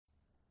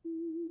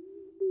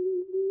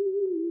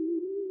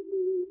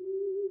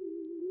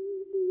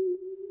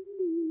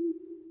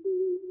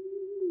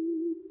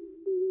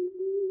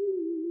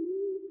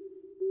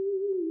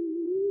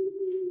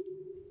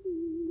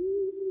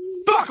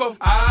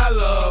I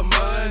love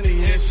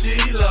money and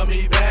she love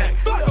me back.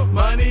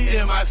 Money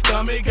in my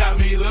stomach got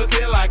me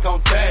looking like I'm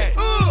fat.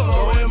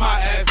 Throwing my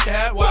ass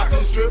cap,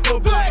 watching stripper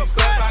booties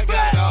clap. I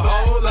got a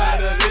whole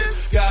lot of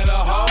this, got a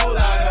whole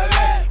lot of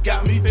that.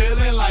 Got me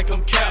feeling like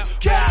I'm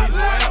capped. Got these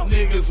rap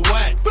niggas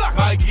whack.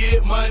 I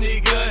get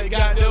money good,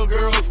 got them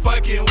girls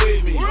fucking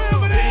with me. Pink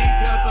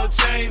Panther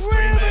chain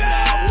screaming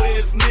out,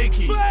 where's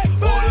Nicki?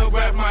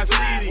 Photograph my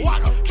CD,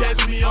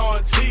 catch me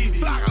on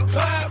TV.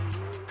 Clap,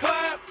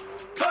 clap,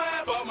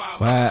 clap for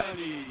my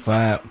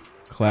money.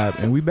 Clap,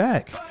 and we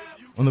back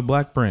on the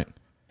Black Print.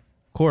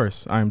 Of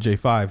course, I'm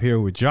J5 here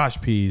with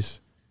Josh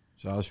Pease.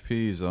 Josh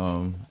Pease,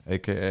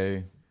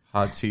 aka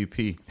Hot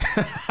TP.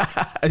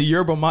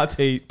 Yerba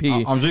Mate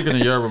P. I'm drinking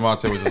the Yerba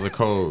Mate, which is a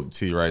cold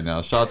tea right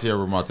now. Shout out to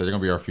Yerba Mate. They're going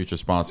to be our future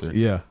sponsor.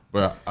 Yeah.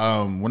 But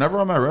whenever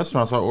I'm at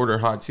restaurants, I order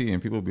hot tea,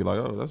 and people will be like,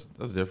 "Oh, that's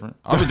different."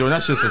 I've been doing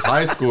that shit since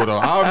high school, though.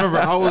 I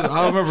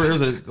remember it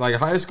was like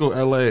high school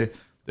LA.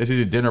 They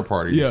do dinner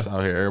parties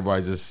out here.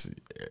 Everybody just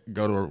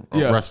go to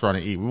a restaurant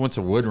and eat. We went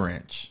to Wood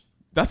Ranch.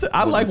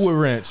 I like Wood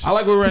Ranch. I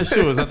like Wood Ranch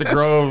too. It's at the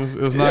Grove.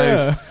 It was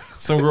nice.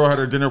 Some girl had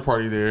her dinner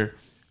party there.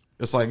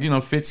 It's like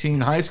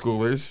 15 high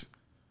schoolers.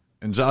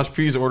 And Josh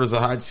Pease orders a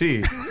hot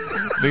tea.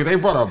 Nigga, they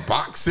brought a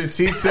box of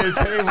tea to the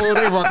table.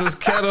 They brought this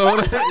kettle.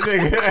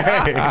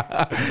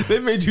 Nigga, hey. They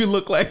made you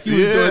look like you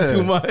were doing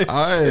too much.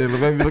 They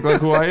made me look like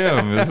who I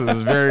am. This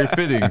is very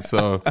fitting.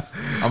 So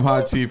I'm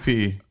Hot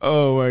TP.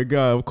 Oh my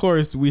God! Of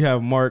course, we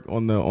have Mark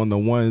on the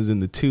ones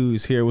and the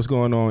twos here. What's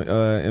going on,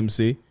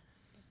 MC?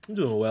 I'm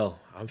doing well.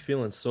 I'm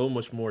feeling so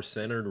much more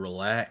centered,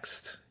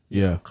 relaxed,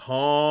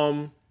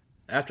 calm.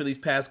 After these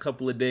past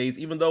couple of days,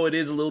 even though it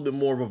is a little bit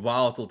more of a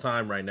volatile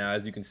time right now,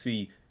 as you can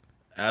see,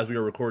 as we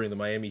are recording, the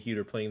Miami Heat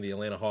are playing the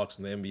Atlanta Hawks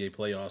in the NBA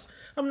playoffs.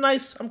 I'm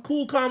nice. I'm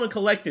cool, calm, and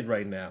collected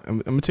right now. I'm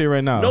going to tell you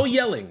right now. No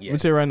yelling yet. I'm going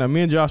to tell you right now.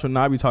 Me and Josh will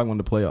not be talking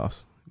about the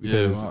playoffs.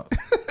 Because,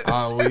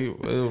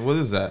 what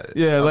is that?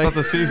 Yeah, I thought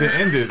the season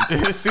ended.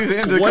 The season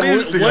ended a couple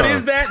weeks ago. What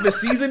is that? The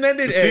season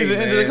ended? The season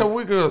ended a couple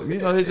weeks ago.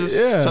 They just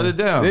shut it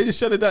down. They just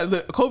shut it down.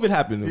 Look, COVID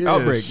happened.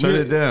 Outbreak. Shut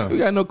it down. We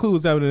got no clue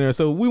what's happening there.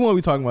 So we won't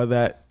be talking about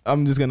that.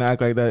 I'm just going to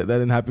act like that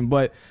didn't happen.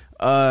 But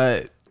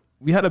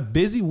we had a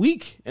busy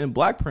week in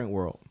Black Print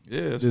world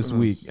this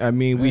week. I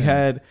mean, we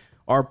had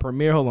our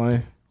premiere. Hold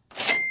on.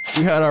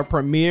 We had our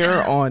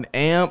premiere on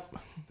AMP.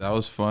 That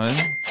was fun.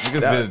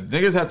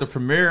 Niggas had the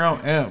premiere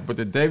on AMP, but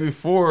the day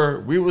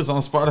before, we was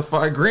on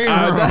Spotify Green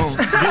Room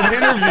getting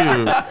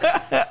interviewed.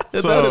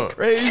 That is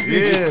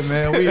crazy. Yeah,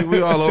 man.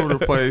 We all over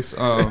the place.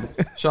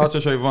 Shout out to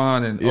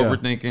Trayvon and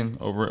Overthinking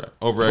over at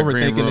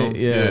Green Room.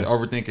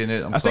 Overthinking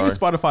it. I think it's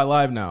Spotify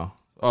Live now.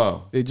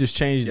 Oh. They just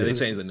changed it. They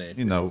changed the name.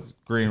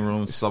 Green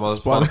Room,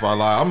 Spotify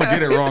Live. I'm going to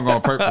get it wrong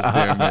on purpose,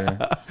 damn man.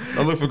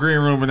 I look for Green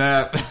Room in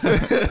that.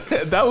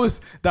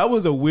 That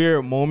was a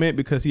weird moment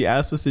because he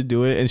asked us to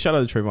do it. And shout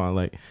out to Trayvon.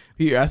 Like,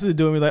 he asked us to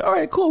do it. We're like, all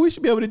right, cool. We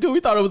should be able to do it. We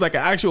thought it was like an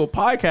actual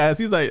podcast.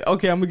 He's like,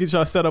 okay, I'm going to get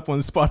y'all set up on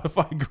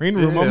Spotify Green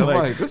Room. I'm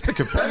like, this is the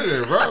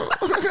competitor, bro.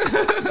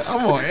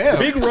 I'm on air.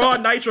 Big raw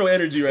nitro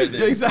energy right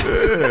there. Exactly.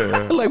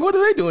 Yeah. Like, what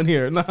are they doing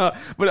here? Nah.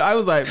 But I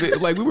was like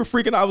we were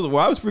freaking out.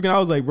 I was freaking out. I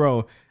was like,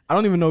 bro, I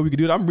don't even know if we could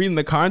do it. I'm reading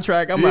the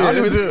contract. I'm like,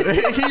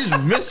 he's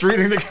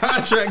misreading the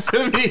contract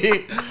to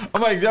me.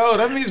 I'm like, yo,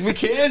 that means we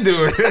can do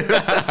it.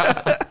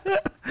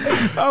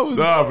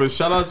 But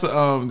shout out to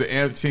the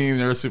AMP team.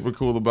 They were super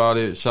cool about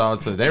it. Shout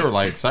out to, they were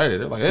like excited.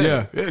 They're like,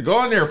 hey, go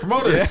on there,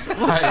 promote us.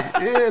 Like,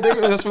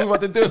 that's what we're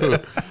about to do.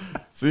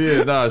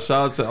 So shout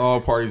out to all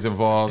parties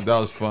involved.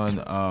 That was fun.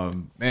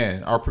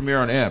 Man, our premiere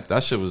on AMP,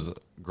 that shit was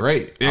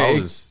great.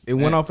 It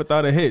went off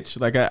without a hitch.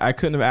 Like I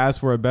couldn't have asked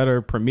for a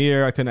better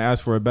premiere. I couldn't have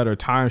asked for a better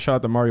time. Shout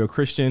out to Mario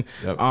Christian.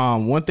 Yep.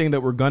 One thing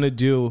that we're gonna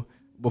do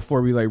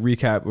before we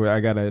recap, where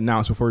I gotta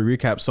announce before we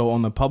recap. So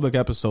on the public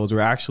episodes, we're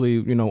actually,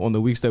 on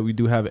the weeks that we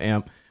do have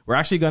AMP, we're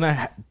actually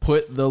gonna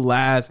put the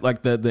last,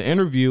 the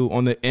interview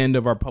on the end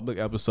of our public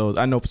episodes.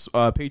 I know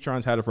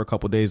Patreon's had it for a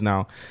couple days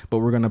now, but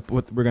we're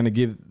gonna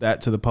give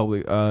that to the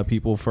public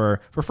people for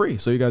free.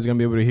 So you guys are gonna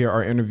be able to hear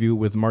our interview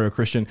with Mario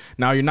Christian.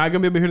 Now you're not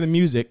gonna be able to hear the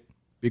music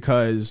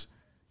because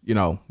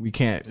we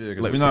can't. Yeah,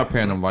 we're not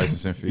paying them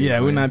licensing fees.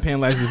 Yeah, we're not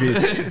paying license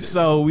fees.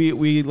 So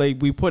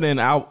we put in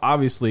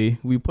obviously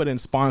we put in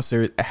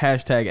sponsored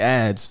hashtag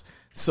ads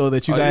so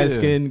that you guys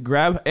can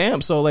grab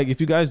AMP. So if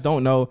you guys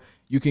don't know,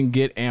 you can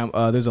get AMP.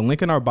 There's a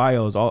link in our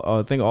bios.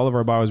 I think all of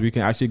our bios. We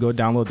can actually go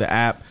download the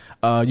app.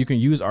 You can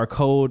use our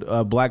code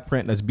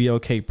BLACKPRINT. That's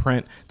BLK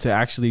Print to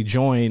actually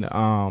join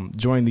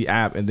the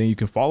app, and then you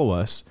can follow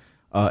us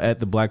at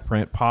the Black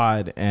Print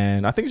Pod,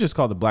 and I think it's just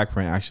called the Black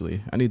Print. Actually,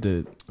 I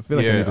feel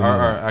like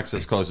our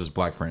access code is just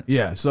Black Print.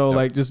 Yeah,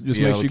 so just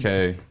BLK, make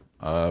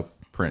sure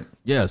Print.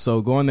 Yeah,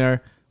 so go in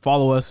there,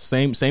 follow us,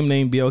 same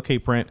name,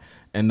 BLK Print,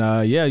 and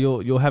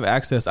you'll have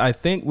access. I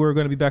think we're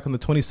going to be back on the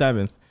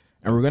 27th,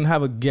 and we're going to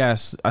have a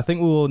guest. I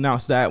think we'll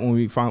announce that when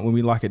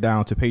we lock it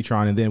down to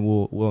Patreon, and then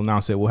we'll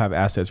announce it. We'll have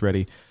assets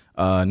ready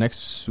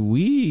next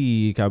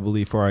week, I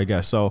believe, for our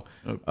guest. So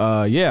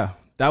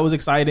that was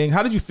exciting.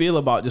 How did you feel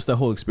about just the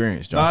whole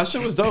experience, John? Nah, that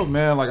shit was dope,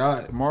 man.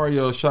 Like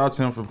Mario, shout out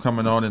to him for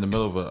coming on in the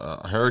middle of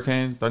a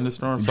hurricane,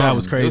 thunderstorm. That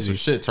was crazy. It was some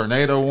shit,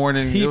 tornado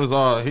warning. It was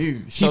all he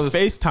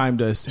FaceTimed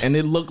us, and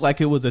it looked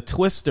like it was a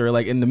twister,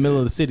 like in the middle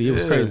of the city. It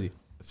was crazy.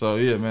 So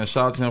yeah, man,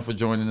 shout out to him for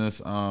joining us.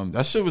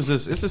 That shit was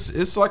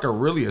it's like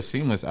a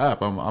seamless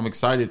app. I'm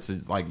excited to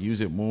like use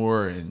it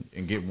more and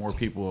get more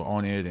people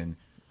on it, and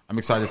I'm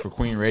excited for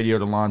Queen Radio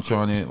to launch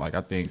on it. Like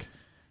I think,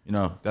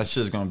 that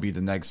shit's gonna be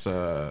the next.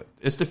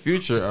 It's the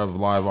future of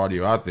live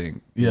audio, I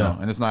think. Yeah,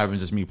 and it's not even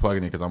just me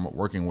plugging it because I'm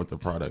working with the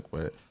product,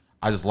 but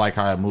I just like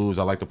how it moves.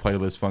 I like the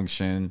playlist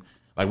function.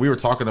 Like we were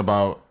talking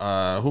about,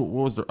 what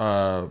was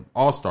the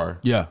All Star?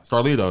 Yeah,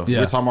 Starlito. Yeah.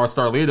 We were talking about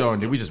Starlito, and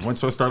then we just went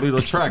to a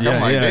Starlito track.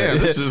 I'm like, damn,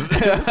 this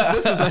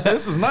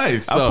is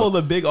nice. So. I pulled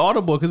a big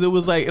audible because it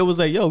was like,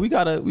 yo, we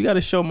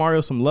gotta show Mario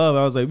some love.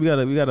 I was like, we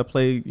gotta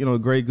play,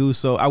 Grey Goose.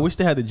 So I wish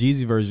they had the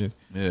Jeezy version.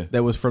 Yeah.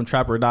 That was from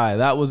Trap or Die.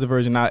 That was the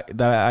version that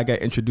I got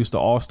introduced to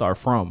All Star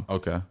from.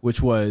 Okay.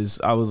 Which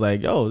was, I was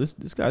like, yo, this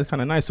guy's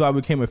kind of nice. So I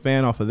became a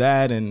fan off of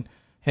that, and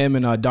him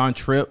and Don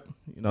Tripp.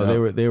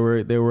 They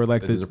were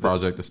like the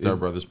project, the Step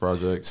Brothers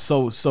project.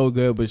 So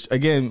good. But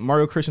again,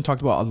 Mario Christian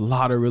talked about a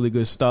lot of really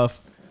good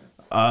stuff.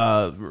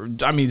 I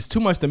mean, it's too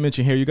much to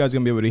mention here. You guys are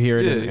gonna be able to hear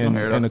it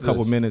in a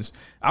couple minutes.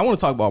 I want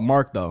to talk about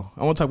Mark though.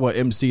 I want to talk about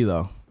MC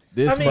though.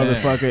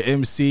 Motherfucker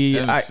MC.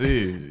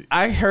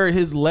 I heard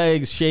his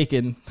legs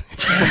shaking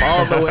from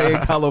all the way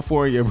in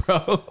California,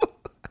 bro.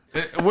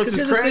 Which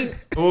is crazy.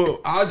 Well,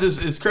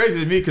 it's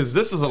crazy to me because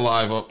this is a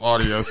live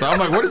audio. So I'm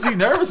like, what is he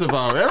nervous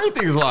about?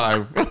 Everything's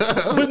live.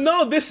 But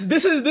no, this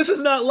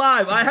is not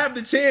live. I have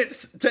the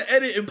chance to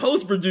edit and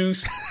post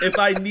produce if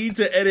I need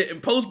to edit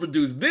and post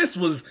produce. This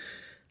was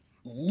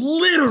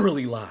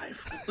literally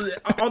live.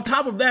 On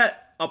top of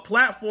that, a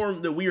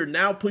platform that we are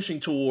now pushing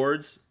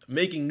towards,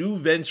 making new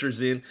ventures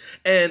in,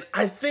 and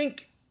I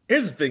think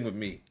here's the thing with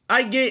me.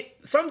 I get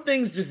some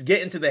things just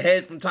get into the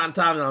head from time to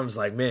time, and I'm just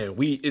like, man,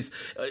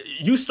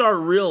 you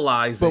start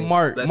realizing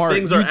that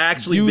things are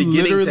actually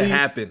beginning to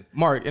happen.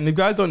 Mark, and if you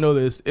guys don't know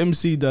this,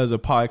 MC does a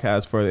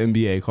podcast for the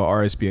NBA called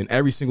RSPN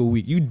every single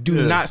week. You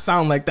do not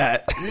sound like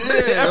that.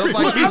 I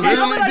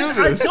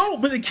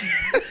don't, but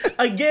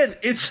again,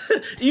 it's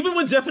even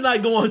when Jeff and I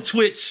go on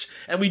Twitch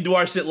and we do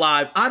our shit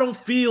live, I didn't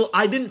feel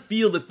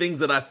the things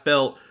that I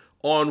felt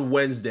on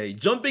Wednesday.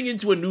 Jumping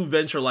into a new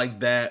venture like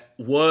that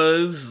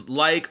was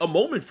like a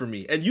moment for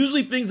me. And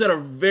usually things that are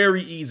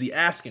very easy,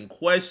 asking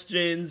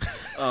questions,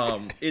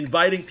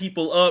 inviting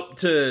people up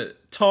to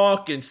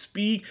talk and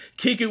speak,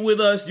 kick it with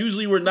us.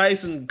 Usually we're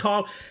nice and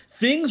calm.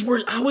 Things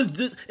were,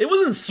 it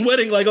wasn't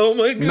sweating like, oh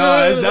my God.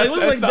 No, that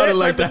sounded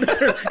like that.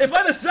 It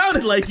might have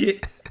sounded like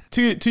it.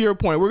 To your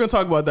point, we're going to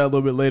talk about that a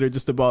little bit later,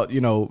 just about,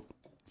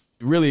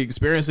 really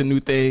experiencing new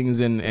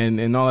things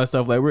and all that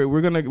stuff. Like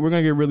we're gonna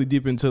get really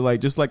deep into like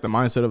just like the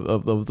mindset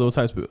of those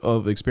types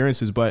of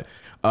experiences. But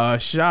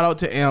shout out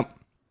to AMP.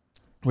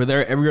 We're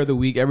there every other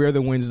week, every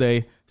other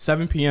Wednesday,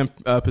 7 p.m.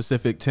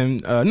 Pacific.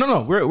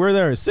 We're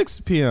there at 6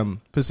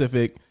 p.m.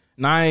 Pacific,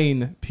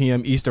 9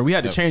 p.m. Eastern. We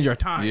had to change our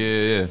time.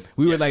 Yeah.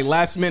 We were like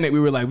last minute. We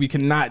were like, we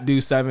cannot do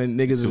 7.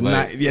 Niggas is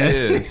not. Yeah,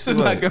 it's just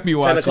not gonna be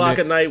watching. 10 o'clock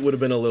at night would have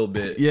been a little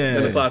bit. Yeah,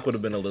 10 o'clock would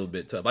have been a little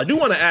bit tough. I do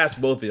want to ask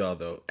both of y'all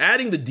though,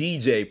 adding the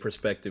DJ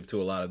perspective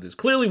to a lot of this.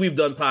 Clearly, we've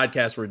done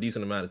podcasts for a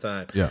decent amount of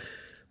time. Yeah.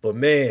 But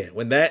man,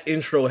 when that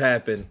intro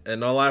happened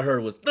and all I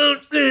heard was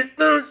doom, doom,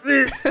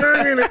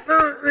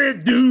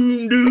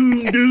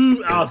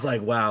 doom, I was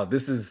like, wow,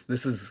 this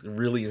is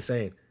really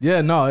insane.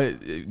 Yeah, no,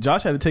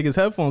 Josh had to take his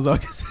headphones off.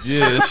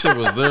 Yeah, this shit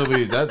was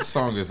literally, that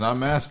song is not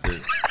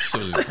mastered.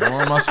 Shit was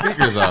blowing my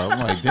speakers out. I'm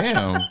like,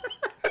 damn.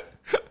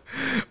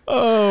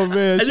 Oh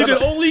man! And you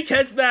can only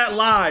catch that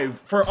live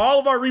for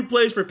all of our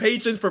replays, for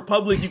patrons, for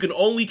public. You can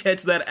only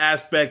catch that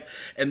aspect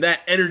and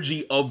that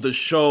energy of the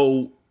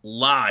show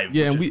live.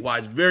 Yeah, which is why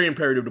it's very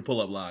imperative to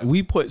pull up live.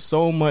 We put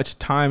so much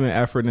time and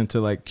effort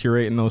into like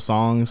curating those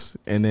songs,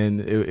 and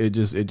then it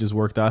just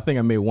worked out. I think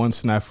I made one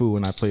snafu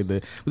when I played they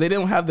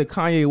didn't have the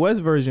Kanye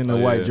West version of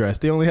White Dress.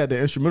 They only had the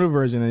instrumental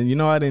version,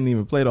 and I didn't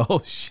even play the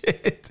whole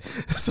shit.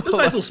 So it's a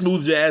nice little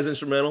smooth jazz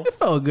instrumental. It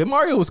felt good.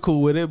 Mario was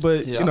cool with it,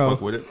 but I fuck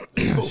with it.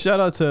 Cool.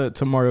 Shout out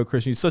to Mario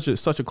Christian. He's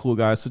such a cool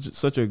guy,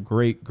 such a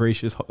great,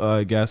 gracious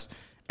guest,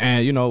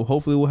 and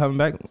hopefully we'll have him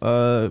back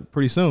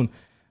pretty soon.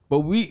 But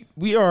we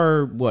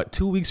are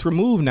 2 weeks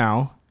removed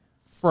now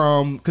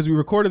from, because we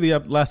recorded the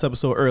last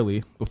episode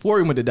early before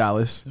we went to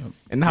Dallas,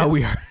 and now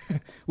we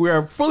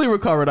are fully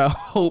recovered, I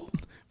hope,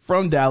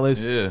 from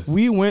Dallas. Yeah.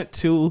 We went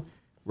to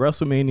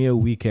WrestleMania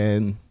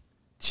weekend.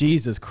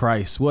 Jesus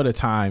Christ, what a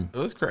time! It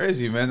was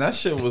crazy, man. That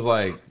shit was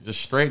like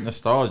just straight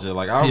nostalgia.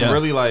 Like I'm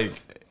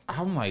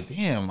like,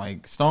 damn,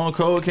 like Stone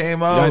Cold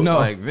came out, I know.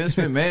 Like Vince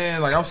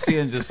McMahon, like I'm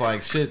seeing just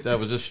like shit that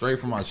was just straight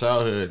from my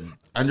childhood.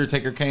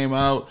 Undertaker came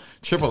out,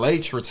 Triple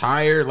H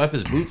retired, left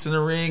his boots in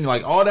the ring,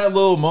 like all that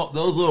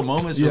those little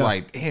moments were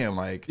like, damn,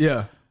 like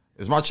is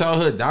my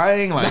childhood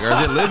dying? Like, or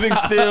is it living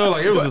still?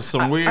 Like, it was just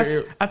some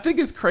weird. I think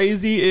it's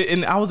crazy,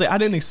 and I was like, I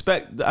didn't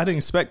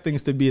expect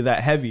things to be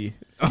that heavy.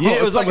 Yeah,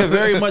 it was like a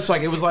very much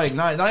like, it was like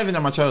not even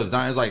that my child was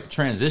dying. It was like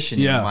transitioning.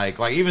 Yeah. Like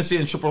even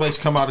seeing Triple H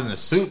come out in a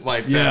suit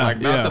like that, like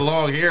not the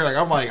long hair. Like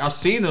I'm like, I've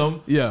seen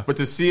him. Yeah. But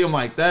to see him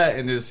like that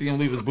and then to see him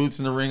leave his boots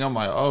in the ring, I'm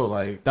like, oh,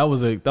 like that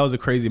was a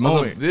crazy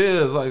moment.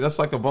 It's like that's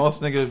like a boss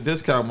nigga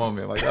discount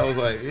moment. Like I was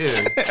like,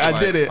 yeah. I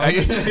did it.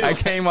 I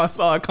came, I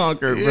saw, I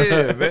conquered, bro.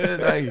 Yeah,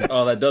 man. Like,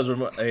 oh, that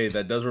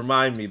does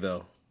remind me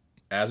though.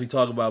 As we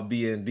talk about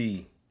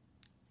BND,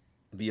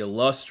 the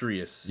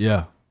illustrious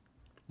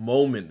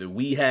moment that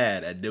we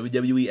had at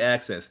WWE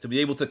Access to be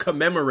able to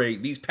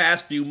commemorate these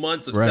past few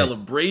months of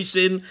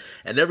celebration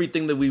and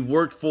everything that we've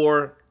worked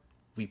for,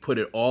 we put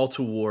it all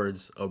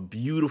towards a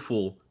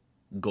beautiful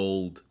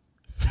gold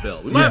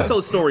belt. We might have to tell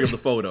the story of the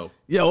photo.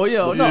 No, we're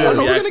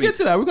gonna get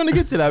to that. We're gonna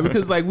get to that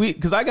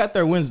because I got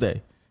there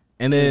Wednesday.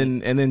 And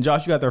then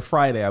Josh, you got there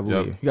Friday, I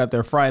believe. Yep. You got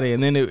there Friday,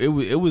 and then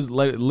it was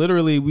like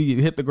literally we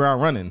hit the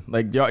ground running.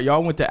 Like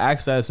y'all went to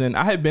Access, and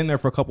I had been there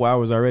for a couple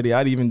hours already.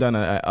 I'd even done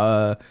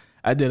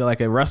I did like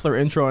a wrestler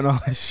intro and all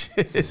that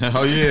shit.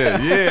 Oh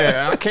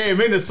yeah. I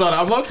came in and saw that.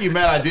 I'm low-key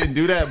mad I didn't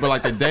do that, but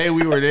like the day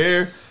we were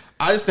there,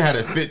 I just had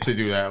a fit to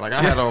do that. Like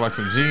I had on like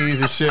some jeans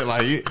and shit.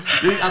 Like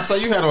I saw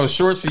you had on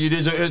shorts when you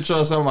did your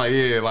intro, so I'm like,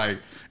 yeah, like.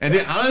 And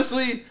then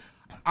honestly,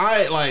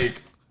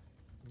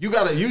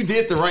 you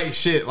did the right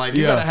shit. Like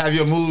you gotta have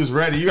your moves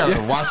ready. You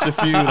gotta watch the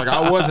feud. Like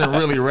I wasn't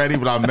really ready,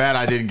 but I'm mad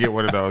I didn't get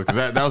one of those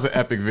because that was an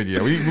epic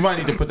video. We might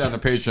need to put that on the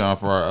Patreon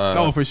for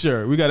our. For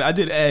sure. I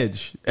did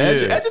Edge.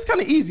 Edge is kind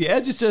of easy.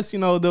 Edge is just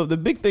the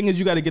big thing is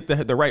you got to get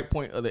the right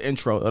point of the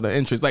intro of the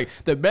entrance. Like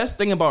the best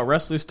thing about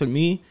wrestlers to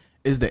me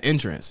is the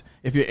entrance.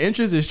 If your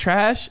entrance is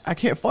trash, I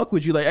can't fuck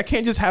with you. Like I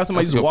can't just have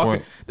somebody just walking.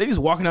 Point. They just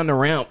walking down the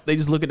ramp. They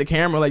just look at the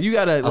camera. Like you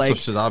gotta That's some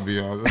shit I'll be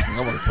on.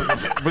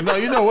 But no,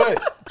 you know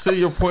what? To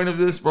your point of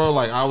this, bro.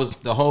 Like I was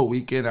the whole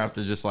weekend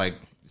after just like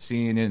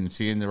seeing it and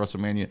seeing the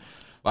WrestleMania.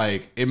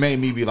 Like it made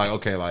me be like,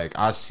 okay, like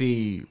I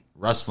see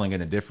wrestling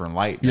in a different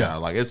light now. Yeah.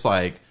 Like it's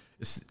like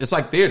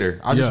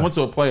theater. I just went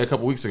to a play a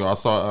couple weeks ago. I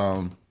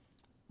saw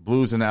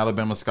Blues in the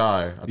Alabama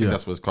Sky. I think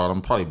that's what it's called.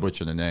 I'm probably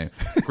butchering the name.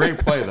 Great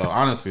play though.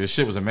 Honestly, this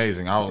shit was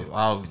amazing. I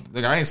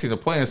ain't seen the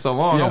play in so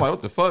long. I'm like, what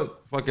the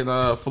fuck? Fucking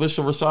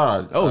Felicia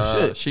Rashad. Oh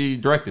shit. She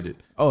directed it.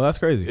 Oh, that's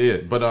crazy. Yeah,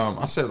 but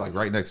I said like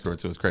right next door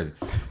too. It's crazy.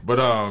 But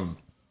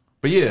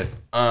yeah.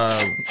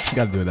 You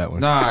gotta do it that way.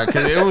 Nah,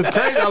 cause it was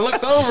crazy. I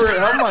looked over it.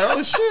 I'm like,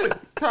 oh shit,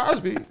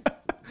 Cosby.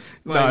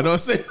 Like, no, don't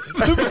say.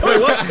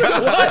 Wait,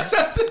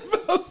 what?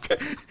 Okay.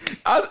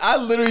 I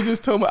literally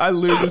just told my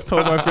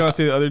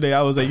fiance the other day.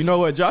 I was like, you know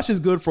what? Josh is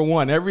good for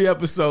one every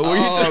episode. Where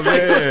just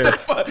man.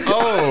 Like, what the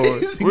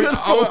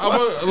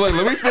fuck? Look,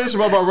 let me finish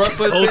about my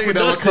wrestling thing, and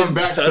then we'll come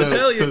back to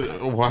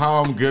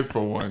how I'm good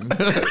for one.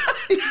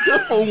 He's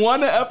good for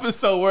one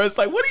episode where it's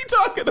like, what are you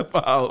talking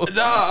about?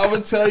 Nah, I'm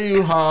gonna tell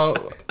you how.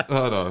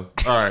 Hold on.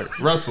 All right,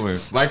 wrestling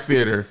like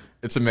theater.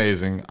 It's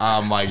amazing.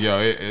 I'm like, yo,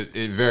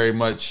 it very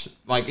much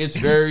like it's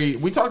very.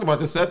 We talked about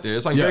this up there.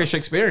 It's like very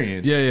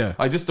Shakespearean. Yeah.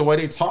 Like just the way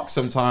they talk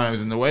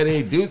sometimes and the way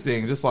they do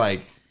things. It's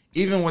like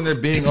even when they're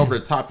being over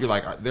the top, you're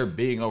like they're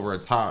being over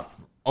the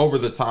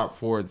top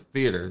for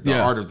theater, the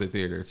art of the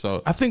theater.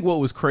 So I think what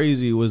was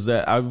crazy was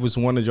that I was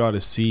wanted y'all to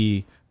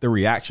see the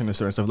reaction to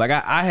certain stuff. Like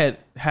I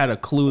had a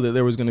clue that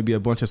there was going to be a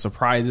bunch of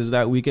surprises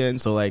that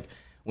weekend. So like.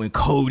 When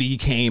Cody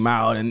came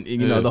out and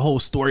you know the whole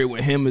story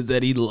with him is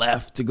that he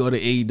left to go to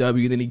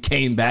AEW, then he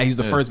came back. He's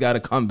the first guy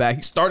to come back.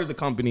 He started the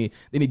company,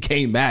 then he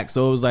came back.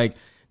 So it was like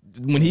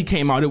when he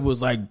came out, it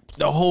was like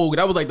that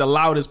was like the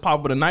loudest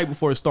pop of the night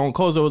before Stone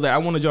Cold. So it was like I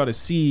wanted y'all to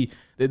see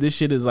that this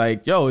shit is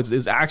like, yo,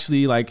 it's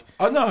actually like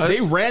they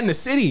ran the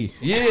city.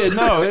 Yeah,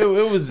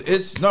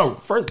 no,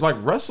 first like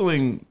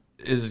wrestling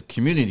is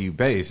community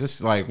based.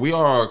 It's like we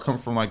all come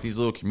from like these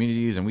little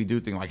communities, and we do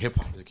things like hip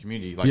hop is a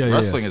community. Like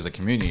wrestling is a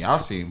community. I've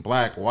seen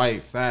black,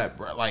 white, fat,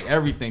 like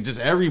everything, just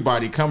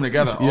everybody coming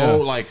together. Yeah. Oh,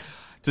 like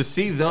to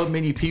see that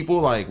many people.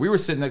 Like we were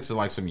sitting next to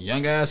like some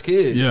young ass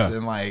kids,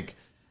 and like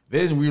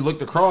then we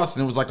looked across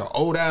and it was like an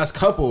old ass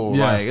couple.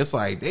 Yeah. Like it's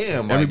like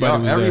damn, like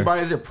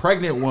everybody's a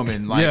pregnant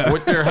woman, like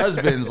with their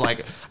husbands.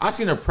 Like I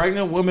seen a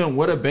pregnant woman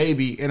with a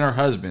baby and her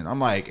husband. I'm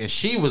like, and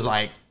she was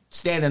like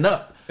standing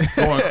up,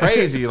 going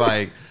crazy,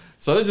 like.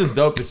 So it's just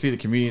dope to see the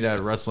community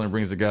that wrestling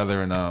brings together,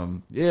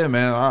 and yeah,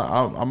 man,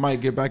 I might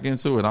get back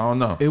into it. I don't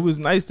know. It was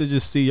nice to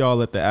just see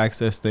y'all at the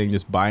Access thing,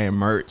 just buying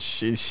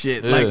merch and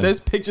shit. Yeah. Like there's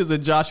pictures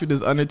of Josh with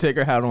his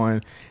Undertaker hat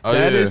on. Oh,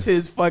 that is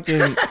his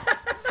fucking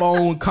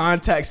phone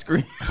contact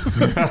screen.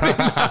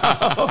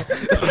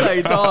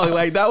 Like dog,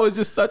 like that was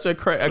just such a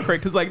crazy.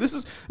 Because like this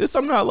is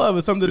something I love.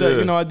 It's something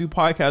that I do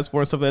podcasts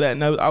for and stuff like that.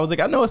 And I was like,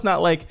 I know it's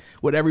not like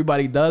what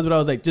everybody does, but I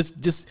was like,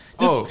 just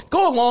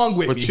go along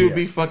with me. But you'd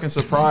be fucking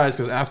surprised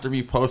because after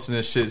me posting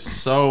this shit,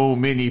 so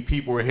many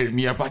people were hitting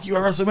me up like, you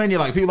at WrestleMania?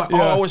 Like people like,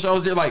 I wish I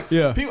was there. Like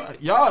people,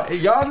 y'all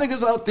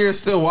niggas out there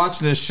still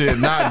watching this shit,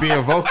 not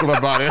being vocal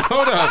about it.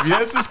 Hold up,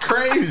 this is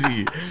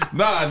crazy.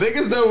 Nah,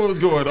 niggas know what was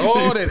going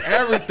on and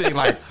everything.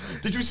 Like,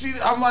 did you see?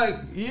 I'm like,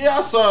 yeah,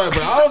 I saw it,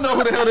 but I don't know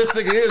who the hell this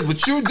nigga is.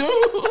 But you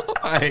do.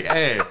 Like,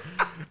 hey,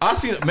 I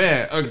seen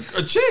man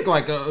a chick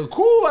like a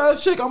cool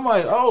ass chick. I'm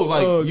like,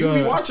 you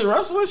be watching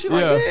wrestling? She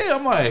like, yeah.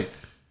 I'm like,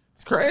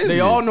 it's crazy. They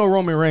all know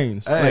Roman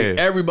Reigns. Hey. Like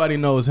everybody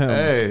knows him.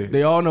 Hey.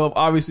 They all know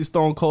obviously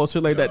Stone Cold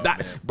shit like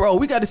that. Bro,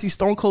 we got to see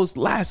Stone Cold's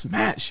last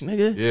match,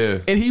 nigga. Yeah,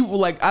 and he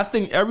like I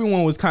think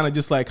everyone was kind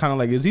of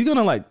like, is he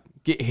gonna like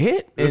get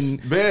hit and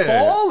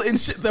fall and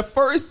shit? The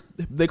first,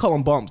 they call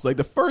them bumps. Like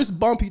the first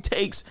bump he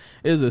takes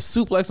is a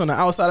suplex on the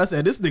outside. I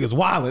said, this nigga's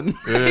wilding.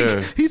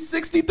 Yeah. He's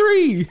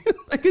 63.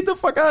 Like, get the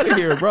fuck out of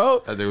here, bro.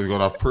 That nigga was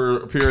going off pure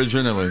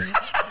adrenaline.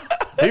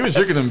 He was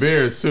drinking them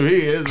beers too. He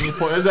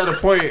is at a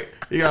point.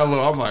 He got a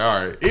little. I'm like,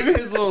 all right. Even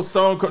his little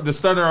the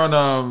stunner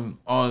on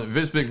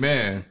Vince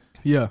McMahon.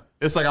 Yeah.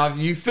 It's like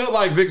you feel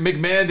like Vic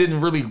McMahon didn't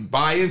really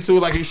buy into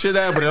it like he should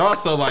have, but it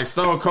also like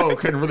Stone Cold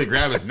couldn't really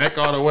grab his neck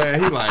all the way.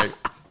 He like.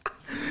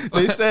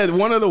 They said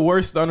one of the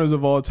worst stunners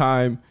of all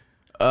time.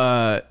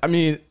 I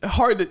mean,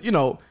 hard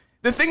to,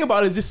 the thing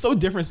about it is it's so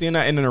different seeing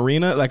that in an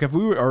arena. Like if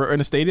we were or in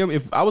a stadium,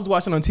 if I was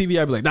watching on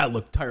TV, I'd be like, that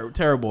looked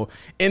terrible.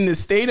 In the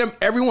stadium,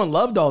 everyone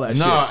loved all that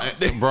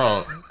shit.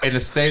 Bro, in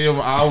the stadium,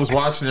 I was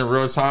watching in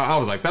real time. I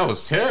was like, that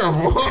was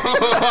terrible.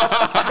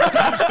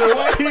 The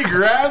way he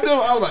grabbed him,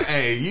 I was like,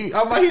 hey,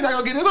 I'm like, he's not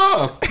gonna get it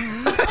off.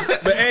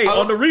 But hey,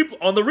 on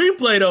the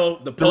replay though,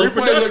 the post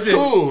production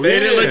cool.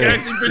 made it look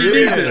actually pretty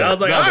decent. I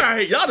was like, all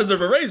right, y'all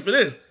deserve a raise for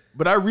this.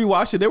 But I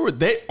rewatched it.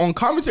 They on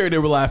commentary they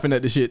were laughing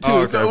at the shit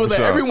too. So it was like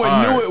everyone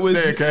knew it was.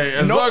 Okay,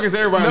 as long as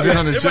everybody was in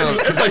on the joke,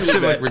 because that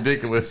shit looked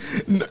ridiculous.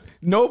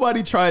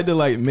 Nobody tried to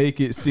like make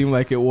it seem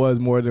like it was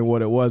more than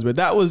what it was. But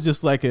that was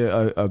just like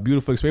a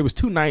beautiful experience. It was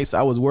 2 nights.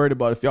 I was worried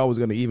about if y'all was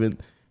gonna even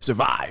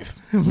survive.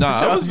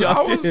 Nah,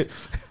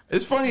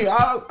 it's funny.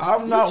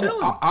 I'm not.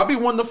 I'll be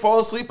wanting to fall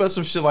asleep at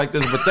some shit like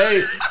this, but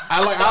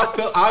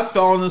I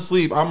fell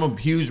asleep. I'm a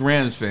huge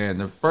Rams fan.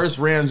 The first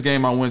Rams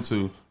game I went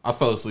to, I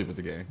fell asleep at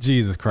the game.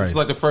 Jesus Christ! It's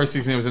like the first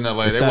season it was in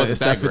LA. It wasn't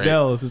that great.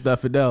 It's that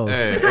Fidel's.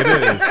 Hey,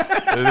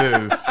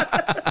 it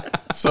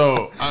is.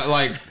 So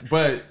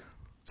but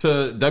to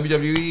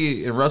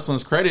WWE and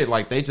wrestling's credit,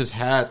 like they just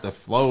had the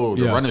flow.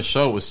 The run of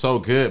show was so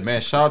good,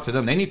 man. Shout out to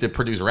them. They need to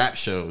produce rap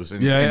shows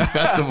and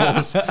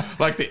festivals,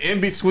 like the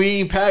in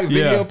between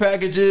video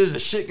packages, the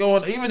shit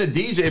going. Even the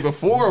DJ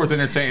before was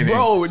entertaining.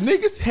 Bro,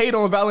 niggas hate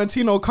on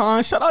Valentino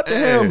Khan. Shout out to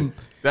him.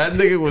 That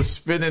nigga was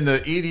spinning the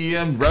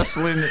EDM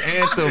wrestling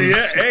anthems.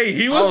 Yeah, hey,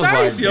 he was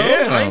nice, like, yo.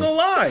 Damn. I ain't gonna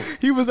lie.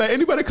 He was like,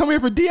 anybody come here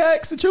for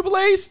DX and Triple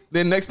H?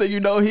 Then next thing you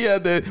know, he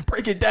had to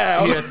break it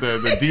down. He had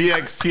the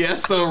DX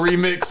Tiesto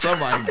remix. I'm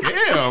like,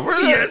 damn, where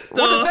did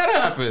that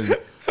happen?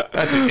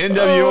 At the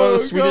NWO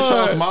Swedish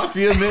House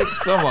Mafia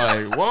mix. I'm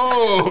like,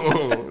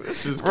 whoa,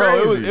 this is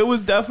crazy. Bro, it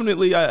was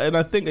definitely, and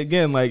I think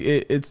again, like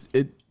it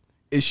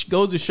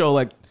goes to show,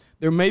 like,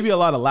 there may be a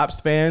lot of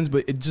lapsed fans,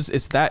 but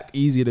it's that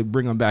easy to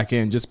bring them back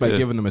in just by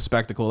giving them a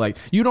spectacle. Like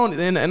you don't,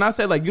 and I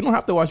said, like, you don't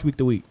have to watch week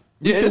to week.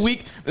 Week to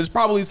week is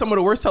probably some of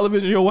the worst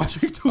television you'll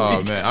watch week to week.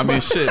 Oh man, I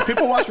mean, shit.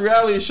 People watch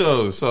reality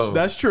shows, so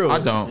that's true. I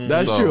don't.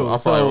 That's true.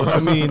 So I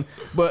mean,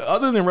 but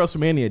other than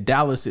WrestleMania,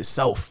 Dallas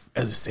itself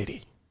as a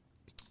city.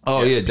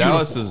 Oh yeah,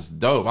 Dallas is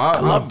dope. I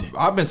loved it.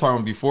 I've been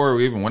talking before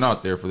we even went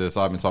out there for this.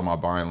 I've been talking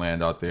about buying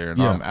land out there, and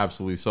I'm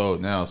absolutely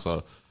sold now.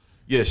 So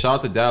yeah, shout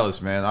out to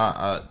Dallas, man.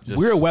 I just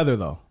weird weather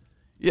though.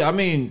 Yeah, I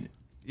mean,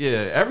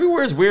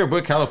 everywhere is weird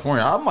but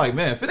California. I'm like,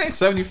 man, if it ain't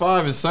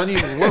 75 and sunny,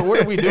 what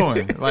are we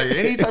doing? Like,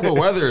 any type of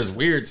weather is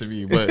weird to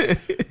me. But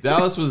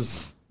Dallas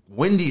was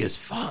windy as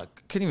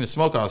fuck. Couldn't even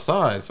smoke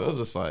outside. So it was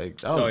just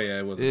like,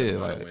 it wasn't a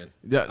lot of wind.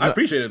 I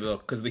appreciate it, though,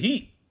 because the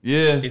heat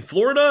in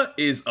Florida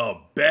is a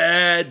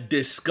bad,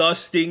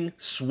 disgusting,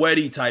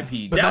 sweaty type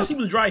heat. Dallas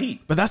was dry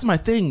heat. But that's my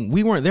thing.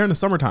 We weren't there in the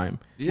summertime.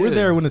 We're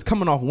there when it's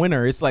coming off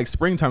winter. It's like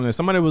springtime there.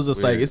 Somebody was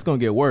just like, it's going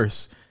to get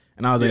worse.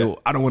 And I was like,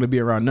 I don't want to be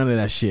around none of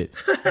that shit.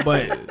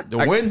 But the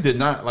wind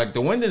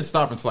didn't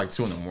stop until like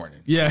 2 a.m.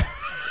 Yeah.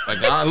 Like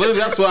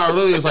that's what I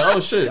literally was like, oh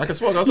shit, I can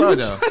smoke outside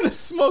now. Trying to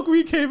smoke when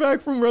we came back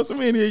from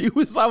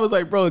WrestleMania. I was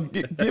like, bro,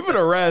 give it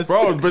a rest.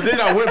 Bro, but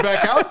then I went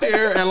back out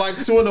there and like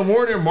 2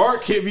 a.m,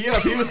 Mark hit me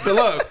up. He was still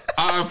up.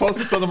 I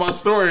posted something on my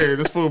story.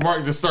 This fool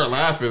Mark just started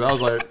laughing. I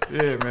was like,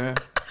 yeah, man.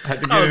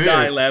 I was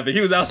dying laughing.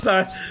 He was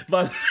outside.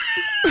 But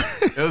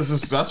it was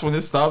just, that's when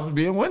it stopped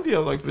being windy. I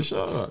was like, for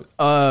sure.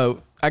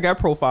 I got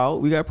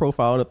profiled. We got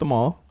profiled at the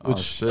mall. Oh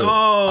shit!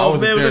 I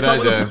wasn't there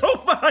that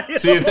day.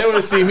 See, if they would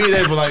have seen me,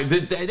 they'd be like,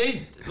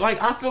 they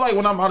like. I feel like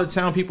when I'm out of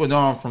town, people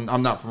know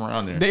I'm not from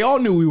around there. They all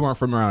knew we weren't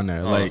from around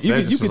there. Like you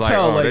could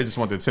tell. Like they just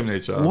want to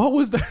intimidate y'all. What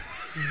was the?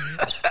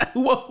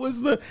 What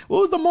was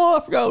the mall? I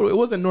forgot. It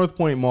wasn't North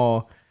Point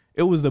Mall.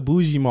 It was the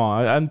Bougie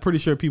Mall. I'm pretty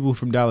sure people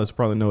from Dallas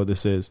probably know what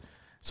this is.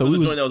 So we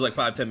was that was like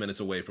 5-10 minutes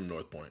away from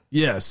North Point.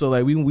 Yeah. So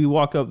like we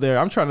walk up there.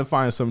 I'm trying to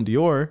find some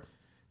Dior.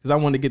 Because I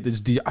wanted to get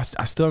this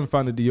I still haven't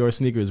found the Dior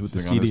sneakers with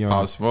the CD on.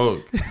 Pop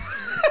Smoke.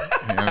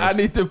 I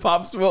need the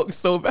Pop Smoke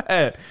so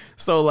bad.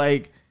 So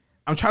like,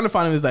 I'm trying to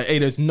find them. It's like, hey,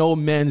 there's no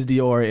men's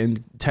Dior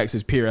in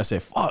Texas Pier. I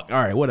said, fuck, all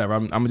right, whatever.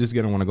 I'm just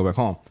gonna want to go back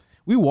home.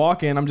 we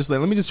walk in. I'm just like,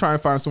 let me just try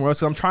and find somewhere else.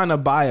 Cause I'm trying to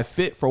buy a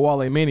fit for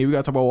Wale Mania. We got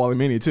to talk about Wale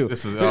Mania too.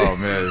 This is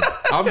man.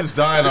 I'm just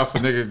dying off a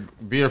nigga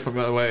being from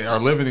LA or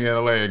living in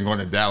LA and going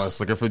to Dallas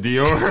looking for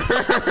Dior.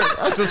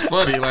 That's just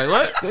funny. Like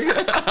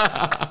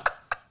what?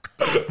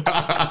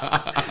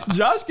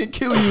 Josh can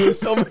kill you in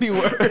so many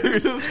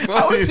words.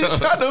 I was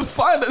just trying to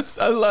find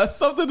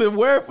something to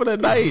wear for the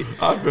night.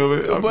 I feel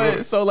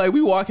it. So like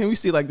we walk in, we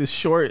see like this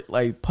short,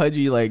 like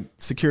pudgy, like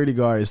security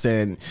guard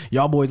saying,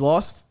 "Y'all boys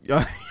lost?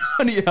 Y'all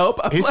need help?"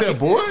 He said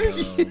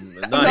boys?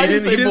 No, he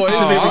didn't say boy.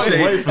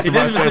 He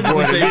didn't say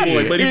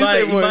boy, but he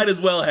might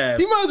as well have.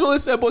 He might as well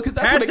have said boy because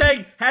that's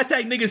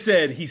hashtag nigga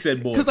said he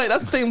said boy. Because like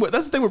that's the thing with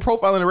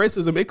profiling and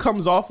racism. It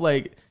comes off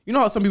like, you know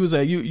how some people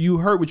say you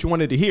heard what you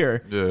wanted to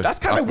hear. Yeah, that's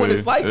kind of what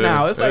it's like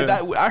now. It's like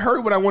that. I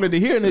heard what I wanted to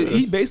hear, and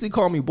he basically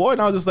called me boy,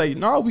 and I was just like,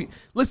 no,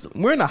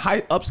 we're in a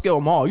high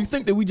upscale mall. You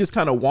think that we just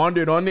kind of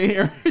wandered on in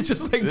here,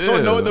 just like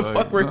don't know what the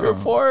fuck we're here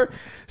for?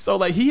 So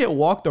like he had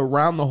walked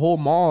around the whole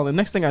mall, and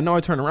next thing I know,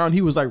 I turned around,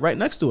 he was like right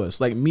next to us,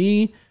 like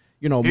me.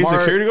 You know, he's Mark, a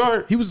security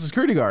guard? He was a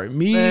security guard.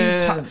 Me,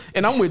 Ty,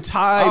 and I'm with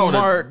Ty,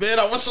 Mark. Man,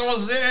 I wish I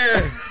was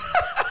there.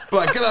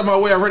 Like, get out of my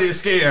way, I'm ready to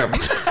scam.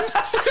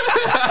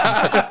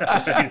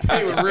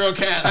 Hey, with real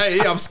cat. Hey,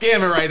 I'm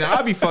scamming right now.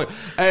 I be fucking.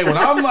 Hey, when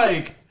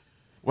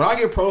I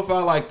get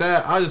profiled like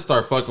that, I just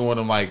start fucking with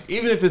them. Like,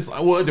 even if it's,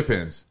 well, it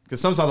depends. Because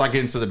sometimes I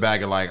get into the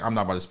bag of like, I'm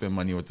not about to spend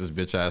money with this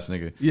bitch ass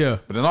nigga. Yeah.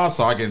 But then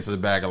also I get into the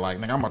bag of like,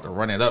 nigga, I'm about to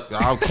run it up.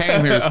 I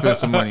came here to spend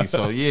some money.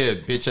 So yeah,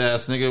 bitch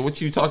ass nigga,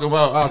 what you talking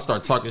about? I'll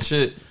start talking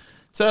shit.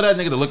 Tell that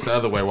nigga to look the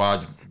other way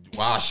while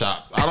I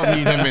shop. I don't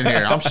need him in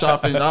here. I'm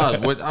shopping.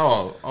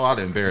 I'd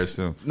embarrass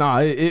him. Nah,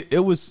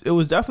 it was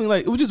definitely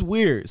like, it was just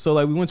weird. So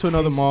like we went to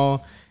another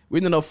mall. We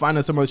ended up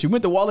finding some other shit. We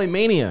went to Wale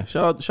Mania.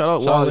 Shout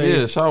out Wale.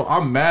 Yeah,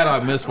 I'm mad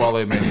I missed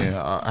Wale Mania.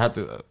 I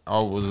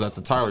was at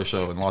the Tyler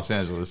show in Los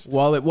Angeles.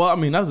 Well, I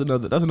mean that's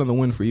another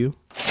win for you.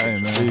 Hey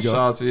man, shout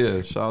out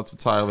to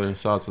Tyler.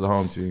 Shout out to the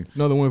home team.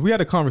 Another win. We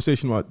had a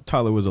conversation about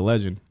Tyler was a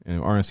legend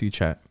in RNC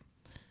chat.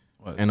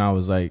 What? And I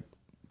was like,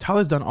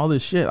 Tyler's done all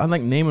this shit. I'm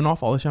like naming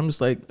off all this shit. I'm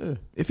just like,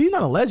 if he's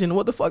not a legend,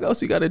 what the fuck else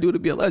you got to do to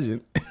be a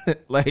legend?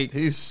 Like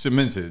he's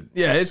cemented.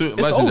 Yeah, it's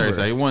legendary. over.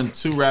 So he won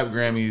 2 rap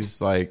Grammys,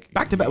 like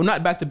back to back,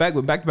 not back to back,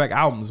 but back to back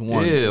albums.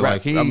 One, yeah,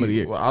 rap,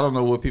 like well, I don't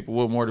know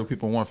what more do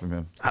people want from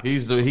him.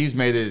 He's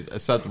made it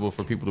acceptable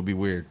for people to be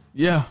weird.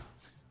 Yeah,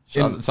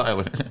 shout out to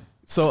Tyler.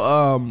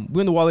 So we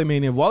went to Wale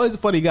Mania. Wale's a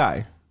funny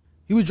guy.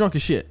 He was drunk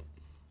as shit.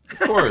 Of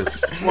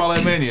course, it's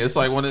Wale Mania. It's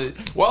like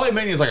Wale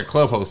Mania is like a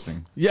club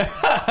hosting. Yeah,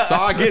 so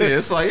I get it.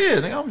 It's like, yeah,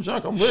 nigga, I'm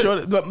drunk. I'm lit.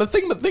 Sure, but the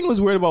thing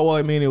was weird about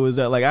Wale Mania was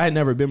that like I had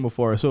never been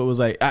before, so it was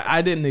like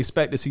I didn't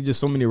expect to see just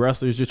so many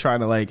wrestlers just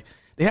trying to like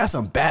they had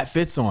some bad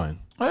fits on.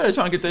 Oh, yeah,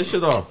 trying to get that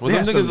shit off. Was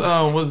them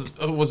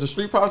niggas was the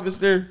Street Profits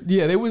there?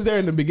 Yeah, they was there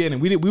in the beginning.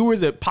 We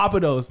was at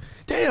Pappadeaux's.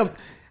 Damn,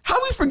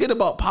 how we forget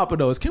about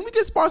Pappadeaux's? Can we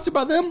get sponsored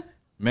by them?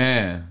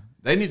 Man,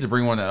 they need to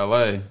bring one to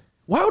LA.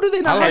 Why do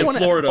they not have one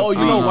in Florida? Oh,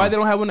 you know why they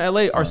don't have one in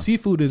LA? Our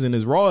seafood isn't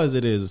as raw as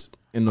it is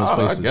in those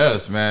places. I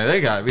guess, man.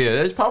 They got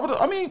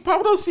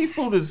Pappadeaux's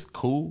seafood is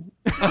cool.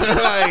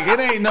 Like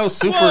it ain't no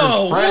super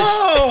fresh.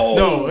 Whoa.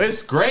 No,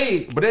 it's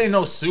great, but it ain't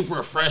no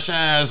super fresh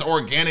ass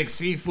organic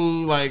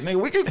seafood. Like,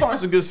 nigga, we can find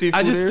some good seafood.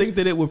 I just think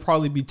that it would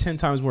probably be 10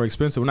 times more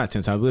expensive. Well, not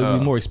 10 times, but it would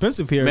be more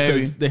expensive here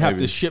because they have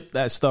to ship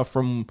that stuff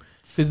from.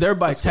 Because they're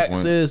by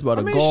Texas, by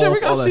the Gulf,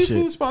 we got all that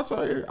seafood shit. spots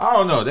out here. I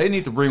don't know. They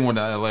need to bring one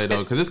to LA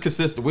though, because it's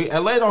consistent.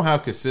 LA don't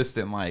have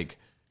consistent like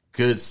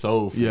good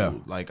soul food. Yeah.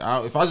 Like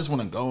if I just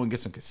want to go and get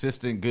some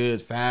consistent, good,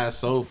 fast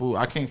soul food,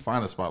 I can't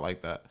find a spot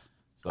like that.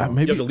 So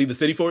maybe you have to leave the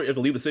city for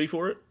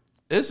it.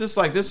 It's just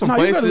like there's some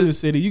places. You gotta leave the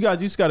city. You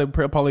just gotta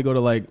probably go to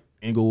like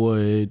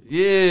Inglewood.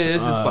 Yeah,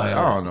 it's just like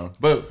I don't know.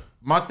 But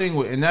my thing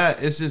with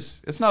that,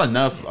 it's not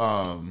enough.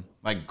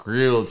 Like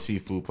grilled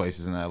seafood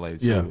places in LA too.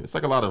 Yeah. It's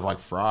like a lot of like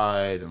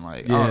fried and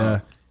like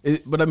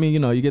but I mean,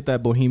 you get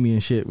that bohemian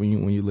shit when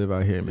you live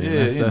out here, man.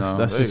 Yeah,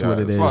 that's just what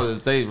it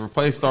is. They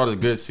replaced all the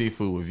good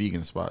seafood with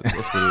vegan spots.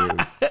 That's what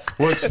it is.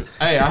 Which,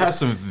 hey, I had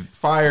some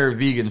fire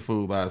vegan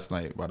food last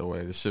night. By the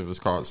way, this shit was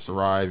called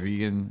Sarai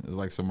Vegan. It was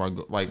like some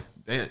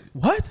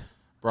what?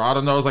 Bro, I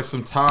don't know. It was like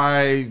some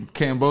Thai,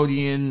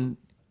 Cambodian.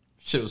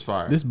 Shit was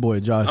fire. This boy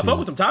Josh. I fuck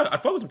with some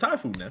Thai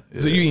food now.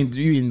 So you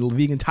eating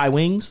vegan Thai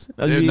wings?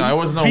 No, it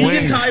wasn't no vegan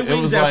wings. Thai wings,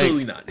 it was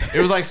absolutely like, not.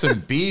 It was like some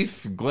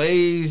beef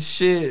glazed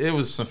shit. It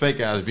was some fake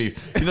ass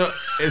beef. You know,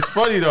 it's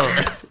funny though.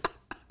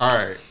 All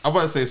right, I'm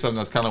about to say something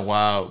that's kind of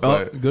wild,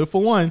 but good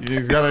for one.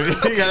 You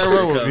gotta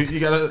roll with me. You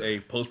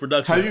gotta post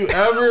production. Have you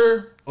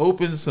ever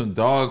opened some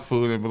dog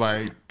food and be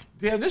like,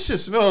 damn, this shit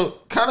smell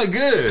kind of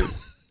good?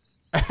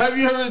 Have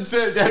you ever?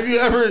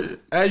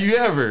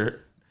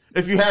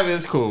 If you haven't,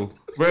 it's cool.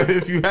 But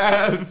if you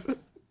have,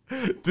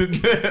 you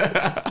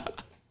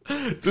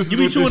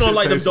be chewing on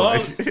like them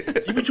dog.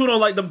 You be chewing on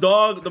like them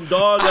dog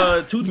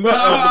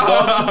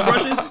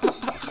toothbrushes.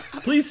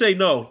 Please say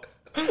no.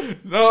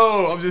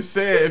 No, I'm just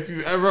saying if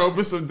you ever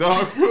open some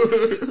dog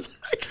food.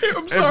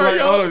 sorry,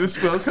 like, oh, this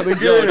smells kind of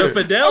good. Yo, the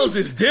Fidels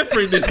is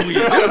different this week.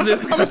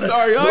 I'm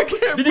sorry, y'all. I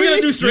can't Did breathe. you get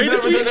a new strain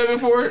this Never week? done that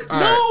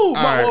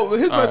before?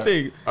 Here's my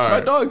thing. My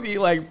dogs eat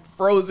like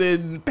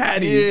frozen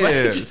patties.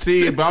 Yeah,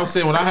 see, but I'm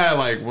saying when I had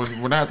like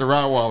when I had the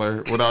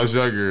Rottweiler when I was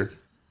younger.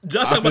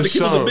 Just talking about the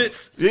kibbles and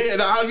bits. Yeah,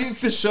 and I even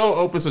for sure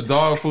open some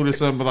dog food or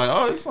something, but like,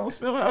 oh, this don't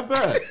smell half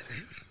bad.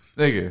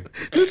 Nigga.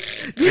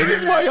 This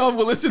is why y'all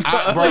will listen to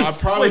us. Bro, I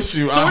promise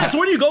you. So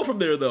where do you go from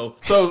there, though?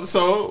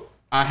 So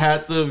I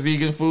had the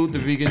vegan food, the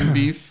vegan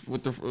beef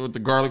with the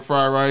garlic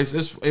fried rice.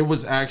 It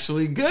was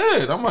actually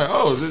good. I'm like,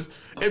 oh,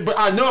 but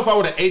I know if I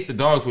would have ate the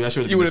dog food, that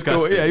should have been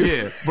disgusting.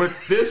 Yeah. But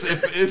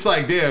it's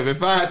like, damn,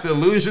 if I had the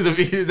illusion of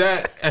eating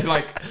that and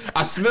like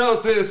I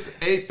smelled this,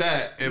 ate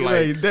that, and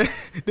like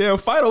damn,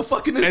 Fido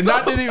fucking this and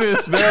up. that didn't even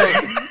smell.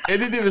 It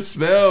didn't even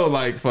smell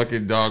like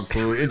fucking dog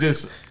food. It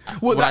just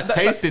when I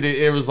tasted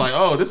it, it was like,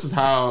 oh, this is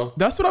how.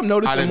 That's what I'm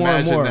noticing more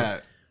and more.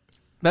 That.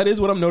 That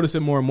is what I'm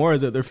noticing more and more,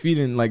 is that they're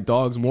feeding like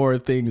dogs more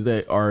things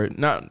that are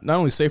not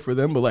only safe for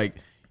them, but like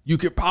you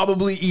could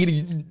probably eat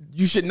it.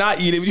 You should not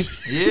eat it.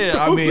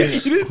 Yeah, I mean,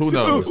 who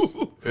knows?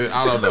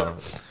 I don't know.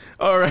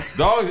 All right,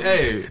 dogs.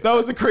 Hey, that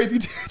was a crazy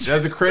tangent.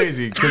 That's a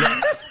crazy.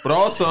 But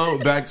also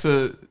back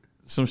to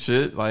some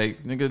shit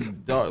like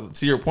nigga.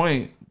 To your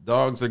point,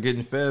 dogs are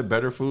getting fed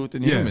better food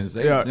than humans.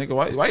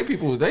 Nigga, white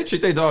people, they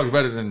treat their dogs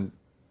better than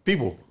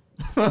people.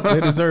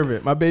 They deserve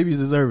it. My babies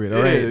deserve it.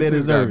 All right, they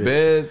deserve it.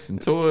 Beds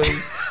and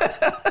toys.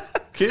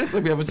 Kids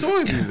don't be having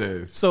toys these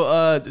days. So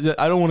I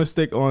don't want to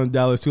stick on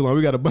Dallas too long.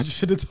 We got a bunch of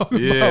shit to talk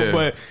about.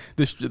 But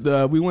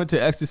we went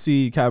to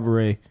Ecstasy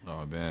Cabaret.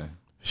 Oh man!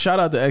 Shout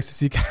out to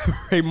Ecstasy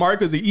Cabaret. Mark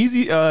was an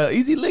easy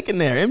lick in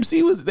there.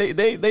 MC was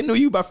they knew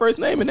you by first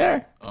name in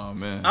there. Oh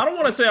man! I don't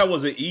want to say I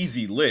was an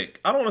easy lick.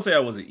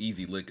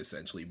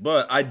 Essentially,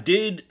 but I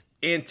did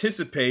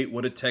anticipate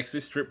what a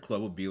Texas strip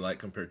club would be like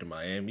compared to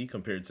Miami,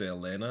 compared to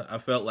Atlanta. I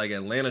felt like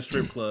Atlanta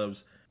strip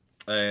clubs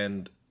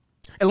and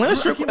Atlanta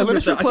strip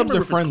clubs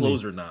are friendly.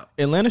 Closed or not.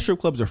 Atlanta strip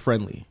clubs are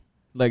friendly.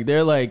 Like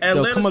they're like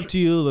they'll come up to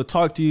you, they'll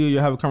talk to you,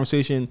 you'll have a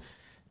conversation.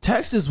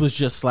 Texas was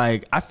just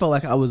like I felt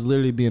like I was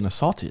literally being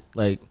assaulted.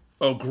 Like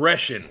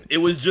aggression. It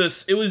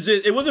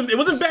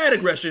wasn't bad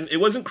aggression. It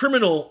wasn't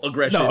criminal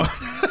aggression. No.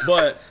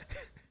 But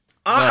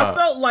I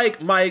felt like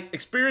my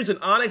experience in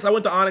Onyx, I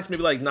went to Onyx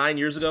maybe like 9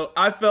 years ago.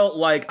 I felt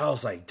like I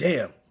was like,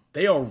 damn,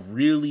 they are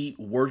really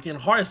working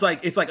hard.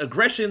 It's like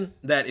aggression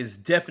that is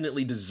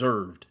definitely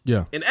deserved.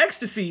 Yeah. In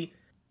Ecstasy,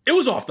 it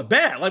was off the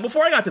bat. Like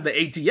before I got to the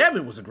ATM,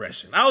 it was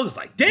aggression. I was just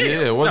like, damn.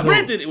 Yeah, now,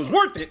 granted, it was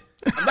worth it.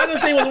 I'm not gonna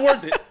say it wasn't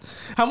worth it.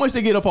 How much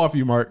they get up off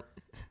you, Mark?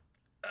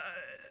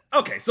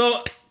 Okay,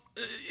 so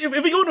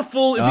if we go to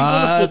full, if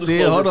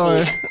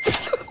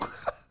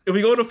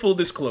we go to full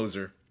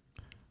disclosure,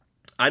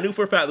 I knew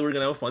for a fact that we were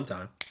gonna have a fun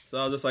time. So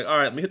I was just like, all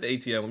right, let me hit the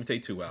ATM. Let me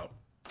take 2 out.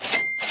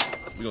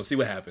 We're gonna see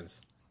what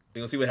happens.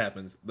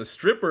 The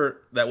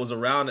stripper that was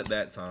around at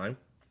that time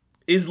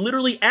is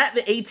literally at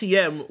the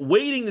ATM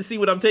waiting to see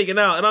what I'm taking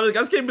out. And I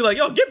just can't be like,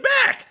 yo, get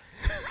back.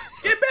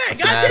 Get back.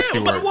 Goddamn.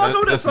 I'm about to walk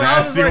over this. So I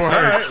was like, all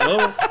right,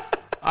 well.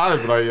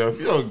 I'd be like, yo, if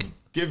you don't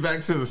get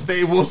back to the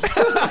stables.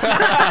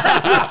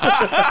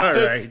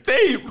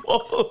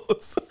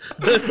 Stables.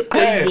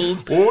 Hey,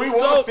 when we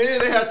walked in,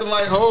 they had to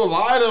like whole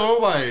line of them.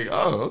 I'm like,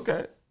 oh,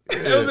 okay.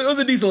 Yeah. It was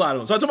a decent line of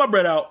them. So I took my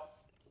bread out.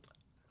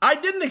 I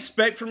didn't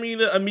expect for me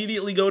to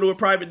immediately go to a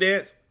private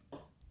dance,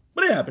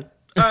 but it happened.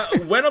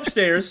 Went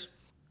upstairs.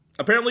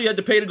 Apparently, you had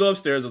to pay to go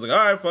upstairs. I was like,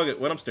 all right, fuck it.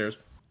 Went upstairs.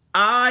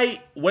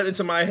 I went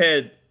into my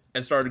head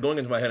and started going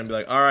into my head and be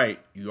like, all right,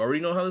 you already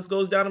know how this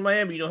goes down in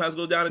Miami. You know how this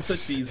goes down in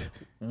Tootsie's.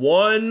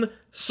 One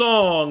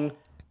song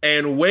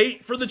and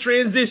wait for the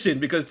transition,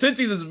 because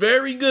Tootsie's is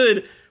very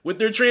good with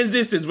their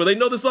transitions where they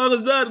know the song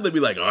is done and they'll be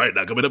like, all right,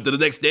 now coming up to the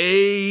next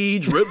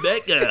stage,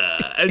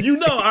 Rebecca. And you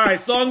know, all right,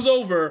 song's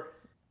over.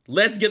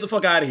 Let's get the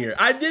fuck out of here.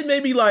 I did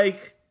maybe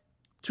like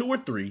 2 or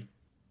 3,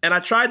 and I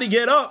tried to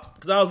get up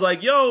because I was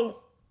like, yo,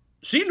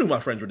 she knew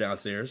my friends were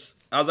downstairs.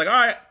 I was like, all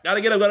right,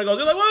 gotta get up, gotta go.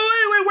 They're like,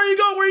 wait, where you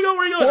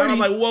going? And I'm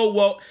like,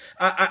 whoa.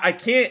 I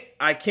can't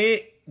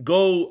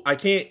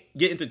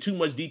get into too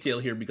much detail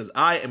here because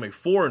I am a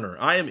foreigner.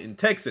 I am in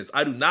Texas.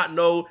 I do not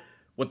know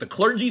what the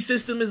clergy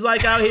system is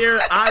like out here.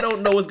 I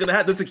don't know what's gonna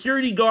happen. The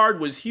security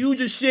guard was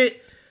huge as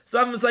shit. So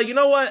I'm just like, you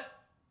know what?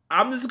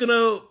 I'm just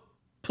gonna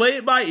play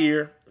it by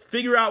ear,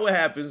 figure out what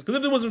happens. Because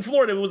if it was in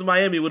Florida, if it was in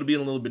Miami, it would have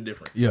been a little bit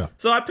different. Yeah.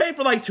 So I paid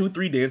for like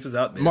 2-3 dances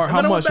out there. Mark,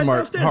 how much,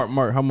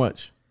 Mark, how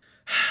much?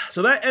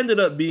 So that ended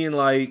up being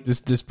like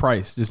this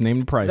price. Just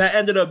name the price. That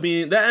ended up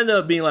being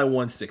like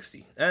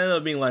 160. That ended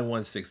up being like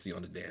 160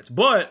 on the dance.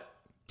 But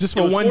just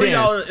for one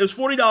dance. It was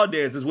 $40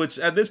 dances, which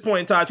at this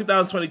point in time,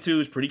 2022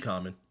 is pretty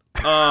common.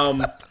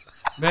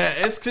 Man,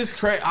 it's just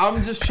crazy.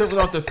 I'm just tripping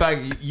off the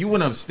fact you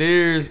went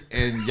upstairs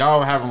and y'all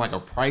were having like a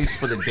price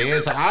for the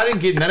dance. Like, I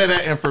didn't get none of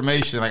that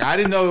information. Like I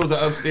didn't know it was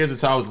upstairs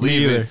until I was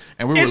leaving,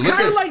 and we were looking. It's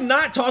kind of like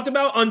not talked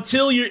about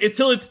until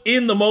it's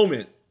in the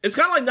moment. It's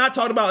kind of like not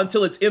talked about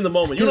until it's in the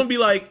moment. You don't be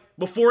like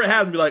before it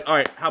happens. Be like, all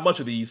right, how much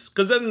are these?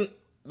 Because then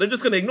they're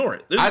just gonna ignore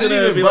it. I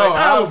didn't even,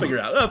 I'll figure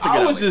it out.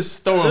 I was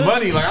just throwing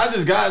money. Like I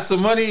just got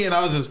some money and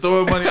I was just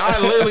throwing money.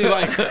 I literally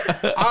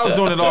I was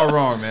doing it all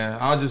wrong, man.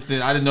 I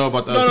didn't know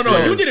about the other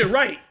No, you did it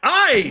right.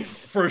 I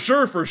for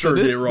sure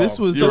did it wrong.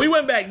 So we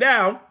went back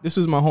down. This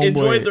was my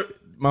homeboy.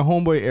 My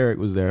homeboy Eric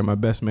was there. My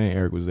best man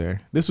Eric was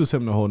there. This was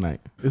him the whole night.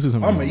 This was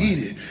him. I'm gonna eat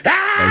it.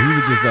 Like, he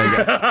was just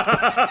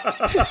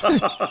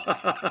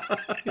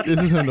like,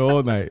 this is him the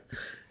whole night.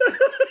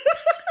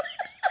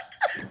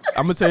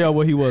 I'm gonna tell y'all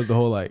what he was the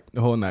whole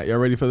night. Y'all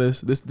ready for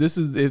this? This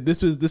was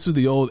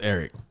the old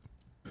Eric.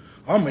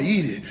 I'm gonna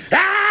eat it.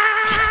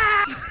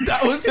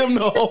 That was him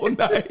the whole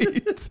night.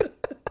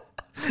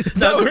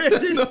 That was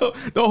him the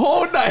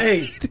whole night.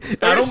 Hey,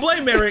 I don't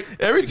blame Eric.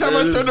 Every time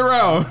I turned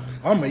around,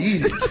 I'm gonna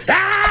eat it.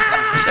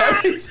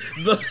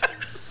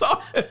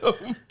 Saw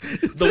him.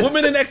 The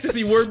women in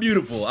ecstasy were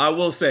beautiful, I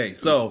will say.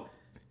 So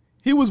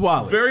he was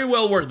wild. Very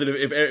well worth it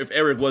if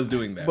Eric was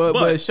doing that.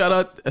 But shout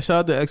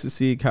out to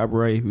Ecstasy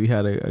Cabaret. We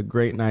had a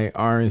great night.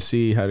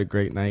 RNC had a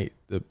great night.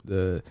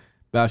 The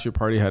bachelor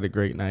party had a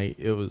great night.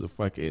 It was a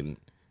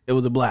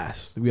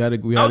blast. We had a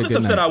good night. I was just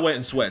upset I went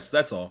in sweats.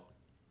 That's all.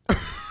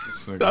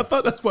 I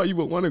thought that's why you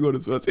would want to go to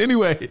sweats.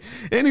 Anyway,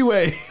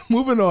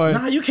 moving on.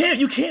 Nah, you can't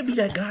be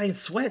that guy in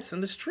sweats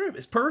on this trip.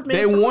 It's perfect.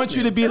 They want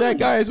you to be that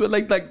guy, but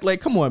like,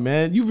 come on,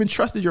 man. You've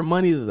entrusted your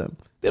money to them.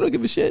 They don't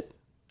give a shit.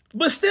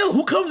 But still,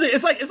 who comes in?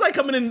 It's like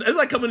coming in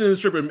the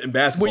strip in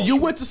basketball. When you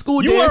went to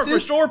school dances, you are for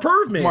sure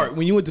perv man. Mark,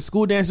 when you went to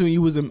school dances when you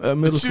was a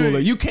middle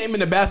schooler, you came in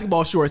the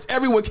basketball shorts.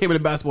 Everyone came in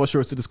the basketball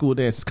shorts to the school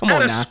dances. Come on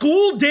now. At a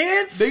school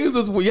dance? Things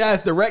was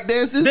the rec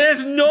dances.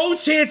 There's no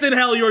chance in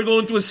hell you're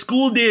going to a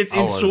school dance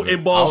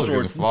in ball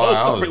shorts.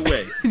 No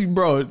way.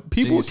 Bro,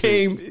 people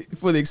came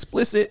for the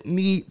explicit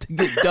need to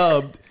get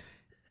dubbed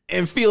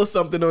and feel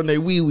something on their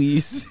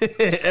wee-wees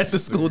at the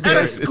school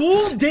dances. At a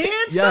school dance,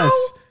 yes.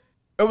 Though?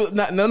 It was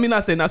not, let me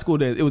not say not school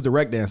dance. It was the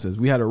rec dances.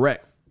 We had a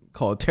rec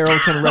called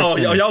Terrellton Rec.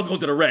 Y'all was going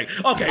to the rec.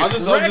 Okay, I'm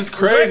just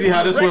crazy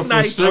how this went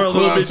from strip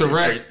club to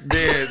rec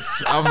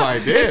dance. I'm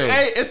like,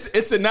 damn.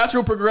 It's a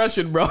natural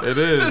progression, bro. It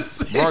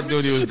is. Mark knew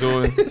what he was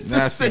doing.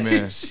 Nasty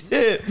man.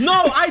 Shit.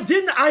 No, I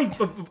didn't. I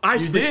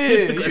you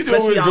did. You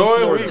knew we were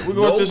going. We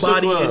going to the strip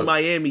club. Nobody in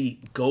Miami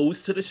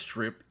goes to the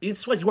strip in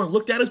sweats. You weren't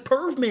looked at as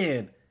perv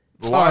man.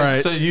 Why? Right.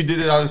 So you did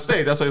it out of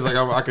state. That's why he's like,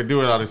 I could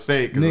do it out of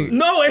state.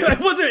 No, it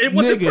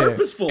wasn't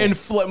purposeful.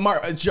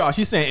 Josh,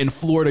 he's saying in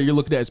Florida you're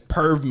looking at as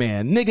perv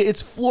man. Nigga,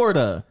 it's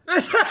Florida.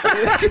 Get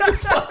the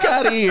fuck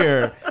out of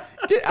here.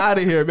 Get out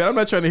of here, man. I'm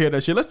not trying to hear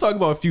that shit. Let's talk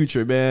about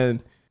Future,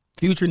 man.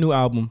 Future new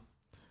album.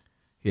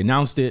 He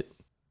announced it.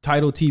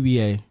 Title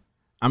TBA.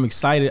 I'm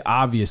excited,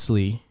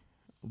 obviously,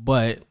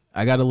 but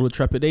I got a little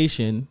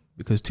trepidation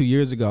because 2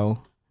 years ago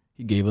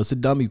he gave us a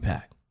dummy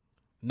pack.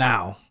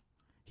 Now,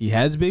 he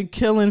has been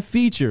killing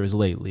features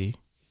lately,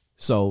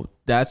 so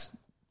that's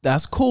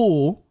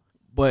cool.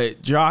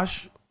 But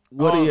Josh,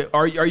 what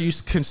are you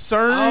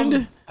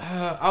concerned?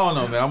 I don't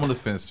know, man. I'm on the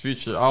fence.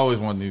 Future, I always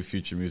want new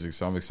Future music,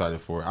 so I'm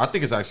excited for it. I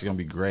think it's actually gonna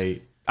be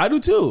great. I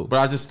do too, but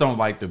I just don't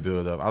like the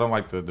build up. I don't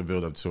like the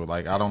build up to it.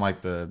 Like I don't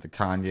like the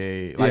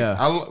Kanye. Like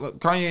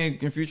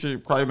Kanye and Future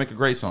probably make a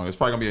great song. It's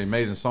probably gonna be an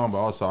amazing song, but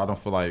also I don't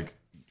feel like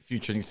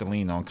Future needs to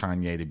lean on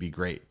Kanye to be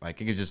great. Like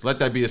you could just let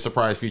that be a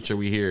surprise feature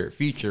we hear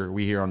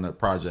on the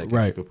project,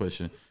 and keep it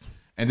pushing.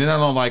 And then I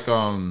don't like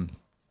not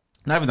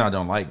even that I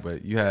don't like,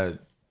 but you had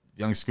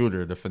Young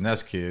Scooter, the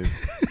finesse kid,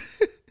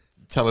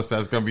 tell us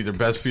that's gonna be the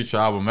best Future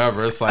album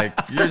ever. It's like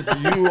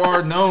you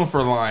are known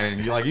for lying.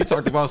 You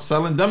talked about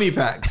selling dummy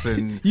packs,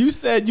 and you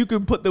said you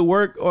could put the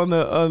work on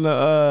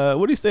the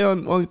what do you say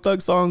on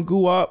Thug song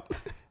Guwap?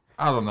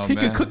 I don't know, man.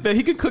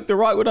 He could cook the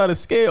rock without a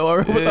scale or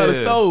without a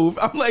stove.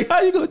 I'm like,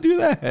 how you gonna do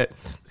that?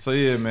 So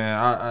yeah, man,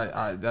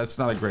 I that's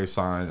not a great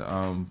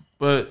sign.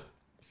 But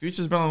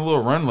Future's been on a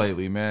little run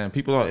lately, man.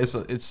 People,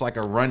 it's like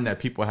a run that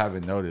people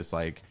haven't noticed.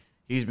 Like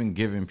he's been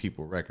giving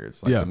people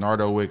records. Like the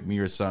Nardo Wick, Me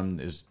or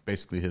Something is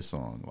basically his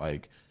song.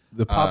 Like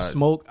the Pop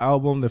Smoke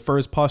album, the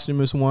first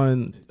posthumous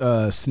one,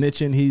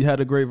 Snitching. He had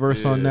a great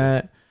verse on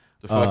that.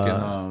 The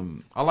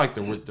fucking I like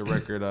the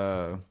record,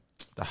 the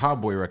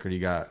Hot Boy record he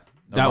got.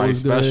 That was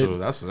special. Good.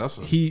 That's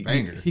a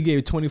banger. He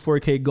gave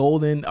 24K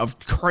Golden a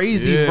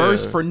crazy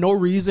verse for no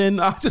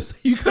reason.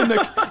 You couldn't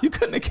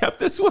have kept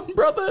this one,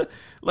 brother.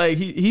 Like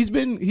he's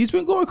been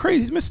going crazy.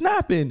 He's been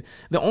snapping.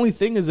 The only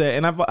thing is that,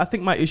 and I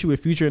think my issue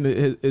with Future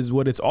is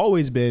what it's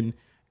always been,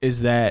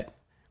 is that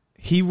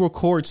he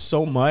records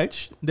so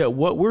much that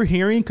what we're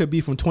hearing could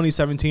be from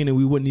 2017 and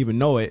we wouldn't even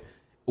know it,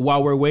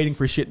 while we're waiting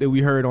for shit that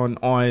we heard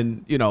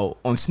on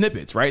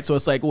snippets, right? So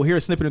it's like, we'll hear a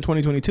snippet in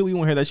 2022, we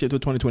won't hear that shit till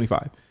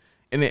 2025.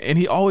 And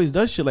he always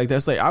does shit like that.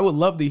 It's like, I would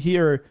love to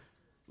hear,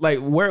 like,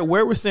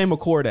 where was Sam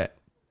McCord at?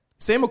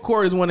 Sam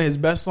McCord is one of his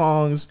best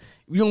songs.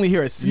 We only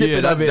hear a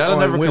snippet of it. That'll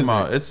never come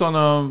out. It's on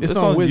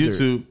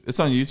YouTube. It's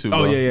on YouTube.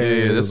 Oh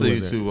yeah. That's the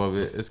YouTube of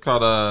it. It's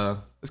called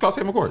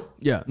Sam McCord.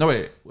 Yeah. No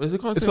wait, what is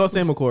it called? It's called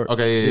Sam McCord.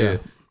 Okay, yeah.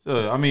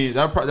 So I mean,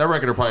 that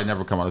record will probably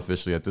never come out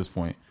officially at this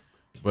point.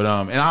 But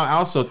and I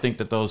also think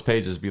that those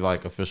pages be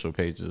like official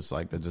pages,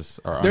 like that just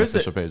are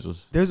unofficial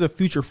pages. There's a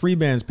Future Free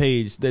Bands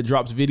page that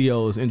drops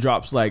videos and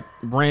drops like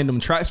random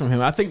tracks from him.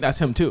 I think that's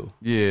him too.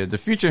 Yeah, the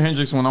Future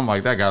Hendrix one, I'm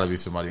like, that gotta be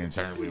somebody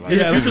internally. Like,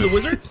 yeah, Future the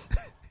Wizard.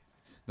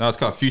 No, it's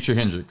called Future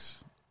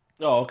Hendrix.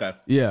 Oh, okay.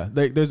 Yeah,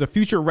 there's a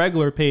Future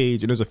regular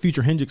page and there's a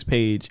Future Hendrix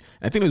page.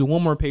 And I think there's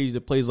one more page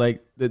that plays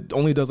like that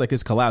only does like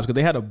his collabs, because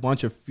they had a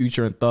bunch of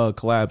Future and Thug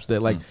collabs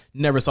that like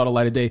never saw the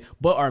light of day,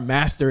 but are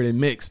mastered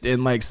and mixed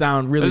and like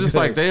sound really. It's just good.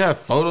 like they have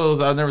photos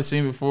I've never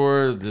seen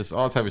before. Just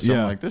all type of shit.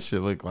 I'm like, this shit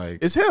look like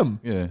it's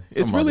him. Yeah,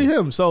 it's really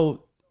him.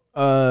 So,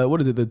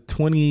 what is it? The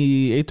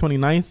 28th,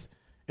 29th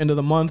end of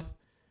the month.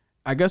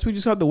 I guess we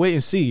just have to wait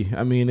and see.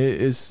 I mean,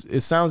 it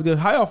sounds good.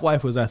 High Off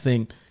Life was, I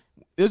think.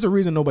 There's a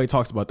reason nobody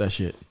talks about that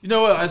shit. You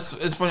know what?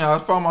 It's funny. I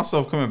found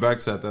myself coming back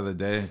to that the other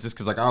day, just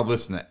because like I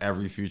listen to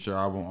every Future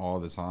album all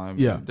the time.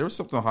 Yeah, and there was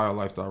something on High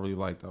Life that I really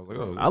liked. I was like,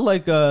 oh, I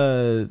like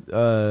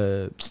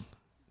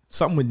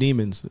something with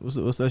demons.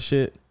 What's that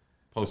shit?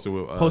 Posted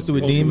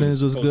with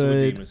Demons was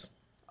good.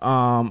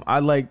 I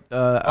like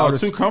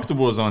Too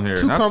Comfortable is on here.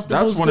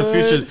 That's one of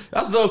Future.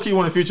 That's low key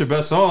one of Future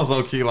best songs.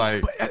 Low key,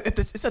 like, but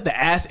it's at the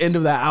ass end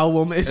of the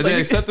album. It's and like,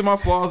 then Accepting My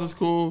Flaws is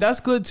cool. That's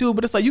good too,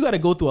 but it's like you got to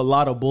go through a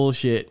lot of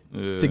bullshit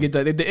to get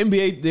that. The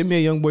NBA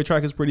YoungBoy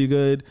track is pretty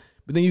good,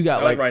 but then you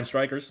got like Ryan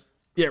Strikers.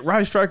 Yeah,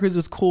 Ryan Strikers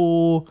is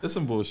cool. There's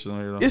some bullshit on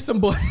here, though. It's some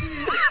bullshit.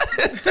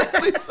 There's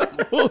definitely some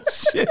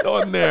bullshit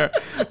on there.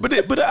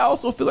 But I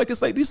also feel like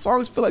it's like these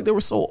songs feel like they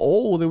were so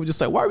old. They were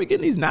just like, why are we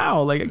getting these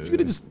now? Like, you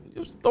could just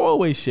throw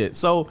away shit.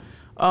 So,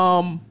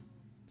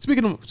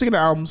 speaking of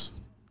albums,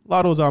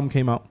 Lotto's album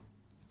came out.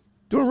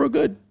 Doing real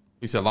good.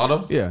 You said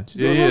Lotto? Yeah.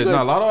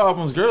 No, Lotto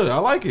album's good. I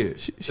like it.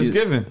 She's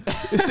giving.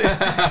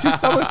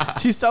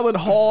 She's selling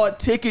hard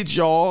tickets,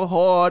 y'all.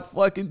 Hard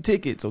fucking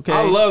tickets, okay?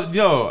 I love,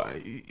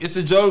 it's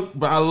a joke,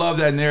 but I love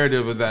that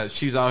narrative of that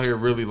she's out here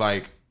really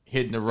like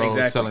hitting the road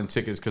selling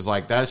tickets, because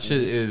like that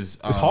shit is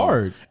it's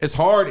hard. It's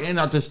hard, and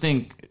I just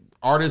think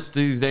artists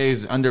these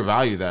days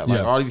undervalue that.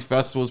 Like all these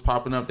festivals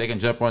popping up, they can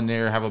jump on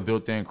there, have a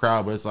built-in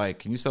crowd, but it's like,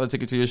 can you sell a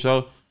ticket to your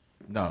show?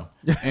 No.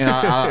 And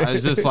I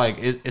it's just like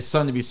it's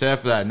something to be said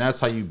for that, and that's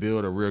how you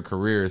build a real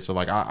career. So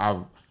like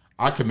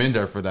I commend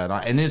her for that,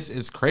 and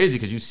it's crazy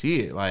because you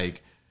see it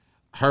like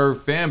her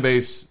fan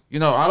base.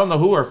 I don't know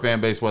who her fan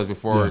base was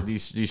before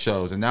these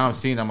shows, and now I'm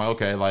seeing. I'm like,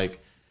 okay,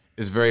 like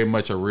it's very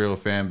much a real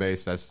fan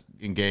base that's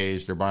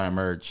engaged. They're buying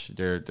merch.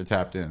 They're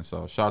tapped in.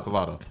 So shout out to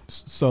Lotto.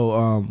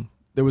 So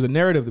there was a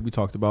narrative that we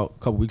talked about a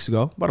couple weeks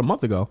ago, about a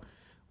month ago,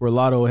 where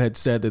Lotto had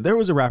said that there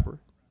was a rapper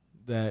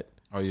that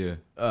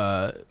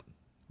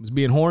was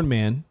being horn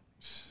man,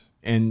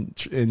 and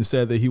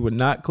said that he would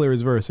not clear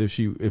his verse if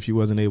he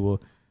wasn't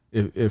able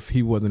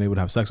to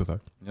have sex with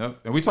her. Yep,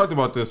 and we talked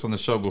about this on the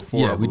show before.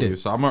 Yeah, we did.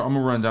 So I'm gonna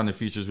run down the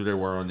features who they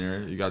were on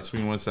there. You got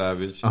 21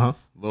 Savage,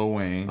 Lil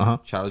Wayne,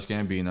 Childish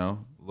Gambino,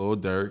 Lil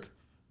Durk,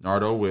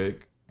 Nardo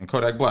Wick, and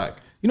Kodak Black.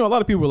 A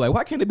lot of people were like,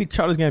 why can't it be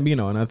Childish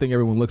Gambino? And I think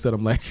everyone looks at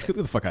him like, get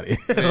the fuck out of here.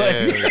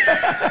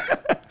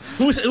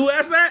 Who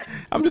asked that?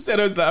 I'm just saying,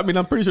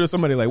 I'm pretty sure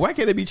somebody like, why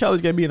can't it be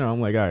Childish Gambino? I'm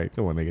like, all right,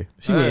 come on, nigga.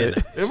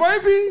 It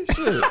might be.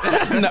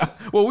 Shit.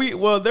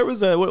 Nah. There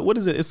was a, what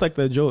is it? It's like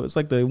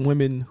the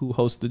women who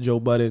host the Joe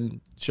Budden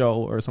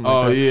show or something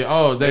like that. Yeah.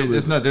 Oh,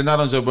 they're not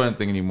on Joe Budden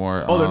thing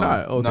anymore. Oh, they're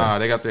not? Okay. Nah,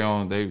 they got their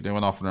own. They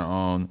went off on their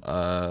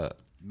own.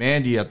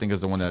 Mandy, I think,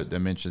 is the one that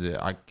mentioned it.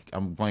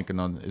 I'm blanking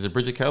on. Is it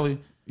Bridget Kelly?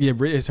 Yeah,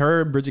 it's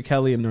her, Bridget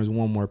Kelly, and there's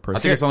one more person.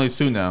 I think it's only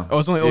two now. Oh,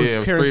 it's only it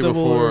was three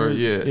before.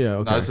 Yeah.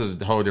 Okay. No, this is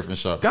a whole different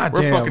show. God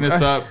We're damn. fucking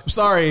this up. I'm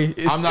sorry.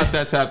 I'm not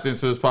that tapped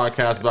into this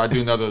podcast, but I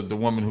do know the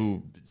woman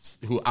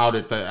who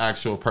outed the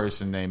actual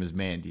person name is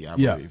Mandy, I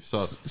believe.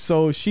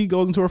 So she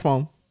goes into her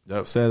phone,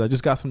 says, I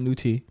just got some new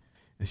tea.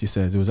 And she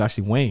says, it was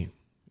actually Wayne.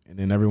 And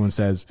then everyone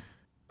says,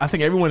 I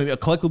think everyone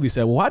collectively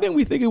said, well, why didn't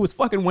we think it was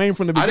fucking Wayne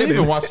from the beginning? I didn't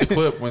even watch the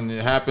clip when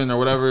it happened or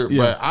whatever,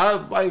 but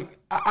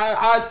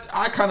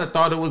I kind of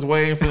thought it was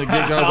Wayne from the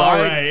get-go. All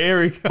right,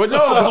 Eric. But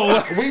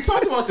no, we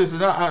talked about this.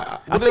 And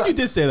I think you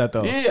did say that,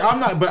 though. Yeah, I'm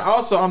not, but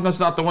also I'm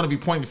just not the one to be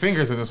pointing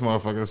fingers in this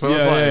motherfucker. So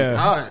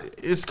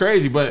it's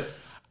crazy, but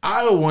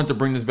I want to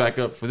bring this back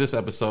up for this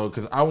episode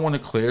because I want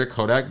to clear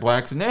Kodak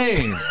Black's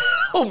name.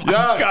 Oh my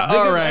God.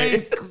 All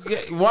right.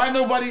 Why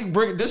nobody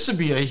bring this? Should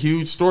be a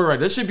huge story, right?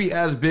 This should be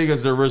as big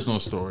as the original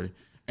story,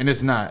 and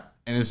it's not,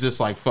 and it's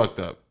just like fucked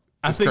up.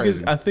 I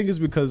think it's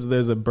because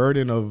there's a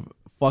burden of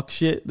fuck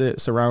shit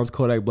that surrounds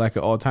Kodak Black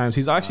at all times.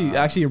 He's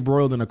actually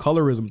embroiled in a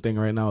colorism thing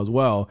right now as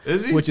well.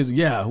 Is he? Which is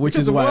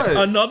why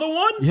another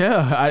one.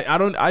 Yeah,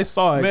 I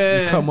saw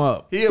it come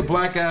up. He a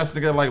black ass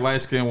nigga like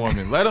light skinned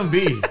woman. Let him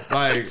be.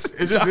 Like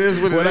it just is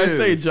what it is. When I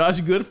say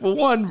Josh Good for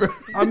one, bro.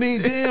 I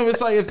mean, damn,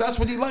 it's like if that's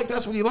what he like,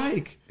 that's what he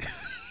like.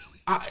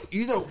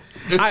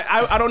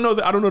 I don't know.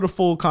 I don't know the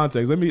full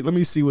context. Let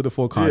me see what the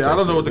full context. Yeah, I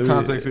don't know what the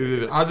context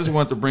is. I just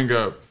want to bring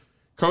up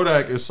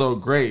Kodak is so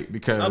great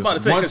because I'm about to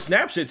say because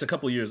Snapchat's a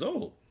couple of years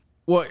old.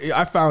 Well,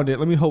 I found it.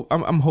 Let me hope.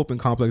 I'm hoping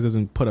Complex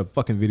doesn't put a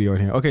fucking video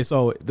in here. Okay,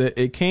 so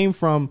it came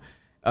from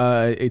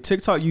A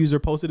TikTok user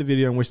posted a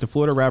video in which the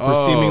Florida rapper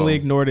seemingly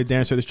ignored a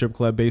dancer at the strip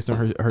club based on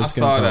her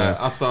skin color.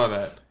 I saw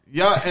that.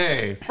 Yeah,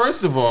 hey,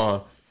 first of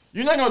all,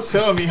 you're not gonna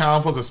tell me how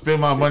I'm supposed to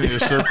spend my money in a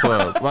strip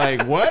club.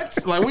 Like what?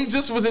 Like we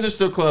just was in a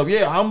strip club.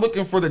 Yeah, I'm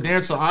looking for the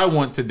dancer I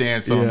want to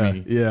dance on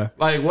me. Yeah.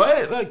 Like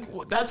what?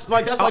 Like that's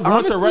like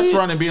going to a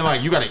restaurant and being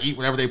like, you gotta eat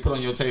whatever they put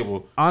on your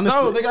table.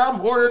 Honestly, no, nigga,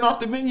 I'm ordering off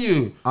the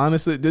menu.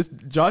 Honestly,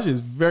 Josh is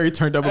very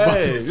turned up about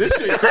this. This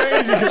shit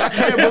crazy because I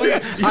can't believe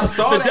I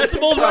saw the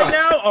decibels right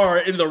now are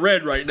in the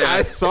red right now.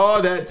 I saw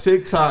that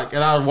TikTok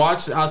and I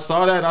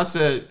saw that and I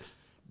said,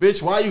 bitch,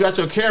 why you got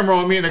your camera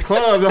on me in the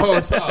club the whole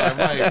time?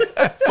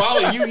 Like,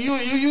 follow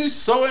you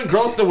so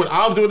engrossed in what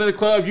I'm doing in the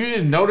club, you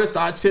didn't notice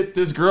that I tipped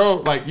this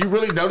girl. Like, you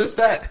really noticed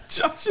that?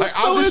 Josh like,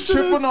 so I'm just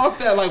tripping off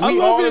that. Like, we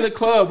all in the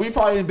club. We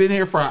probably been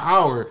here for an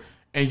hour,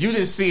 and you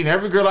didn't see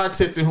every girl I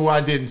tipped and who I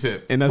didn't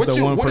tip. And that's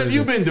what have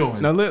you been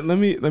doing? Now let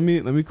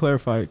me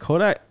clarify.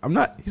 Kodak,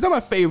 he's not my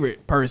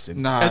favorite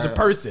person as a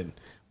person,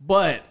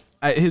 but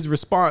his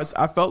response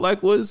I felt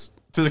like was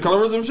to the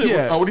colorism shit.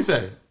 Yeah. Oh, what'd he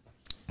say?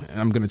 And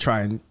I'm gonna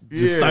try and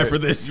decipher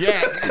this. Yeah.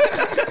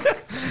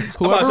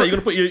 You're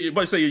gonna put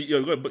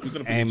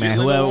hey man,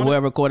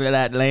 whoever recorded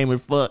that lame as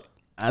fuck.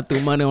 I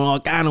threw money on all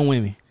kind of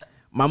women.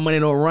 My money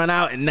don't run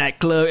out in that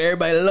club.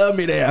 Everybody love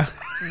me there.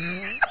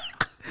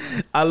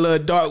 I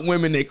love dark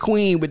women. They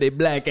queen with their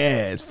black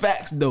ass.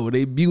 Facts though,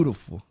 they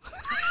beautiful.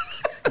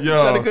 Yo,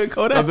 that a good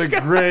Kodak?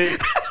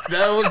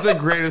 That was the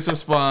greatest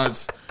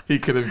response he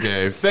could have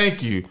gave.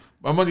 Thank you.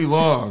 My money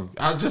long.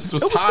 I just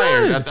was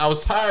tired. I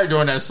was tired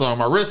during that song.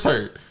 My wrist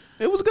hurt.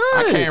 It was good.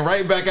 I came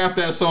right back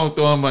after that song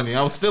throwing money.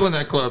 I was still in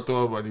that club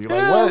throwing money.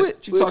 Like,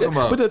 what you talking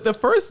about? But the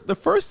first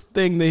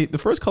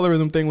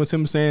colorism thing was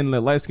him saying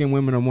that light skinned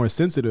women are more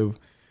sensitive.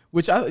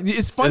 Which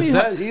it's funny.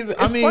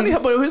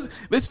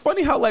 It's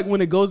funny how like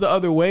when it goes the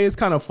other way, it's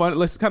kind of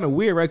fun. It's kind of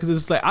weird, right? Because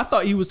it's like I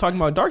thought he was talking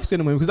about dark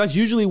skinned women because that's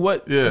usually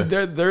what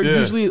they're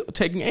usually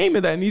taking aim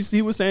at that. And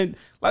he was saying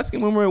light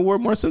skinned women were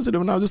more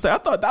sensitive, and I was just like, I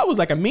thought that was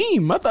like a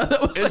meme. I thought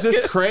that was. It's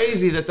just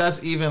crazy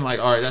that's even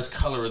like, all right, that's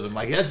colorism.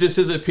 Like that's just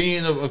his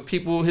opinion of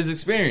people, his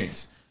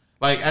experience.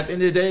 Like at the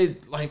end of the day,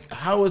 like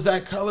how is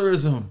that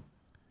colorism?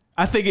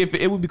 I think if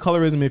it would be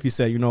colorism if he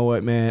said, you know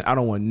what, man, I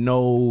don't want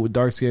no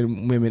dark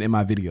skinned women in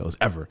my videos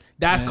ever.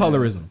 That's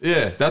colorism.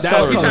 Yeah, that's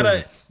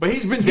colorism. But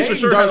he's been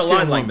dating dark skinned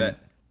women like that.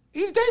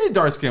 He's dated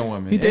dark skinned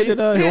women. He dated.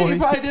 He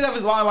probably did have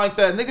his line like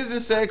that. Niggas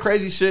just said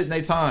crazy shit in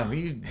their time.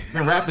 He's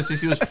been rapping since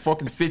he was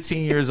fucking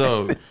 15 years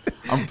old.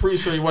 I'm pretty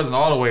sure he wasn't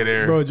all the way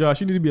there. Bro, Josh,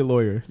 you need to be a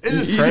lawyer.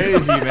 It's just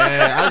crazy,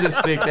 man. I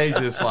just think they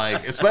just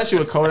like, especially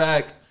with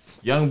Kodak,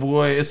 Young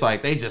Boy, it's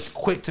like they just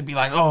quick to be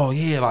like, oh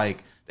yeah,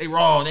 like they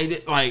wrong. They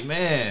did like,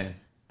 man.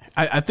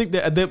 I think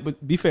that,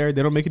 but be fair,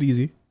 they don't make it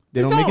easy.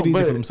 They don't make it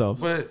easy for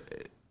themselves. But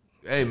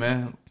hey,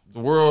 man, the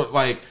world,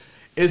 like,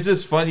 it's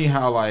just funny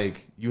how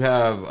like you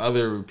have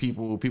other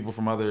people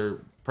from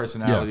other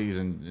personalities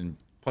and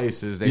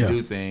places. They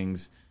do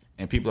things,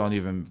 and people don't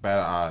even bat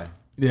an eye.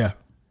 Yeah.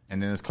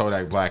 And then it's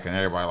Kodak Black, and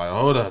everybody like,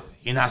 hold up,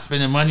 you're not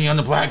spending money on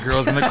the black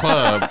girls in the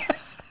club.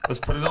 Let's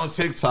put it on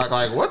TikTok.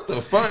 Like, what the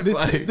fuck?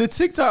 The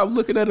TikTok, I'm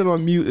looking at it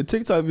on mute. The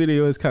TikTok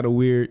video is kind of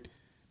weird.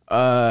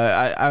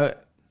 I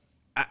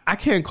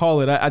can't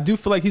call it. I do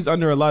feel like he's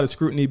under a lot of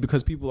scrutiny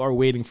because people are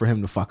waiting for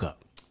him to fuck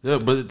up. Yeah,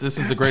 but this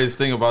is the greatest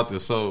thing about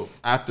this. So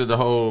after the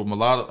whole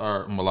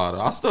mulatto,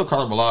 I still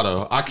call her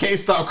mulatto. I can't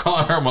stop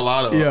calling her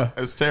mulatto. Yeah,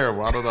 it's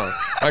terrible. I don't know.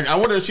 Like, I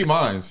wonder if she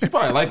minds. She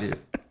probably like it.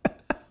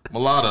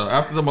 Mulatto.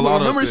 After the mulatto,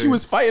 remember thing, she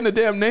was fighting the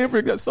damn name for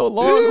it so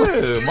long.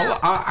 Yeah,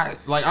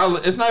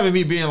 it's not even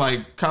me being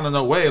like kind of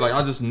no way. Like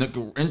I just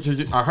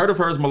I heard of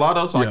her as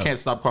mulatto, so I can't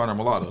stop calling her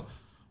mulatto.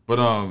 But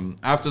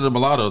after the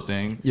mulatto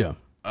thing,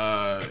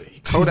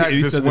 Kodak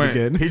just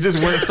went. He just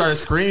went and started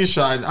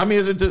screenshotting. I mean,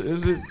 is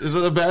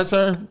it a bad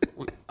term?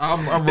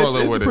 I'm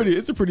rolling with it.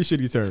 It's a pretty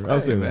shitty term. I'll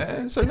say that.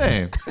 Man, it's her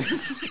name.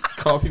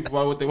 Call people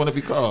by what they want to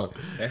be called.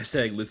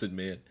 Hashtag listen,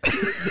 man.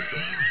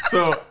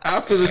 So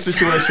after the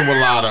situation with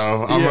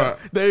Lotto,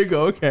 there you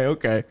go.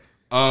 Okay.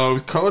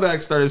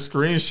 Kodak started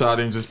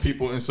screenshotting just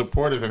people in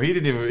support of him. He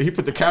didn't even. He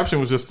put the caption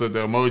was just the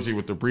emoji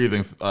with the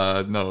breathing.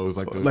 No, it was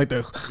like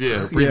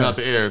the breathing out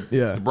the air.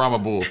 Yeah, the Brahma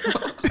bull.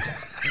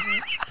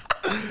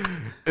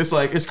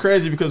 It's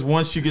crazy because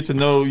once you get to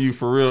know you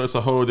for real, it's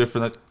a whole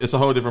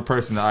different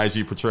person that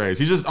IG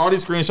portrays. All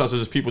these screenshots are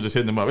just people just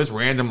hitting him up. It's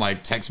random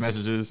like text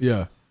messages.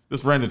 Yeah,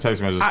 just random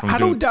text messages. I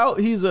don't doubt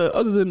he's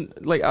other than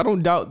like I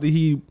don't doubt that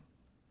he.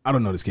 I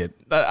don't know this kid.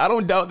 I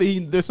don't doubt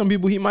that there's some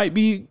people he might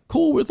be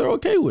cool with or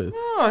okay with.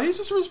 No, he's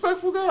just a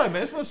respectful guy,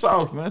 man. He's from the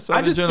South, man.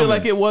 I just feel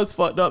like it was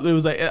fucked up. It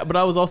was like, but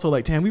I was also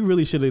like, damn, we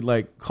really should have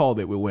like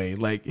called it with Wayne.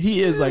 Like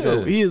he is like.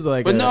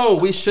 But no,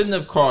 we shouldn't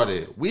have called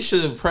it. We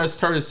should have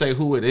pressed her to say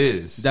who it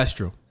is. That's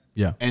true.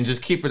 Yeah, and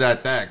just keep it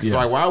at that. So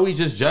like, why are we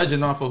just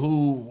judging off of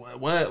who,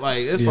 what? Like,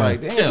 it's like,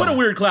 damn. It put a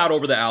weird cloud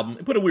over the album.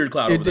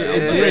 It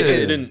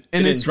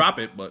didn't drop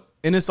it, but.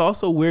 And it's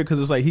also weird because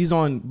it's like he's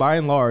on, by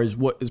and large,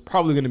 what is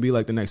probably going to be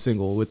like the next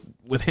single with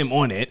with him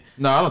on it.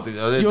 No, I don't think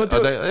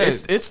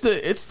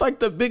it's like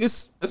the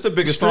biggest. It's the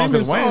biggest song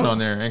because Wayne on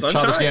there and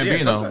Childish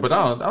Gambino. But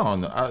I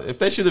don't know if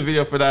they shoot a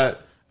video for that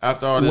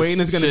after all this.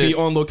 Wayne is going to be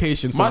on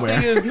location somewhere.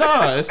 My thing is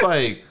it's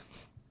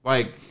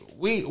like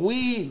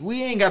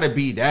we ain't got to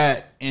be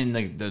that in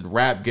the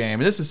rap game.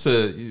 And this is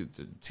to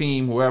the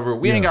team, whoever.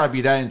 We ain't got to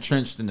be that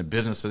entrenched in the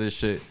business of this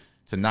shit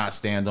to not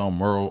stand on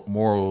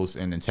morals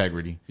and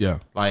integrity. Yeah.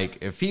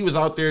 Like, if he was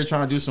out there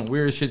trying to do some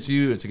weird shit to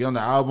you to get on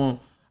the album,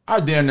 I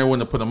damn near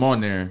wouldn't have put him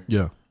on there.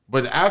 Yeah.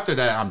 But after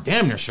that, I'm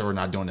damn near sure we're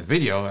not doing the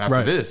video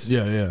after this.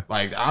 Yeah.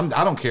 Like,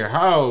 I don't care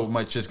how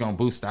much it's going to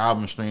boost the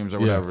album streams or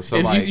whatever. So,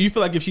 you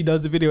feel like if she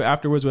does the video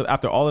afterwards,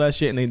 after all of that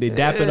shit, and they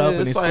dap it up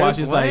and they squash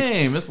it, it's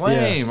lame. It's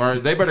lame. Yeah. Or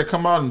they better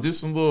come out and do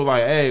some little,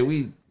 like, hey,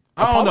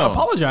 I don't know.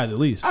 Apologize at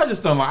least. I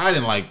just don't like. I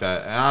didn't like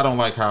that, and I don't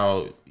like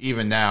how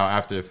even now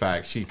after the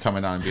fact she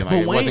coming out and being like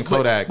it wasn't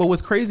Kodak. But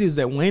what's crazy is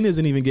that Wayne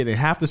isn't even getting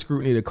half the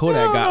scrutiny that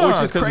Kodak got,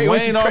 which is crazy.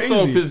 Wayne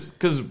also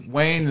because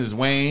Wayne is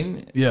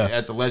Wayne. Yeah.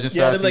 At the legend.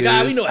 Yeah, they're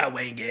like, we know how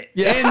Wayne get.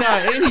 Yeah,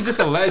 and he's just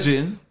a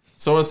legend.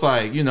 So it's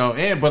like,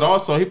 but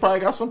also he probably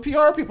got some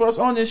PR people that's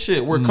on this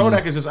shit where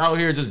Kodak is just out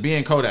here just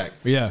being Kodak.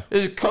 Yeah.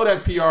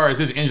 Kodak PR is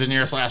his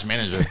engineer /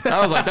 manager.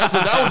 I was like, that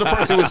was the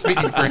person who was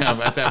speaking for him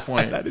at that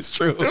point. That is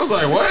true. It was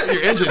like, what?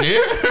 Your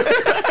engineer?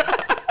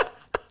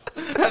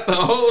 That's the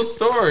whole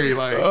story.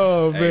 Like,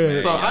 oh, man. Hey,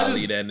 man, so I just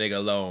leave that nigga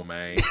alone,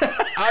 man.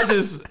 I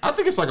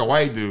think it's like a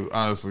white dude,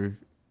 honestly.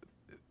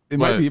 It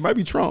might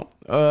be Trump.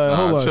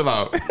 Hold on. Chill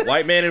out.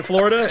 White man in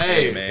Florida.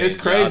 Hey, man, it's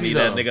crazy. Leave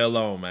that nigga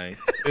alone, man.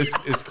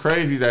 It's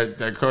crazy that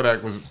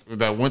Kodak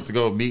went to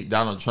go meet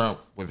Donald Trump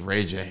with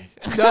Ray J.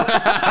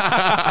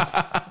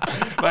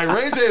 Like,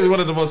 Ray J is one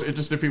of the most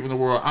interesting people in the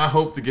world. I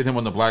hope to get him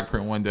on the Black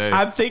Print one day.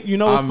 I think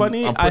what's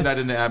funny. I'm putting that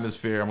in the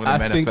atmosphere. I'm going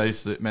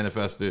to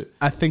manifest it.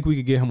 I think we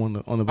could get him on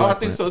the Black Print. I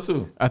think so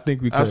too. I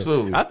think we could.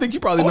 Absolutely. I think you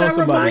probably know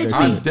somebody.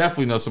 I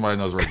definitely know somebody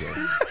who knows Ray J.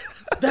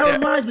 That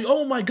reminds me.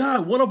 Oh my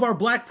God! One of our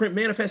Black Print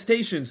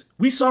manifestations.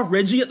 We saw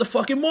Reggie at the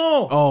fucking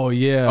mall. Oh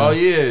yeah.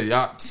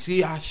 Y'all,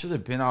 see, I should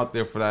have been out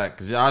there for that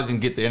because y'all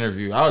didn't get the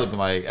interview. I would have been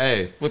like,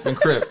 "Hey, flipping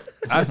Crip."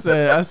 I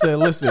said,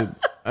 listen.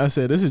 I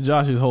said, this is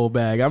Josh's whole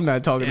bag. I'm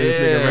not talking to this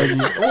nigga Reggie.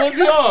 What's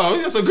y'all?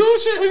 Was this some good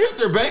shit? Was he out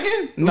there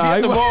banging? Was he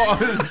at the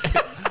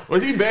ball?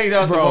 Was he banged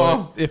out the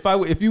ball?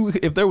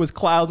 If there was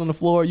clouds on the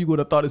floor, you would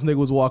have thought this nigga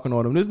was walking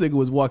on them. This nigga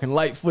was walking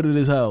light footed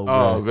as hell. Bro.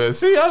 Oh man,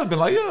 see, I'd have been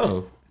like,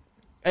 yo.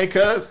 Hey,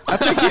 cuz. I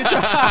think he that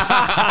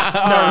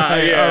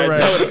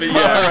would have been,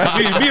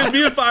 Right.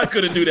 Me and Five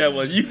couldn't do that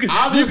one.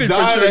 I'm just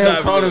dying to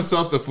him calling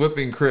himself the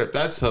Flipping Crip.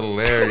 That's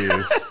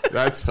hilarious.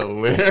 That's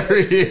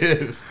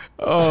hilarious.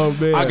 Oh,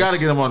 man. I got to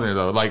get him on there,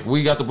 though. Like,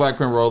 we got the Black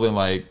Print rolling,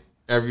 like,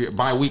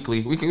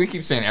 bi-weekly. We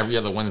keep saying every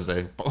other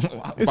Wednesday.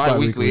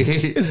 Bi-weekly.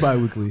 It's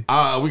bi-weekly.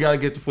 We got to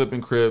get the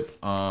Flipping Crip.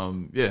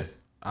 Yeah.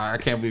 I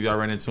can't believe y'all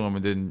ran into him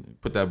and didn't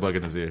put that bug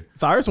in his ear.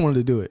 Cyrus wanted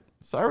to do it.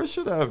 Cyrus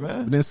should have,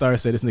 man. But then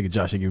Cyrus said, this nigga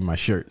Josh ain't give me my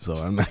shirt, so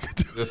I'm not going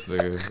to do this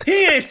nigga.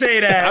 He ain't say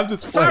that. I'm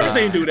just playing. Cyrus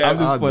ain't do that. I'm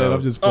just playing.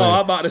 Oh,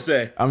 I'm about to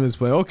say. I'm just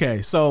playing.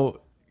 Okay,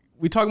 so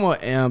we talking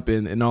about AMP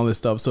and all this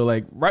stuff. So,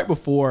 like, right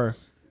before,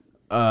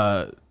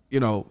 the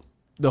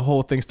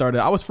whole thing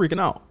started, I was freaking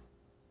out.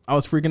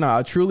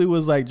 I truly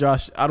was like,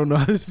 Josh, I don't know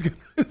how this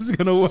is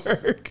gonna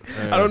work.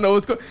 Yeah. I don't know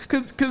what's going,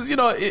 because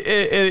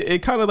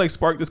it kind of like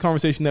sparked this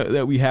conversation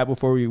that we had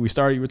before we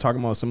started. You were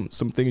talking about some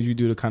things you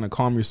do to kind of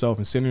calm yourself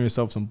and center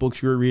yourself, some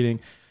books you were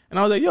reading, and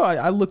I was like,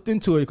 I looked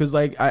into it because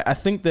like I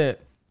think that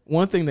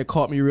one thing that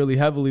caught me really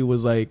heavily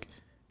was like,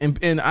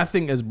 and I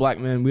think as black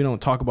men we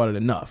don't talk about it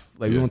enough.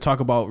 Like we don't talk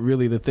about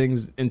really the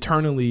things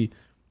internally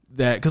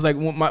that, because like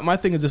my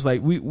thing is just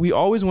like we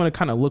always want to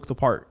kind of look the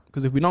part,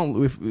 because if we don't,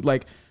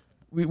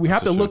 we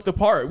have to look the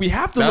part. We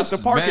have to look the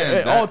part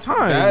at all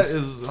times. That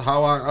is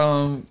how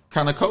I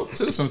kind of cope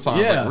too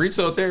sometimes. Yeah. Like,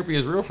 retail therapy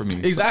is real for me.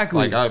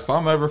 Exactly. So, like if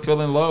I'm ever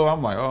feeling low,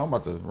 I'm like, I'm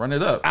about to run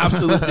it up.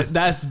 Absolutely.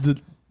 That's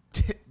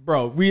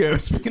bro, we are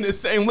speaking the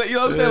same way. You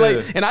know what I'm saying?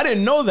 Like, and I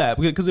didn't know that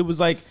because it was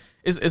like,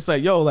 it's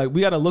like, yo, like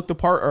we got to look the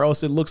part or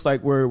else it looks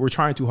like we're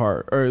trying too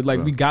hard, or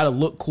like we got to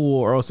look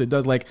cool or else it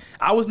does. Like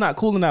I was not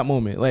cool in that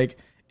moment. Like,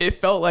 it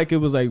felt like it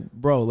was like,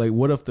 bro, like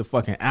what if the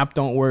fucking app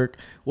don't work?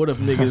 What if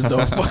niggas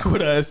don't fuck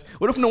with us?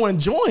 What if no one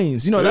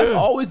joins? That's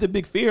always the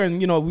big fear.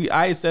 And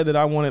I said that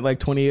I wanted like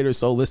 28 or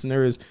so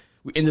listeners.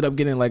 We ended up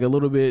getting like a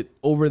little bit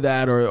over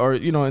that, or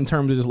in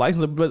terms of just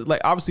license. But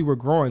like obviously we're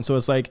growing, so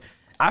it's like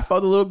I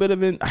felt a little bit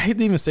of it. I hate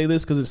to even say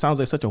this because it sounds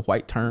like such a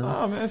white term.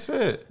 Oh man, that's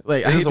it.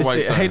 Like I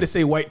hate to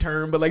say white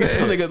term, but like it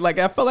sounds like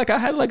I felt like I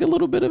had like a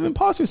little bit of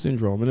imposter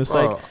syndrome, and it's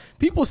like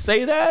people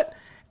say that.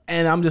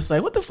 And I'm just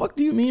like, what the fuck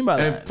do you mean by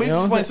that? And please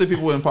explain to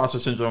people what imposter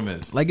syndrome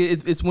is. Like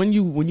it's when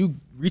you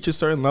reach a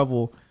certain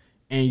level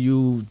and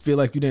you feel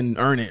like you didn't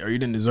earn it or you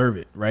didn't deserve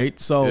it, right?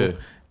 So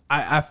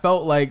I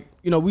felt like,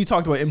 we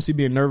talked about MC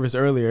being nervous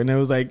earlier, and it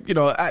was like,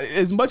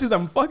 as much as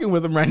I'm fucking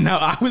with him right now,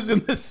 I was in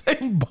the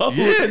same boat.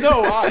 Yeah,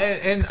 no,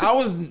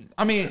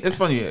 it's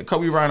funny.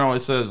 Kobe Bryant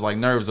always says like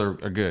nerves are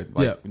good.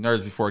 Like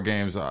nerves before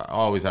games, I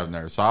always have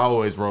nerves. So I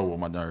always roll with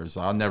my nerves.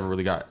 So I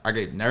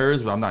get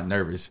nerves, but I'm not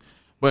nervous.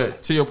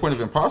 But to your point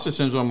of imposter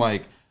syndrome,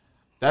 like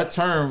that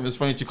term, it's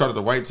funny that you called it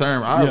the right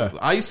term.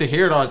 I used to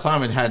hear it all the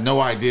time and had no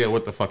idea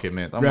what the fuck it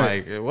meant. I'm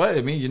like, what?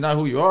 It means you're not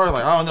who you are?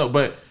 Like, I don't know.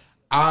 But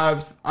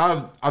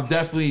I've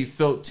definitely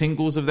felt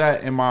tingles of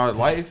that in my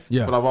life.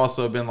 Yeah. But I've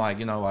also been like,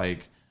 you know,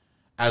 like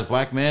as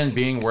black men,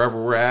 being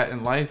wherever we're at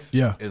in life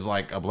is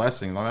like a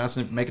blessing. Like,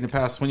 that's making it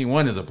past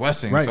 21 is a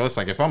blessing. Right. So it's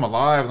like if I'm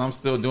alive and I'm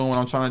still doing what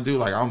I'm trying to do,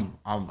 like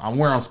I'm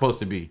where I'm supposed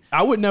to be.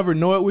 I would never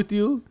know it with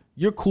you.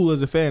 You're cool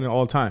as a fan at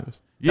all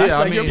times. That's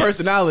like your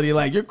personality.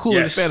 Like you're cool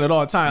as a fan at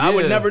all times. I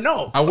would never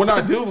know. When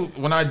I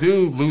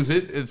do lose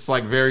it, it's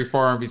like very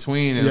far in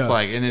between. And it's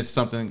like, and it's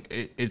something.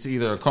 It's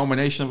either a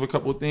culmination of a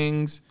couple of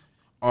things,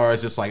 or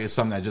it's just like it's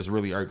something that just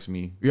really irks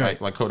me. Yeah.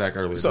 Like Kodak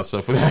earlier.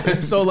 So for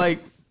that. So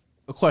like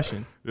a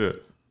question. Yeah.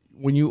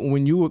 When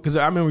you because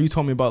I remember you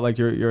told me about like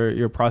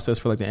your process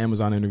for like the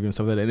Amazon interview and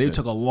stuff like that, and it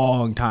took a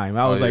long time.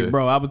 I was like,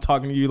 bro, I was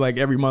talking to you like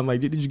every month,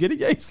 like, did you get it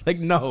yet? It's like,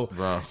 no.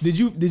 Bro. Did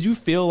you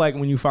feel like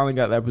when you finally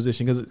got that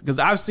position? Because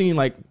I've seen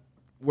like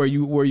where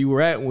you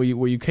were at, where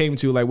you came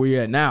to, like where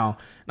you're at now.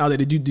 Now that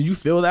did you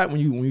feel that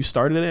when you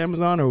started at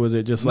Amazon, or was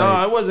it just like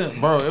no? It wasn't,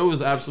 bro. It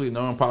was absolutely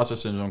no imposter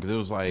syndrome because it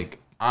was like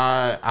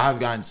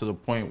I've gotten to the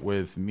point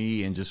with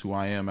me and just who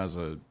I am as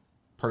a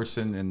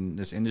person in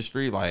this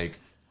industry, like.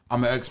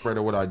 I'm an expert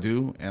at what I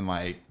do, and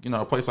like, you know,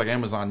 a place like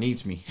Amazon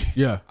needs me.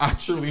 Yeah, I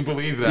truly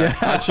believe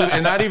that. Yeah.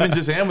 And not even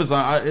just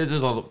Amazon. It's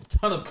just a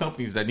ton of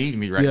companies that need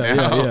me right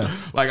now. Yeah.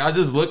 Like I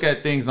just look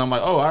at things and I'm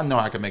like, oh, I know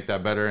I can make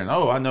that better, and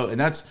oh, I know,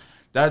 and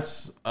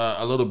that's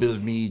a little bit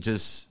of me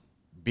just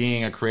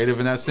being a creative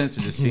in that sense,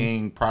 and just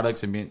seeing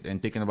products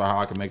and thinking about how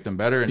I can make them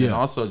better, and then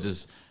also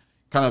just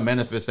kind of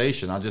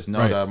manifestation. I just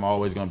know that I'm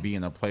always going to be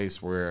in a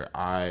place where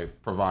I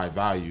provide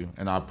value,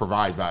 and I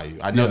provide value.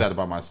 I know that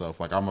about myself.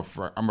 Like I'm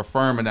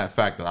affirm in that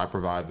fact that I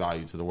provide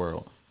value to the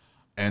world.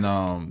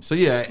 And so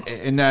yeah,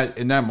 in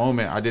that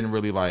moment, I didn't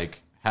really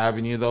like have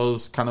any of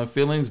those kind of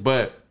feelings,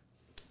 but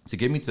to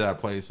get me to that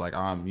place, like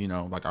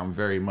I'm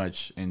very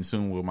much in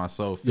tune with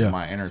myself and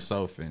my inner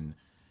self, and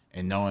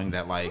knowing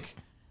that like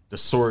the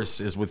source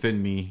is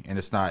within me and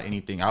it's not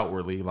anything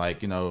outwardly,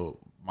 like, you know,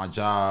 my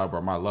job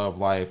or my love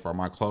life or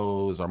my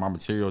clothes or my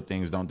material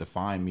things don't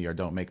define me or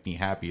don't make me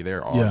happy.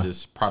 They're all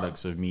just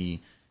products of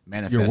me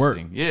manifesting. Your work.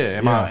 Yeah.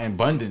 And my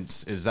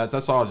abundance is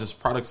that's all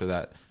just products of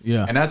that.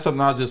 Yeah. And that's something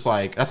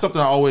that's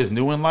something I always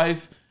knew in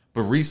life.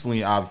 But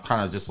recently I've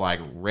kind of just like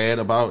read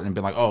about and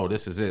been like, oh,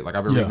 this is it. Like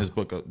I've been reading this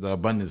book, the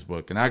Abundance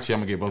book. And actually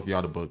I'm gonna give both of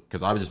y'all the book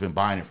because I've just been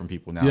buying it from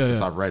people now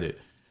since I've read it.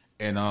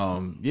 And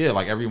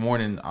like every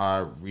morning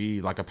I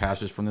read like a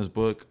passage from this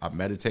book. I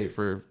meditate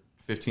for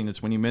 15 to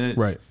 20 minutes.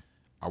 Right.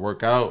 I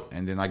work out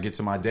and then I get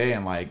to my day,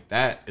 and like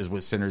that is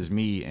what centers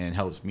me and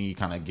helps me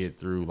kind of get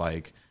through,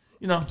 like,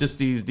 you know, just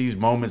these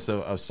moments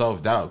of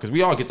self-doubt, because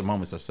we all get the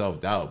moments of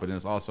self-doubt, but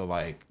it's also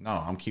like, no,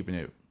 I'm keeping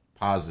it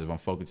positive. I'm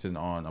focusing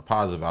on a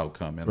positive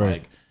outcome, and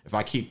like if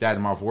I keep that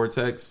in my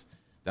vortex,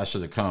 that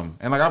should have come.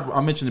 And like I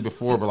mentioned it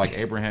before, but like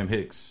Abraham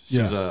Hicks,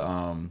 she's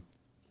a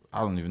I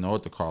don't even know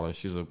what to call her.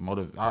 She's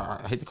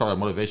I hate to call her a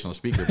motivational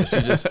speaker, but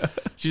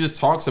she just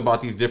talks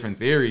about these different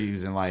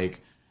theories, and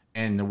like,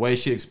 and the way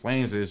she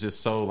explains it is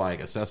just so like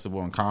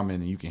accessible and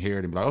common, and you can hear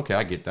it and be like, okay,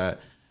 I get that.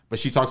 But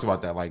she talks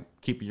about that, like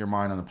keeping your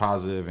mind on the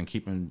positive and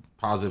keeping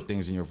positive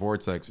things in your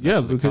vortex.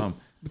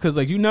 Because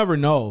like you never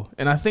know.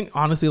 And I think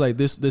honestly, like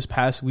this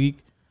past week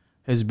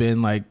has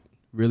been like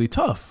really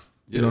tough.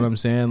 You know what I'm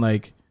saying?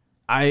 Like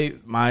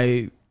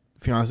my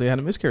fiance had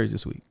a miscarriage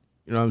this week.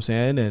 You know what I'm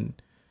saying? And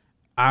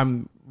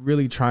I'm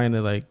really trying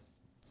to like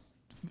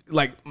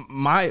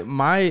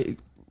my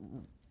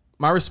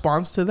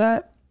response to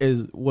that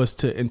was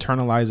to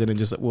internalize it and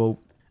just, well,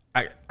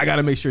 I got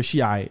to make sure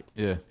she alright.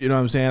 Yeah. You know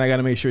what I'm saying? I got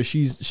to make sure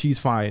she's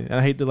fine. And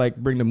I hate to like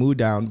bring the mood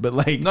down, but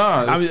like,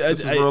 this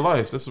is real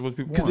life. This is what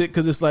people want.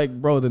 Because it's like,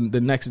 bro, the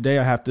next day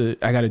I got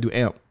to do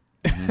AMP.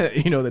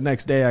 Mm-hmm. You know, the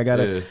next day I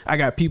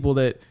got people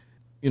that,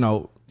 you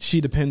know, she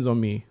depends on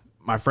me.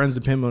 My friends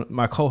depend on,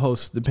 my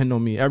co-hosts depend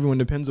on me. Everyone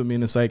depends on me.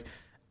 And it's like,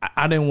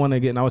 I didn't want to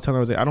get, and I was telling her,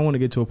 I was like, I don't want to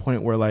get to a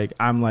point where like,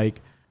 I'm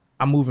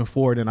moving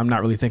forward and I'm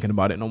not really thinking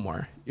about it no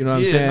more. You know what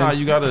I'm saying? Yeah,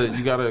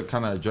 you gotta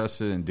kind of address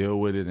it and deal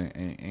with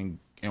it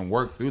and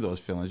work through those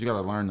feelings. You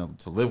gotta learn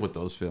to live with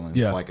those feelings,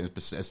 like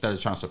instead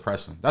of trying to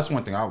suppress them. That's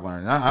one thing I've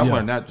learned. I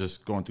learned that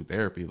just going through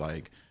therapy.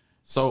 Like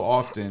so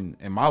often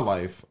in my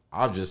life,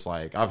 I've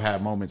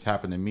had moments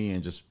happen to me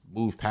and just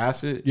moved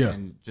past it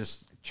and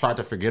just tried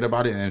to forget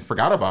about it and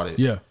forgot about it.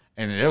 Yeah.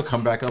 And it'll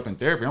come back up in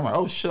therapy. I'm like,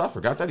 oh shit, I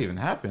forgot that even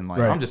happened.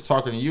 Like I'm just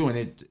talking to you, and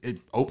it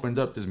opened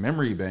up this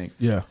memory bank.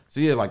 Yeah. So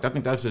yeah, like I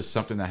think that's just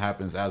something that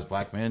happens as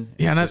black men.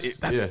 Yeah, and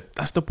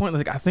that's the point.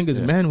 Like I think as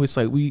men, it's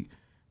like we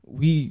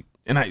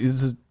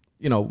this is,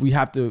 you know, we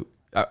have to.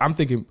 I'm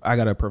thinking I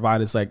gotta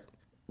provide. It's like,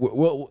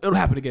 well, it'll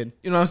happen again.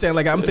 You know what I'm saying?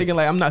 Like I'm thinking,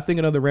 like I'm not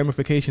thinking of the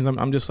ramifications.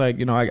 I'm just like,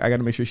 you know, I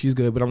gotta make sure she's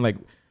good. But I'm like,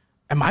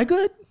 am I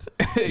good?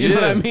 You know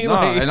what I mean?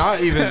 Nah, and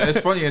I even it's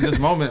funny in this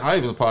moment. I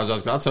even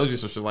apologize because I told you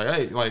some shit like,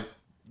 hey, like.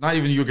 not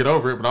even you get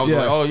over it, but I was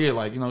like, oh yeah,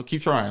 like, you know,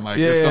 keep trying, like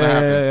it's gonna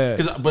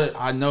happen. But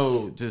I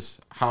know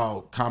just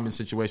how common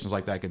situations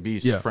like that could be.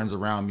 Just friends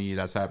around me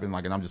that's happened,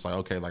 like, and I'm just like,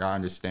 okay, like I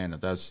understand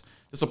that's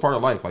just a part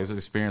of life. Like it's an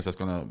experience that's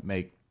gonna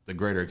make the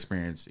greater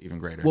experience even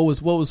greater. What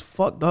was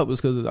fucked up was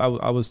because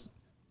I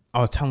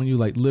was telling you,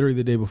 like, literally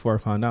the day before I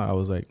found out, I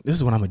was like, this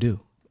is what I'm gonna do.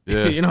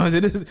 Yeah. You know,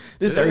 this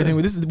is everything.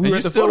 We were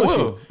at the photo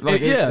shoot.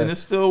 Like, and it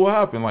still will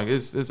happen. Like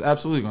it's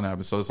absolutely gonna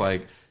happen. So it's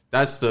like,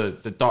 that's the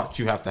thought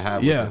you have to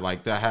have. With it.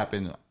 Like that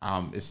happened.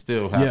 It's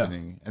still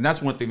happening. And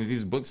that's one thing that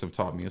these books have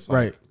taught me. It's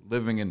like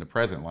living in the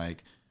present.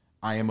 Like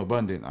I am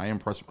abundant.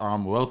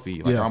 I'm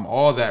wealthy. Like I'm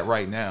all that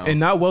right now. And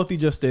not wealthy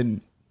just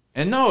in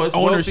it's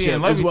wealthy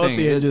in everything. It's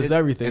wealthy in just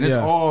everything. And it's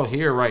all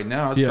here right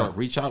now. I just gotta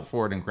reach out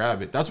for it and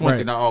grab it. That's one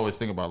thing I always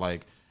think about.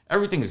 Like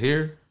everything is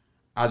here.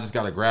 I just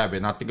gotta grab it.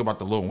 And I think about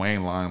the Lil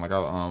Wayne line. Like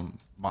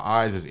my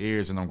eyes is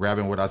ears and I'm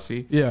grabbing what I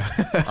see. Yeah.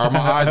 Or my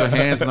eyes are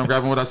hands and I'm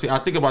grabbing what I see. I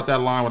think about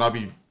that line when I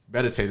be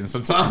meditating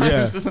sometimes.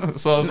 Yeah.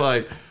 So it's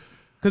like,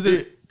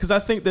 because I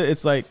think that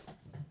it's like,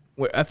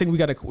 I think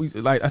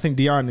I think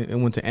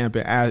Dion went to AMP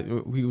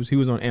and he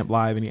was on AMP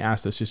Live and he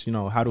asked us just, you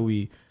know, how do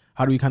we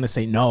kind of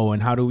say no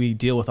and how do we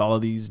deal with all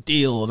of these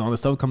deals and all this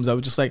stuff comes up.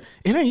 It's just like,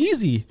 it ain't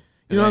easy.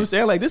 You know what I'm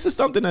saying? Like this is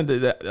something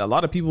that a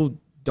lot of people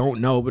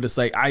don't know, but it's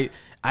like I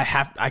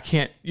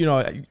can't, you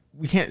know,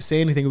 we can't say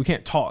anything. We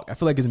can't talk. I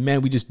feel like as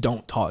men, we just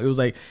don't talk.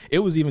 It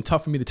was even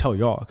tough for me to tell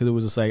y'all because it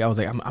was just like, I was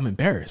like, I'm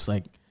embarrassed.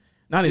 Like,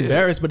 not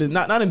embarrassed, but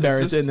not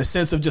embarrassed in the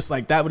sense of just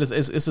like that. But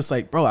it's just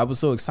like, bro, I was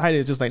so excited.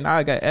 It's just like,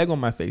 I got egg on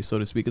my face, so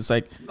to speak. It's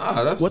like,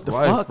 that's what the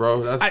life, fuck,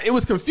 bro. It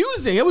was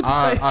confusing. It was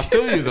just I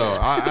feel you though.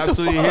 I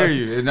absolutely hear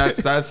you, and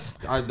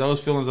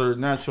those feelings are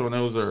natural, and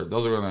those are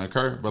going to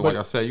occur. But like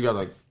I said, you got to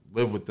like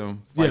live with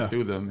them, fight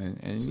through them,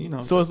 and you know.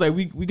 So it's like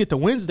we get to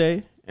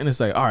Wednesday, and it's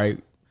like, all right,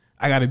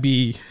 I gotta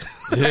be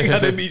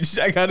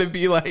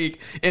like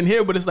in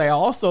here, but it's like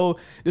also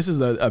this is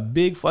a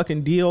big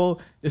fucking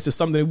deal. This is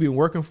something that we've been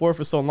working for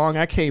so long.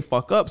 I can't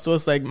fuck up. So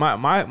it's like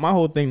my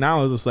whole thing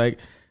now is just like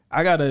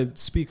I gotta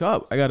speak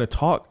up. I gotta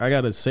talk. I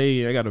gotta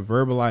say. I gotta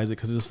verbalize it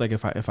because it's like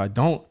if I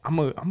don't, I'm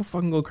a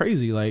fucking go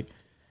crazy. Like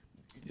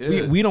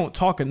we don't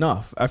talk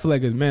enough. I feel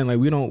like as men, like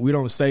we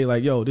don't say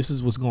like, yo, this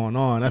is what's going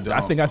on. I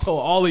think I told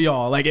all of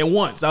y'all like at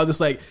once. I was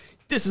just like,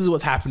 this is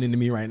what's happening to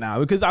me right now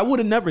because I would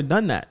have never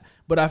done that.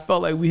 But I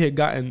felt like we had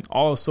gotten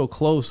all so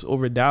close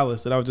over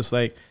Dallas that I was just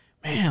like,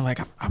 man, like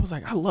I was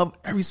like, I love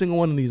every single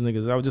one of these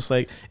niggas. I was just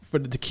like,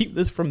 to keep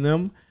this from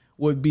them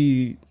would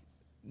be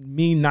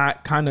me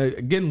not kind of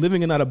again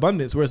living in that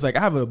abundance where it's like I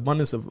have an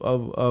abundance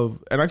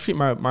of and I treat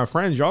my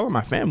friends, y'all are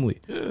my family.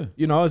 Yeah.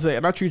 You know, it's like,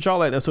 and I treat y'all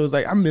like that. So it's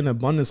like I'm in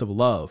abundance of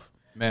love.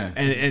 Man.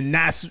 And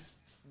that's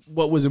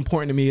what was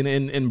important to me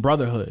in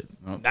brotherhood.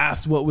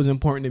 That's what was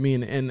important to me.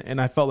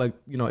 And I felt like,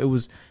 you know, it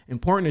was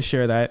important to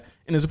share that.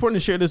 And it's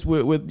important to share this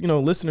with you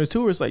know, listeners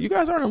too. Where it's like, you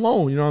guys aren't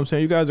alone. You know what I'm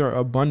saying? You guys are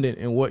abundant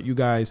in what you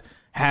guys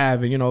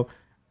have. And, you know,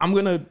 I'm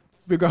going to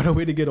figure out a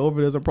way to get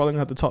over this. I'm probably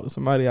going to have to talk to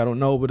somebody. I don't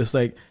know. But it's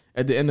like,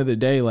 at the end of the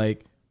day,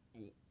 like,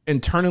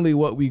 internally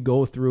what we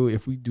go through,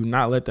 if we do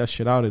not let that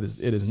shit out, it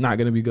is not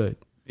going to be good.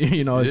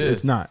 You know,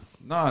 it's not.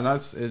 No,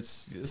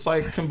 it's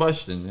like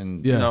combustion,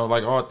 and you know,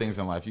 like all things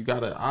in life, you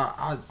gotta.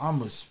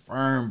 I'm a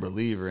firm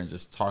believer in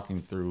just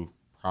talking through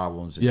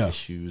problems and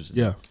issues,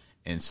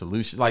 and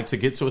solutions. Like to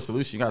get to a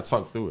solution, you gotta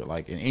talk through it.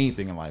 Like in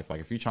anything in life, like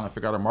if you're trying to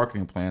figure out a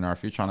marketing plan, or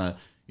if you're trying to,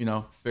 you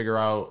know, figure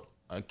out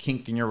a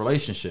kink in your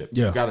relationship,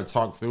 you gotta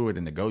talk through it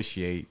and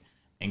negotiate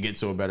and get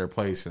to a better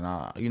place. And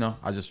I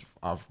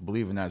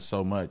believe in that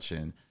so much,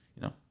 and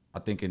you know. I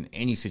think in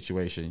any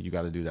situation, you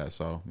got to do that.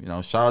 So, you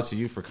know, shout out to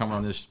you for coming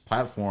on this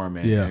platform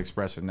and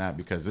expressing that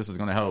because this is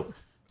going to help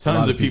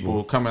tons of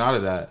people coming out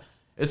of that.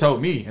 It's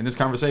helped me in this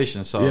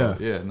conversation. So, thank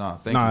you.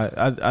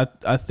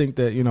 I think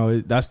that, you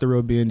know, that's the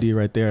real B&D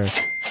right there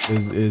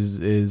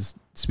is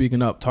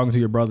speaking up, talking to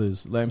your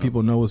brothers, letting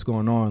people know what's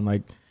going on.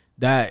 Like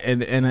that.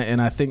 And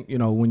I think, you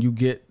know, when you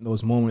get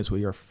those moments where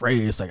you're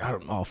afraid, it's like, I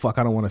don't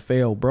want to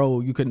fail,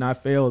 bro. You could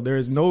not fail.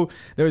 There's no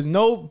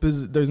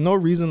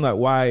reason like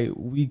why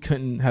we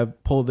couldn't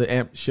have pulled the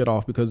AMP shit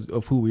off because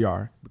of who we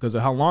are, because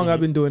of how long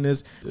I've been doing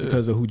this,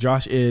 because of who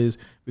Josh is,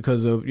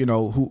 because of, you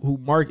know, who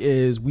Mark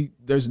is.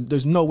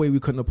 There's no way we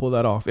couldn't have pulled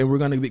that off. And we're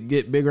going to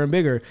get bigger and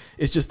bigger.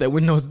 It's just that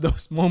when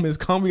those moments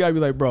come, we gotta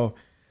be like, bro,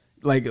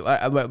 like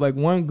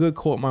one good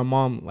quote my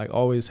mom like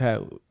always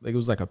had, like it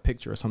was like a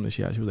picture or something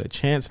she had. She was like,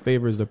 chance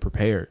favors the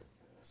prepared.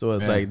 So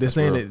it's like, this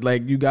ain't it.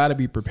 Like you got to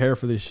be prepared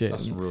for this shit.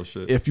 That's some real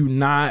shit. If you're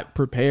not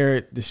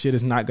prepared, the shit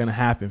is not going to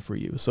happen for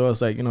you. So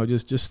it's like, you know,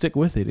 just stick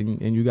with it,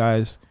 and you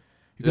guys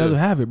will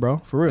have it, bro,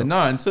 for real.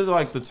 And to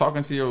like the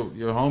talking to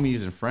your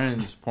homies and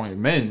friends point,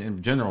 men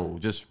in general,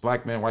 just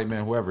black men, white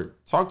men, whoever,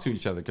 talk to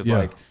each other because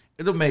like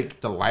it'll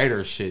make the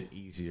lighter shit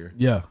easier.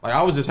 Yeah. Like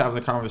I was just having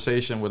a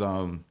conversation with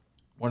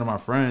one of my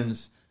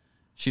friends.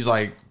 She's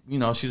like, you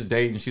know, she's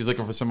dating, she's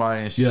looking for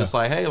somebody, and she's just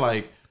like, hey,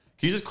 like,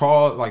 can you just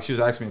call? Like, she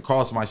was asking me to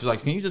call somebody. She was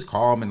like, can you just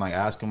call him and like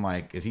ask him,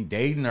 like, is he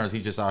dating or is he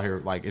just out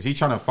here, like, is he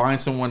trying to find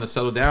someone to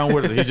settle down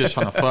with, or is he just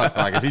trying to fuck?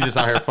 Like, is he just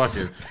out here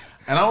fucking?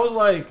 And I was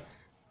like,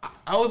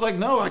 I was like,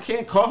 no, I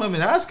can't call him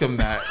and ask him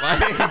that.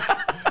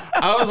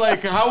 Like, I was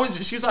like, how would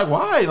you? She's like,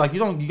 why? Like, you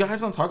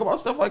guys don't talk about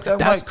stuff like that.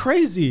 That's like,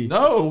 crazy.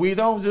 No, we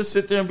don't just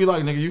sit there and be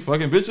like, nigga, you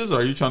fucking bitches,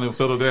 or are you trying to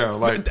settle down?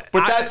 Like,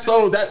 but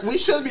we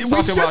should be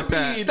talking about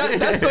that.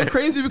 That's so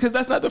crazy because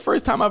that's not the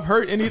first time I've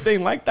heard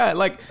anything like that.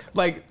 Like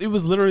it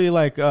was literally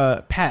like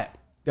Pat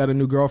got a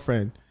new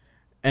girlfriend,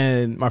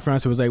 and my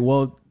fiance was like,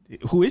 well,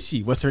 who is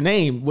she? What's her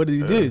name? What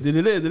did he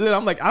do?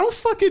 I'm like, I don't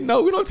fucking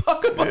know. We don't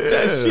talk about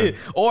that shit.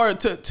 Or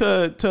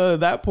to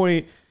that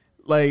point,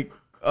 like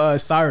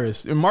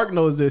Cyrus, and Mark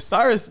knows this.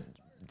 Cyrus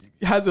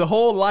has a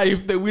whole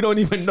life that we don't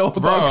even know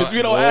about because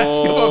we don't ask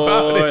him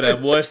about it.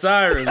 That boy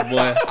Cyrus, boy.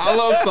 I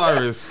love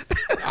Cyrus.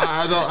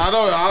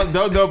 I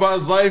don't know about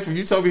his life. And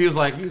you told me he's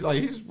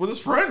with his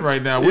friend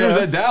right now. We was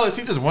at Dallas.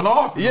 He just went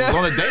off. He was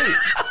on a date.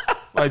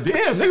 Like,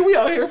 damn, nigga, we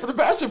out here for the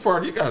bachelor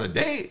party. You got a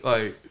date,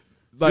 Like,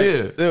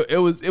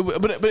 it was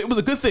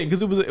a good thing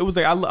because it was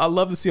like I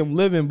love to see him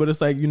living, but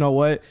it's like, you know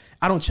what,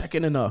 I don't check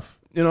in enough.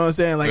 You know what I'm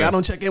saying? Like, I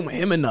don't check in with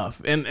him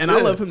enough, and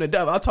I love him to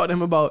death. I talk to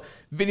him about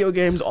video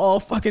games all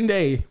fucking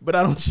day, but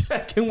I don't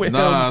check in with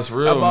him it's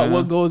real, about man.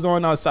 what goes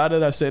on outside of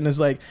that shit. And it's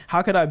like,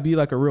 how could I be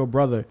like a real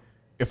brother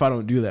if I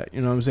don't do that?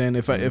 You know what I'm saying?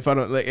 If I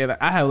don't, like, and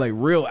I have like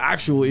real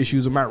actual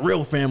issues with my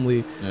real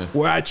family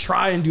where I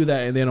try and do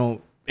that and they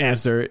don't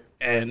answer it,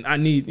 and I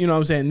need, you know what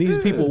I'm saying? These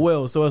people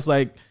will. So it's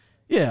like,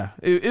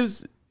 it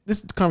was.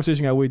 This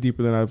conversation got way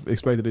deeper than I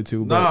expected it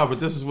to. But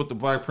this is what the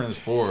Black Print is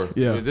for.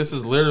 Yeah. I mean, this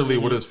is literally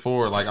what it's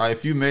for. Like,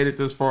 if you made it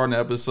this far in the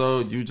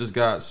episode, you just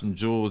got some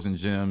jewels and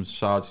gems.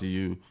 Shout out to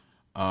you.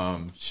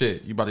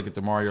 You about to get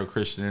the Mario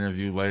Christian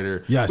interview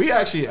later. Yes. We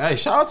actually,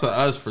 shout out to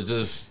us for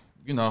just,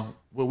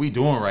 what we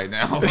doing right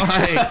now.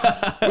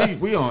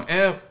 Like, we on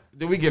AMP.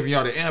 Then we giving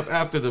y'all the AMP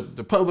after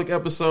the public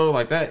episode.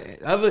 Like,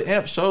 that. Other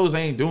AMP shows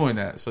ain't doing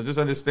that. So just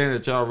understand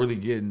that y'all really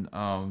getting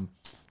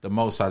the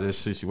most out of this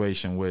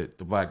situation with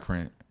the Black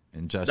Print.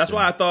 That's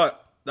why I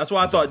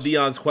thought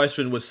Dion's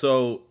question was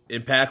so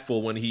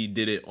impactful when he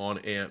did it on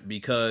AMP,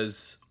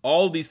 because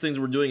all of these things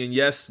we're doing, and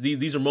yes,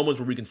 these are moments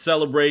where we can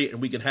celebrate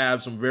and we can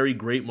have some very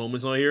great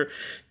moments on here.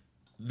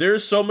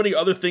 There's so many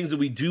other things that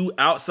we do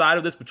outside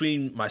of this,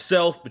 between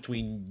myself,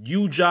 between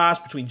you, Josh,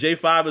 between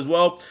J5 as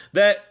well,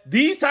 that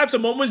these types of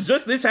moments,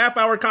 just this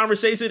half-hour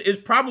conversation, is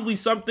probably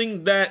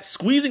something that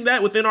squeezing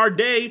that within our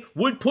day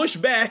would push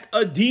back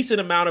a decent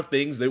amount of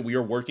things that we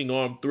are working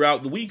on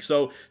throughout the week.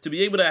 So to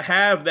be able to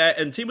have that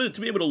and to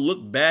be able to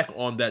look back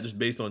on that just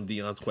based on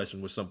Dion's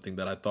question was something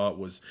that I thought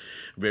was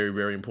very,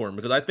 very important,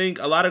 because I think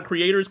a lot of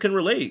creators can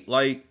relate.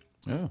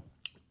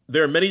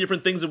 There are many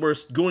different things that we're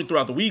going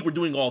throughout the week. We're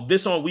doing all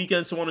this on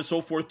weekends, so on and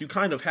so forth. You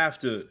kind of have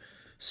to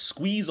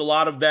squeeze a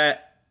lot of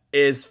that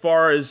as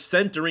far as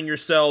centering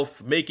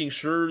yourself, making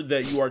sure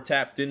that you are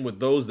tapped in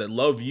with those that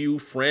love you,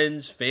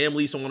 friends,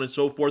 family, so on and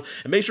so forth.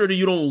 And make sure that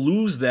you don't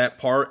lose that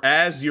part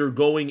as you're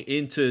going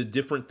into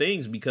different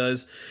things,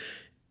 because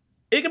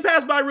it can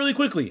pass by really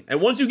quickly.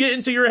 And once you get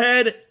into your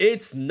head,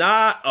 it's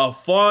not a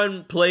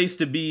fun place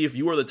to be if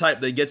you are the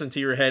type that gets into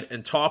your head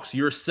and talks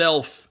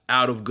yourself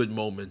out of good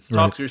moments,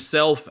 talks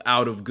yourself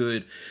out of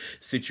good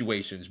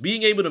situations.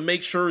 Being able to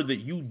make sure that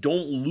you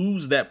don't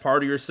lose that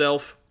part of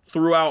yourself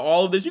throughout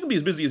all of this. You can be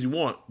as busy as you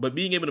want, but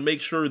being able to make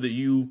sure that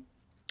you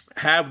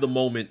have the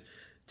moment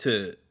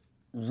to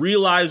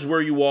realize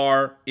where you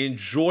are,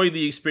 enjoy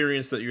the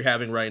experience that you're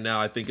having right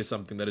now, I think is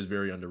something that is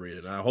very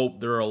underrated. And I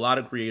hope there are a lot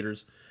of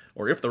creators,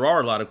 or if there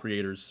are a lot of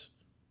creators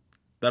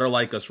that are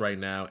like us right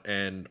now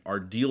and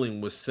are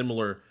dealing with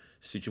similar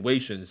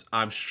situations,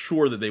 I'm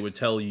sure that they would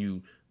tell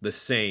you the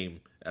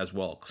same as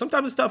well.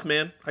 Sometimes it's tough,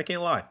 man. I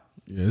can't lie.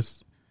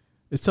 Yes,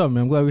 it's tough,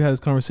 man. I'm glad we had this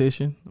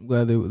conversation. I'm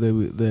glad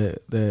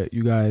that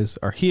you guys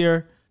are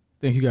here.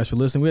 Thank you guys for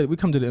listening. We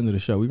come to the end of the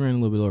show. We ran a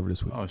little bit over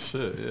this week. Oh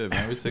shit, yeah,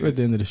 man. We took at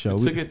the end of the show.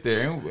 We took it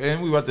there,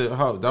 and we about to.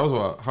 That was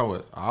what,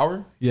 an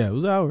hour? Yeah, it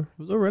was an hour. It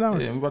was over an hour.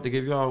 Yeah, and we about to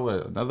give y'all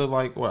another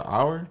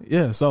hour?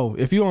 Yeah. So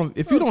if you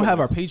don't have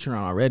our Patreon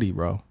already,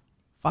 bro,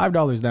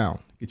 $5 down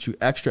get you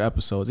extra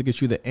episodes. It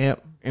gets you the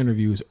AMP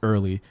interviews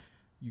early.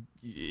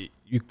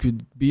 You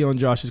could be on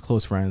Josh's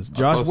close friends.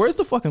 Josh, where's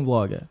the fucking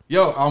vlog at?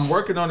 Yo, I'm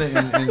working on it,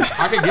 and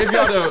I can give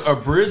y'all a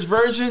bridge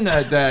version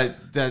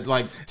that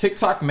like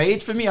TikTok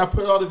made for me. I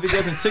put all the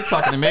videos in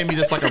TikTok, and it made me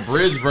just like a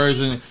bridge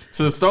version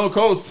to the Stone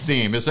Cold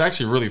theme. It's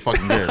actually really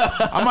fucking good.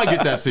 I might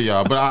get that to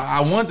y'all, but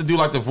I want to do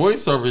like the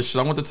voiceover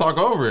shit. I want to talk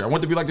over it. I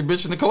want to be like the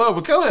bitch in the club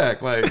with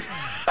Kodak. Like,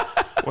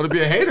 I want to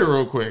be a hater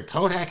real quick.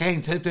 Kodak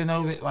ain't tipped in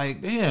over it.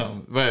 Like,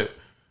 damn. But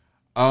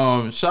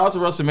shout out to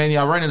WrestleMania.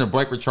 I ran into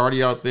Blake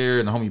Ricciardi out there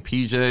and the homie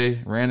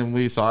PJ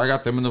randomly, so I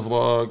got them in the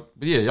vlog.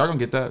 But yeah, y'all gonna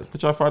get that.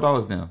 Put y'all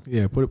 $5 down.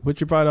 Yeah,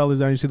 put your $5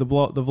 down. You see the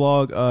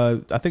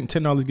vlog. I think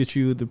 $10 gets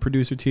you the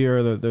producer tier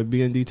or the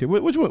BND tier.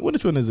 Which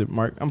one is it,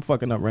 Mark? I'm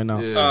fucking up right now.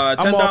 Yeah.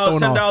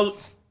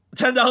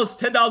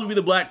 $10 would be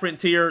the Black Print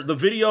tier. The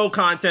video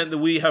content that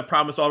we have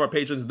promised all of our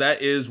patrons,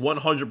 that is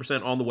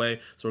 100% on the way.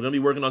 So we're going to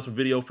be working on some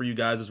video for you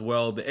guys as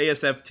well. The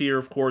ASF tier,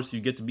 of course,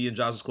 you get to be in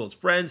Josh's close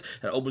friends.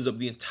 That opens up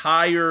the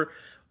entire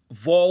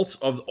vault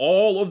of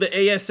all of the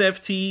ASF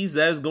tees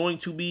that is going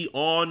to be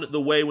on the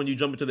way when you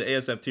jump into the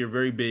ASF tier.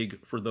 Very big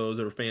for those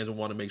that are fans and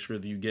want to make sure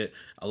that you get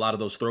a lot of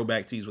those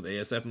throwback tees with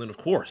ASF. And then, of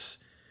course,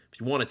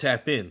 if you want to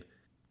tap in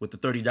with the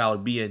 $30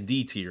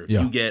 BND tier,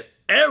 you get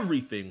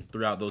everything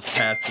throughout those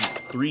past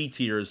 3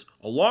 tiers,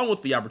 along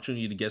with the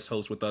opportunity to guest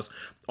host with us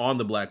on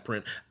the Black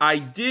Print. I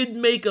did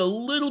make a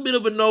little bit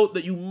of a note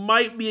that you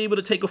might be able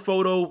to take a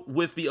photo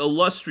with the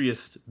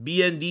illustrious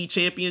BND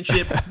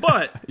championship,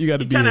 but you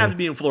kind of have to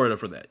be in Florida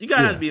for that. You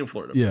got to have to be in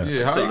Florida.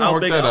 How so I'll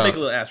make a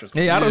little asterisk.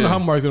 Hey, I don't know how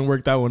Mark's going to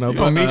work that one up. You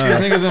gonna meet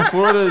these niggas in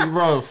Florida,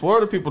 bro.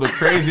 Florida people, the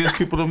craziest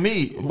people to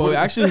meet. But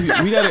actually,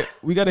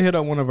 we got to hit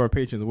up one of our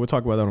patrons. We'll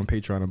talk about that on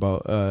Patreon.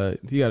 About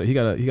he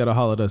got to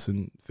holler at us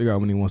and figure out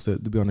when he wants to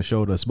be on the show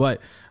with us. But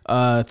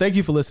thank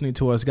you for listening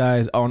to us,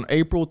 guys. On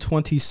April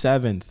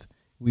 27th,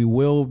 we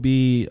will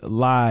be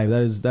live.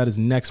 That is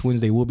next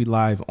Wednesday. We'll be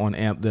live on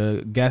AMP.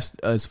 The guest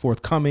is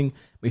forthcoming.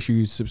 Make sure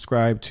you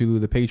subscribe to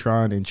the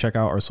Patreon and check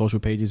out our social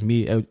pages.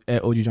 Me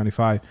at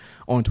OGJohnny5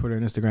 on Twitter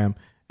and Instagram,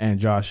 and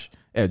Josh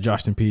at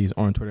JoshtonPeas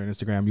on Twitter and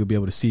Instagram. You'll be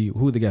able to see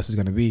who the guest is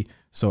going to be.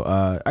 So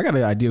I got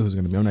an idea who's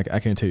going to be. I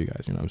can't tell you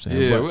guys. You know what I'm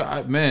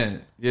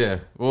saying? Yeah,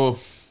 Well,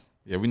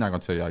 yeah, we're not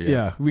gonna tell y'all yet.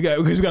 Yeah, we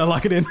gotta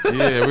lock it in.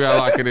 Yeah, we gotta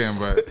lock it in,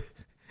 but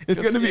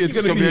it's gonna be a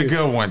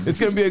good one. It's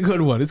gonna be a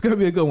good one. It's gonna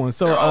be a good one.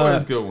 So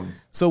always good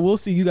ones. So we'll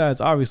see you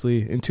guys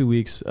obviously in 2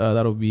 weeks.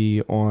 That'll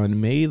be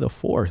on May the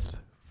 4th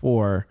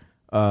for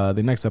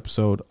the next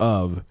episode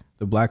of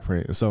the Black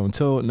Print. So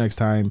until next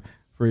time,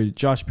 for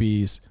Josh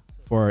Peas,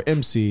 for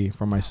MC,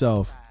 for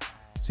myself,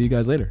 see you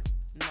guys later.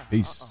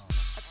 Peace.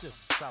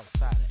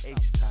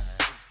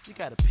 You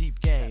got a peep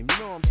game, you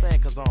know what I'm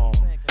saying? Cause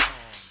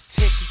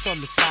Texas from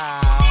the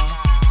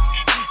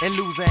south, and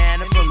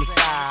Louisiana from the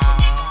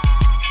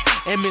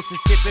south, and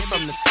Mississippi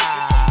from the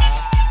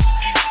south,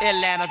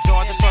 Atlanta,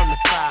 Georgia from the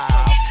south.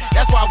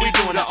 That's why we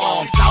doing the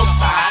south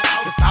side,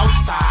 the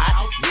south side,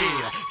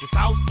 yeah, the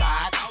south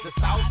side, the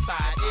south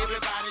side.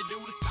 Everybody do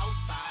the south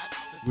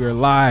side. We're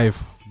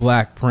live,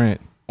 Black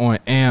Print on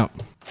AMP.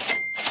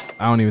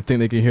 I don't even think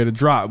they can hear the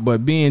drop,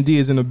 but B&D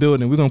is in the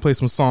building. We're gonna play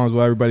some songs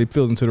while everybody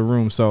fills into the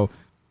room. So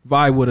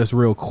vibe with us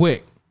real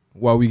quick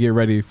while we get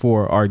ready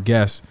for our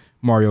guest,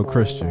 Mario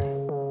Christian. I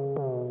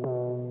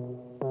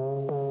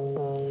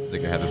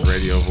think I had his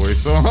radio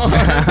voice on.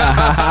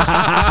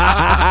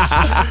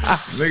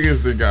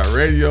 Niggas that got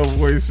radio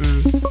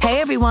voices. Hey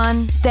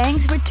everyone,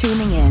 thanks for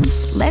tuning in.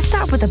 Let's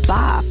start with a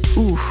bop.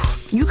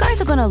 Oof, you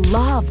guys are gonna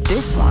love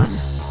this one.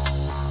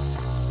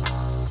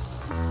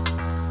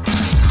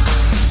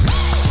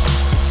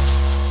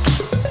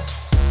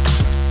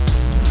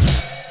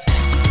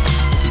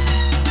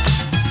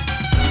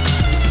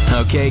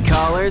 Okay,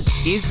 callers,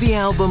 is the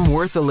album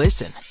worth a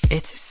listen?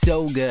 It's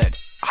so good.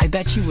 I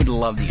bet you would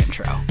love the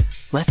intro.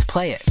 Let's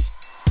play it.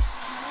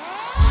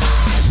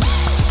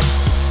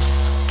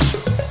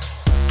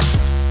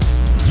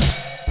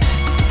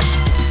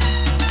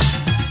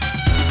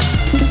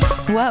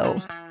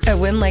 Whoa, a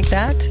win like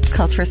that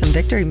calls for some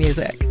victory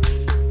music.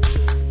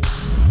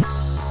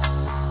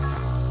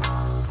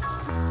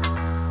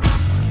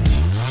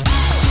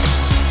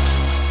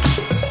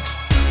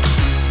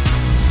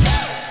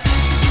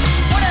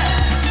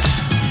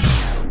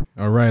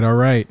 All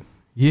right.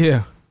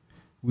 Yeah,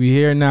 we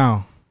here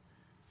now.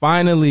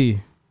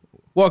 Finally,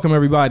 welcome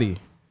everybody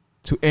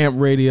to AMP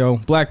Radio,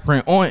 Black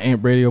Print on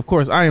AMP Radio. Of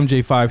course, I am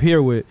J5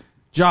 here with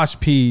Josh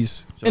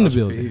Peas in the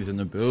building. Josh Peas in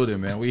the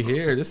building, man. We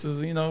here. This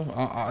is,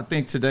 I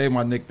think today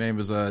my nickname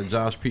is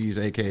Josh Peas,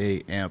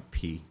 a.k.a. AMP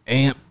P.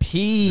 AMP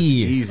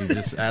P. It's easy.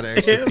 Just add an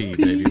extra P,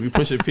 baby. We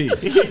push a P.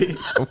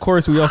 Of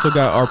course, we also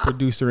got our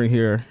producer in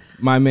here,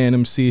 my man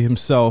MC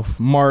himself,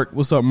 Mark.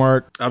 What's up,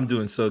 Mark? I'm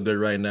doing so good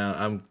right now.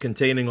 I'm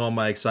containing all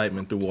my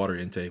excitement through water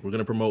intake. We're going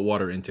to promote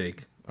water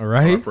intake. All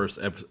right.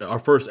 Our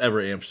first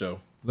ever AMP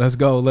show. Let's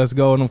go.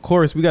 And of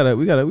course, we got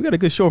a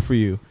good show for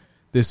you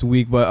this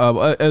week.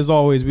 But as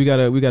always, we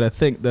gotta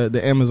thank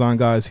the Amazon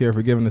guys here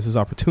for giving us this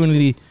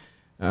opportunity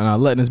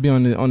and letting us be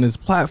on this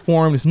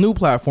platform, this new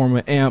platform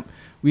at AMP.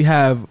 We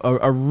have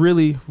a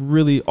really,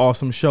 really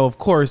awesome show. Of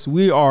course,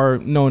 we are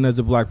known as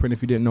the Black Print.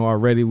 If you didn't know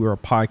already, we're a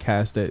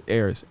podcast that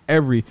airs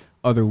every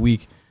other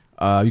week.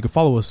 You can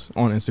follow us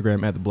on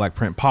Instagram at the Black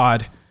Print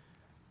Pod.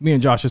 Me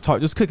and Josh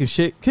just kicking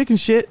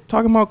shit,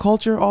 talking about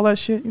culture, all that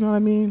shit. You know what I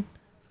mean?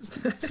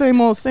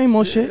 Same old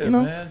shit. You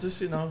know, man.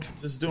 Just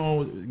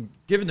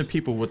giving the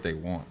people what they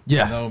want.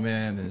 Yeah, you know,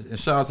 man. And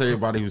shout out to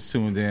everybody who's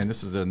tuned in.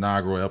 This is the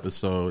inaugural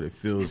episode. It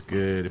feels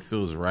good. It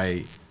feels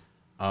right.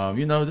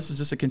 This is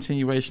just a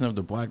continuation of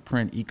the Black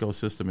Print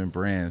ecosystem and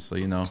brand. So,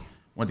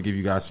 want to give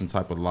you guys some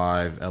type of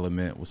live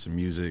element with some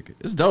music.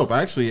 It's dope.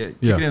 I actually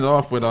kicking it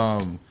off with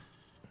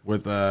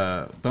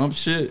Thump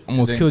Shit.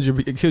 Almost killed your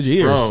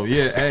ears, bro.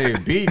 Yeah, hey,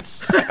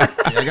 Beats.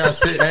 I gotta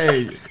say,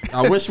 hey,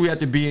 I wish we had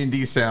the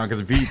B&D sound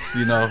because Beats.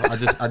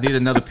 I need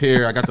another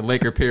pair. I got the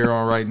Laker pair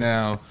on right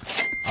now.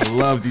 I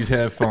love these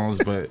headphones,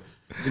 but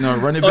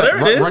run it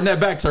back, run that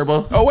back,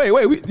 Turbo. Oh wait,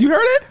 you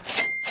heard it?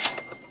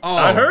 Oh,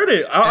 I heard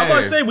it. I'm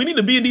about to say we need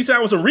the B&D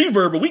sound with some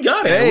reverb, but we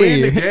got it. Hey, we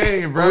in the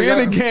game, bro. We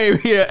in the game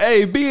here.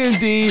 Hey,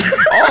 B&D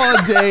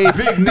all day.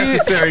 Big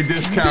necessary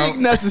discount.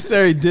 Big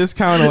necessary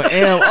discount on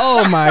AMP.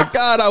 Oh my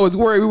God, I was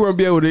worried we wouldn't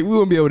be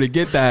able to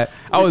get that.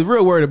 I was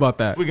real worried about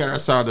that. We got our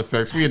sound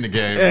effects. We in the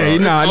game, hey,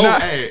 bro.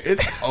 Hey,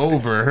 it's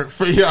over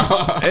for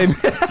y'all. Hey,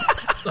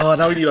 oh,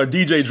 now we need our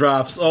DJ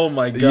drops. Oh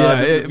my God.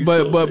 Yeah,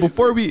 but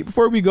before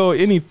we go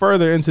any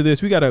further into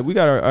this, we got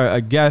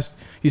a guest.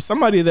 He's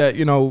somebody that,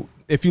 you know,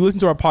 if you listen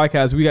to our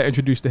podcast, we got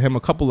introduced to him a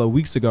couple of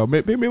weeks ago,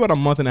 maybe about a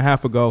month and a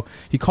half ago.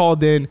 He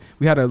called in.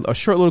 We had a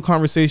short little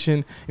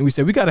conversation, and we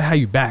said, we got to have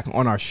you back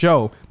on our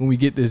show when we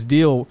get this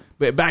deal.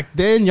 But back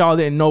then, y'all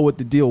didn't know what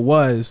the deal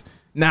was.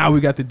 Now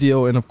we got the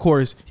deal, and of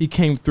course, he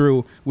came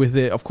through with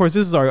it. Of course,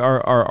 this is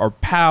our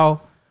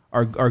pal,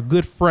 our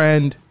good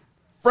friend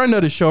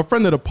of the show,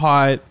 friend of the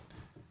pod,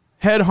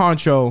 head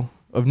honcho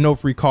of No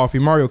Free Coffee,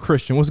 Mario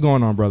Christian. What's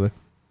going on, brother?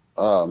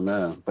 Oh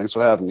man, thanks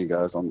for having me,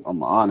 guys.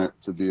 I'm honored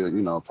to be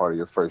part of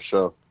your first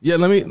show. Yeah,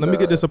 let me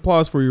get this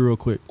applause for you real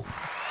quick.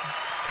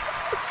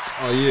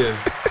 Oh yeah,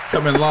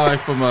 coming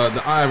live from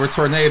the eye of a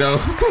tornado.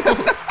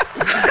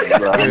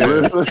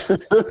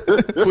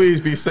 Please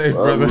be safe,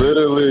 brother.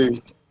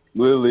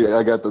 Literally,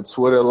 I got the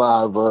Twitter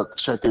live up,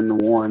 checking the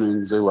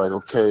warnings. They're like,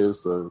 okay,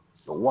 it's a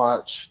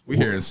watch. We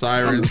hearing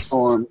sirens.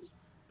 Storms.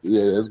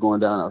 Yeah, it's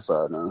going down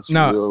outside now. It's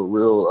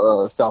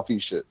real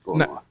southeast shit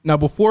going on. Now,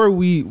 before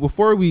we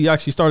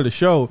actually started the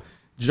show,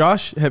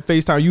 Josh had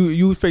FaceTime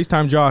you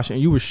FaceTime Josh, and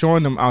you were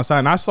showing them outside,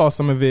 and I saw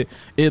some of it.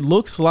 It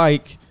looks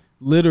like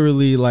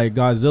literally like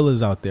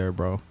Godzilla's out there,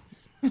 bro.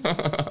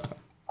 I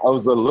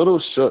was a little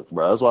shook,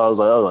 bro. That's why I was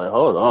like,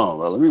 hold on,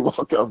 bro. Let me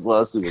walk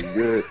outside, see what's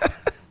good.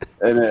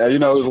 And it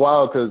was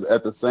wild because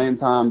at the same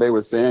time they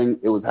were saying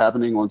it was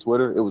happening on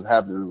Twitter, it was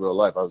happening in real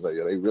life. I was like,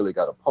 they really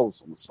got a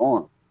post on the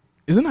storm.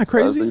 Isn't that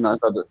crazy? So, I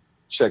just had to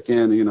check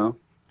in,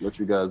 let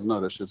you guys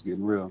know that shit's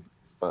getting real.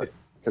 But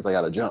because I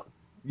got to jump.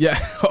 Yeah.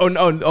 Oh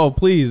no. Oh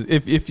please.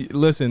 If you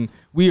listen,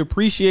 we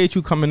appreciate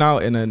you coming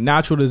out in a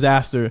natural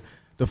disaster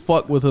to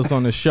fuck with us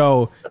on the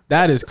show.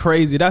 That is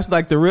crazy. That's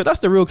like the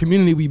real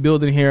community we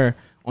building here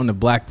on the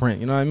Black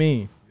Print. You know what I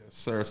mean? Yes,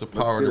 sir. It's the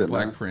power of the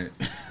Black Print.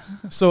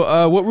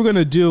 So what we're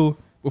gonna do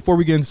before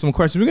we get into some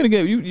questions, we're gonna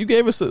get you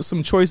gave us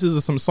some choices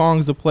of some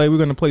songs to play. We're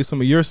gonna play some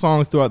of your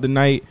songs throughout the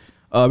night.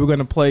 We're going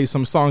to play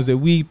some songs that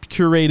we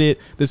curated.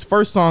 This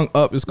first song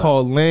up is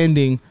called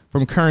Landing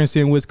from Currency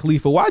and Wiz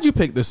Khalifa. Why'd you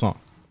pick this song?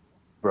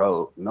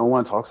 Bro, no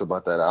one talks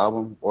about that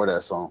album or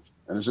that song.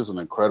 And it's just an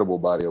incredible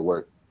body of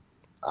work.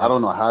 I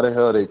don't know how the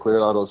hell they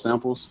cleared all those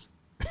samples,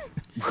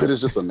 but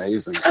it's just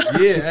amazing.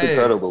 It's just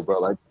incredible,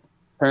 bro. Like,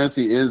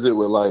 Currency ends it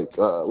with like,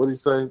 what did he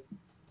say?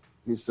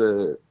 He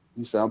said,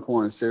 I'm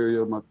pouring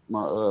cereal,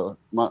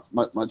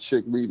 my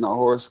chick reading a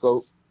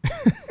horoscope.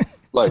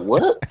 Like,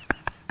 what?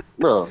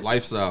 Bro,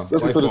 lifestyle.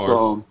 Listen to the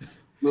song.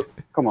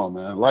 Come on,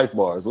 man. Life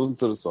bars. Listen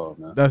to the song,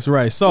 man. That's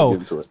right.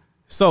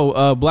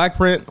 So Black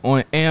Print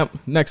on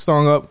AMP. Next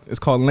song up is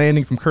called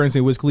Landing from Currency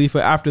and Wiz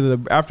Khalifa. After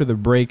the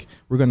break,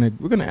 we're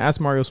gonna ask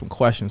Mario some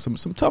questions,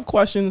 some tough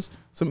questions,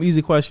 some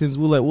easy questions.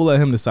 We'll let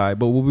him decide.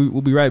 But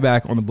we'll be right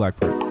back on the Black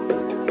Print.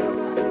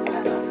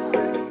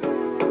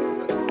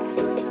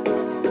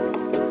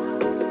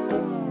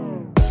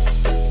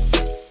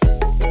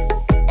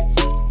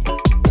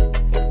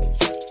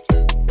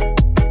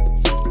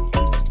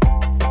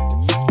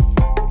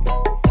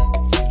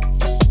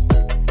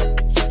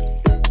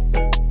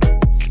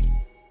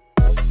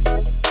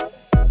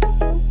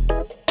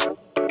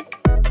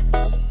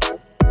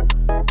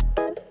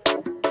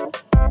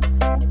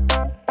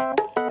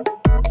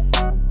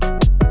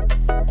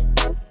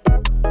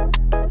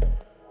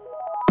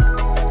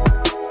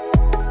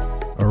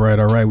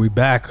 All right, we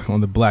back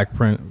on the Black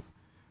Print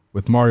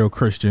with Mario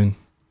Christian,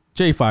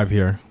 J5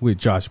 here with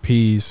Josh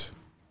Pease,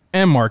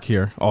 and Mark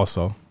here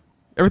also.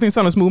 Everything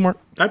sounding smooth, Mark?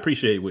 I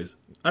appreciate Wiz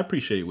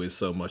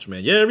so much,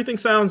 man. Yeah, everything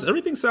sounds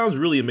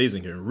really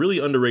amazing here. Really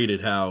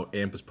underrated how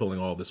AMP is pulling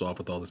all this off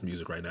with all this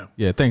music right now.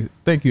 Yeah,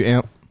 thank you,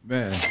 AMP.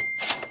 Man,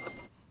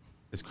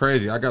 it's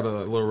crazy. I got a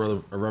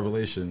little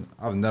revelation.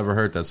 I've never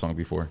heard that song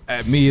before.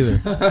 Me either.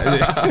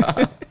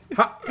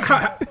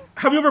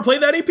 Have you ever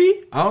played that EP?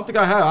 I don't think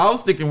I have. I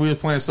was thinking we was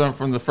playing something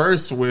from the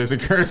first Wiz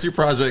and Currency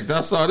project.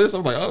 I saw this.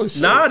 I'm like, oh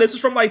shit. Nah, this is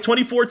from like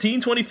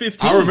 2014,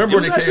 2015. I remember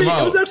when it came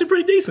out. It was actually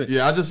pretty decent.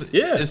 Yeah,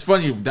 it's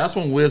funny. That's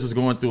when Wiz was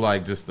going through when I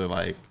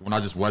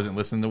just wasn't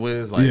listening to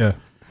Wiz. Like, yeah.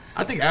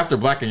 I think after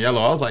Black and Yellow,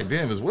 I was like,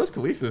 damn, is Wiz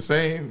Khalifa the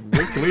same?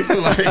 Wiz Khalifa,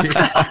 like.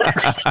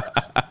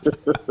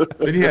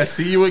 Then he had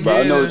See You Again.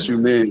 But I know what you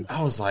mean.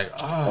 I was like,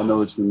 oh. I know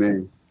what you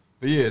mean.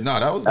 But yeah, no,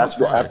 that was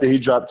after he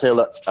dropped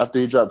Taylor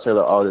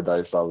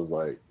Alderdice, I was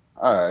like,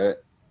 all right.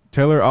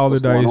 Taylor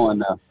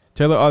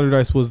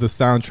Alderdice was the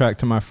soundtrack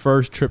to my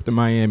first trip to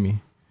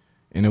Miami,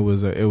 and it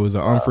was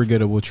an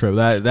unforgettable trip.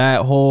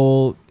 That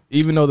whole,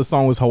 even though the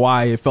song was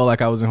Hawaii, it felt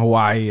like I was in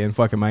Hawaii and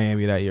fucking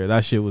Miami that year.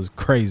 That shit was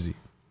crazy.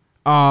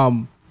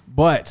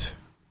 But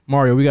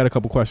Mario, we got a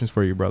couple questions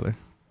for you, brother.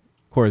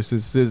 Of course,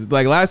 this is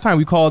like last time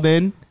we called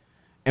in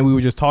and we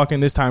were just talking.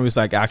 This time it's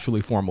like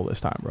actually formal.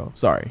 This time, bro.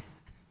 Sorry.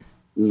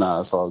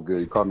 Nah, it's all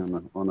good. You caught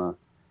me on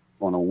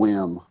a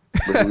whim.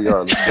 But here we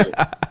are.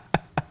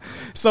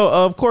 So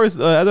of course,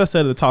 as I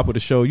said at the top of the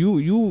show,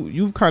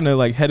 you've kind of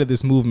like headed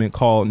this movement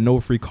called No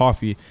Free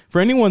Coffee.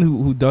 For anyone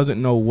who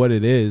doesn't know what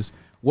it is,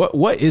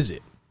 what is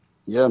it?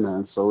 Yeah,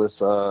 man. So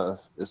it's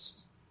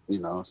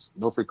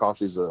No Free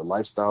Coffee is a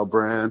lifestyle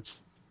brand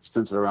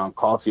centered around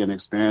coffee and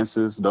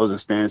experiences. Those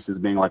experiences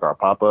being like our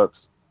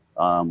pop-ups.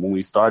 When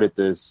we started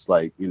this,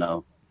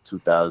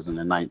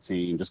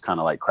 2019, just kind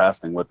of like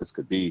crafting what this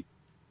could be.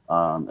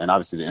 And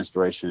obviously the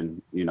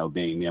inspiration,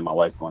 being me and my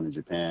wife going to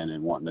Japan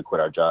and wanting to quit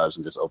our jobs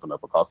and just open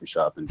up a coffee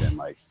shop, and then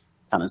like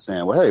kind of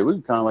saying, well, hey, we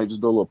can kind of like just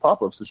do a little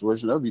pop-up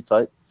situation. That would be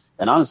tight.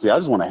 And honestly, I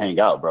just want to hang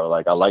out, bro.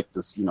 Like I like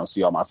to,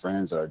 see all my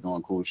friends that are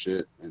doing cool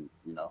shit. And,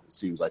 it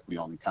seems like we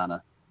only kind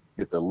of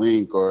get the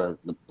link, or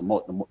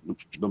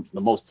the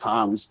most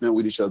time we spent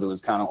with each other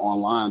was kind of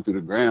online through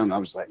the gram. And I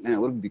was just like, man,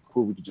 would it be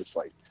cool if we could just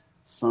like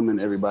summon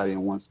everybody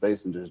in one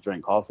space and just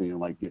drink coffee and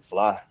like get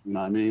fly, you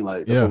know what I mean?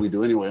 Like that's what we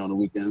do anyway on the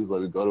weekends.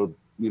 Like we go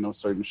to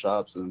certain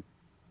shops and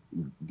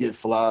get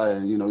fly,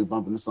 and we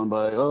bump into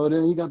somebody. Oh,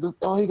 then he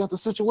got the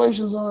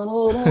situations on.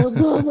 Oh, that was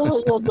good, bro.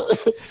 You know what I'm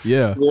saying?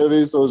 Yeah. You know what I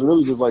mean? So it's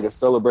really just like a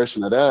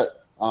celebration of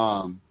that.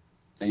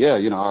 And yeah,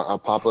 our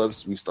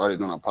pop-ups, we started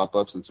doing our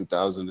pop-ups in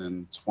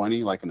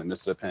 2020, like in the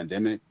midst of the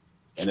pandemic,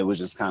 and it was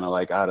just kind of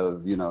like out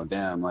of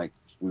damn, like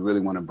we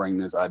really want to bring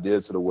this idea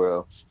to the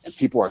world, and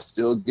people are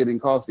still getting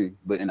coffee.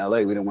 But in LA,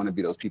 we didn't want to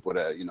be those people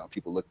that,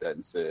 people looked at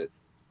and said,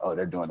 oh,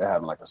 they're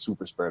having like a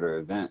super spreader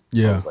event.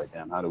 So I was like,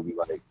 damn, how do we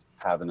like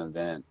have an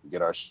event,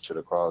 get our shit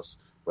across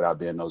without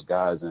being those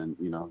guys? And,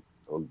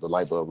 the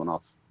light bulb went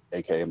off,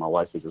 AKA my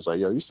wife was just like,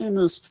 yo, you seen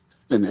this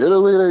in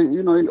Italy?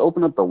 They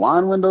open up the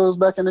wine windows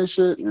back in their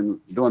shit, and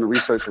doing the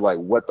research of like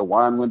what the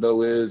wine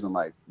window is and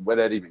like where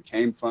that even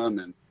came from.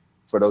 And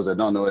for those that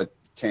don't know, it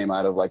came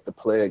out of like the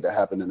plague that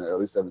happened in the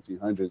early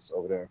 1700s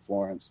over there in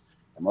Florence,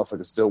 and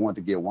motherfuckers still want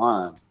to get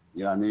wine.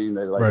 You know what I mean?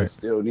 They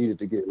still needed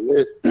to get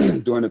lit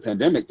during the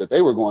pandemic that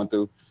they were going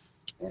through,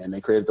 and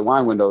they created the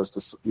wine windows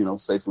to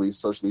safely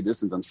socially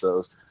distance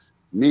themselves.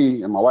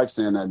 Me and my wife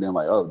saying that, being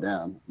like, oh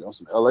damn,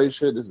 some LA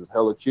shit, this is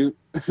hella cute.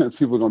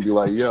 People are gonna be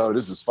like, yo,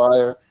 this is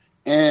fire.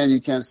 And you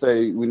can't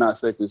say we're not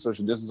safely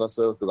social distance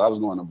ourselves, because I was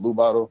going to Blue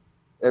Bottle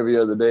every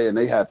other day, and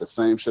they had the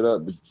same shit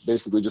up, but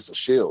basically just a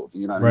shield.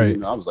 You know what I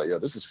mean? I was like, yo,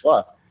 this is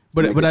fun.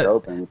 But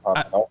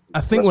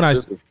I think when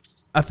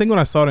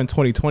I saw it in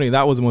 2020,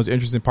 that was the most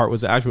interesting part.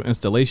 Was the actual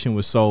installation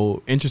was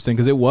so interesting,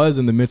 because it was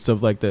in the midst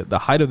of like the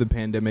height of the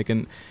pandemic,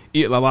 and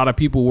a lot of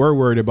people were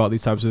worried about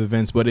these types of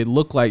events. But it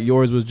looked like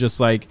yours was just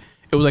like,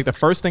 it was like the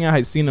first thing I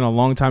had seen in a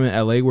long time in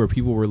LA where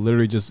people were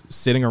literally just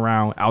sitting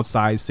around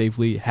outside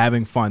safely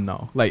having fun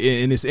though. Like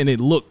it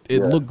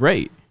looked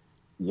great.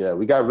 Yeah,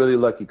 we got really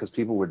lucky because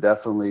people were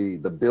definitely,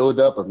 the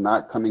buildup of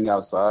not coming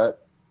outside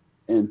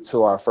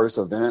until our first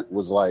event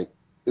was like,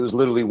 it was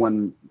literally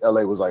when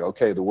LA was like,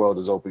 okay, the world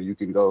is open. You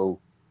can go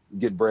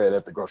get bread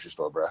at the grocery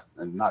store, bro,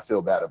 and not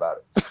feel bad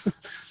about it.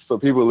 So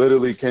people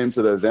literally came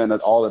to the event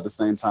all at the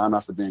same time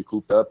after being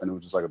cooped up. And it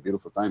was just like a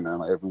beautiful thing, man.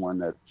 Like everyone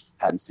that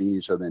hadn't seen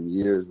each other in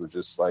years was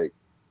just like,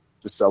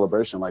 just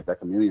celebration, like that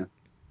communion.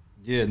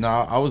 Yeah, no,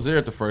 I was there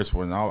at the first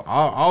one. I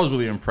was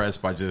really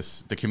impressed by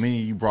just the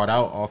community you brought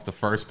out off the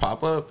first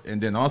pop-up,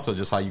 and then also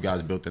just how you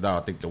guys built it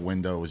out. I think the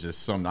window was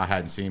just something I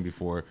hadn't seen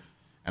before.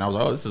 And I was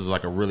like, oh, this is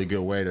like a really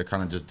good way to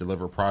kind of just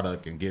deliver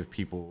product and give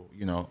people,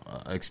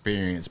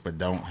 experience, but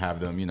don't have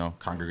them,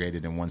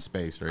 congregated in one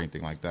space or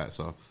anything like that.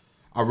 So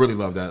I really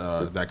love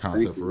that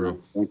concept for real.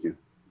 Thank you.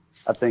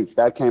 I think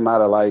that came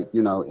out of like,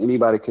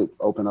 anybody could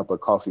open up a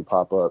coffee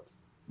pop-up,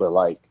 but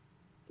like,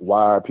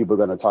 why are people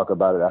going to talk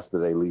about it after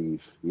they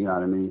leave? You know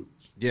what I mean?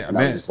 Yeah, and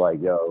man. I was just like,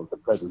 yo, the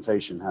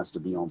presentation has to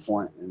be on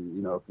point.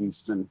 And, if we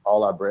spend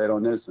all our bread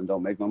on this and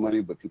don't make no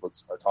money, but people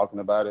are talking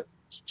about it,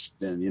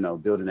 then,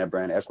 building that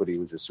brand equity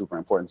was just super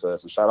important to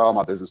us. And shout out all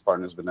my business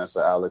partners, Vanessa,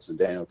 Alex, and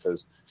Daniel,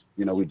 because,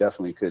 we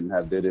definitely couldn't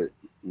have did it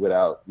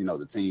without,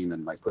 the team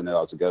and like putting it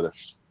all together.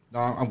 No,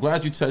 I'm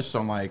glad you touched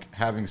on like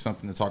having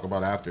something to talk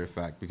about after the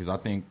fact, because I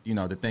think,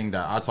 the thing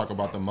that I talk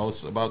about the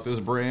most about this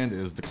brand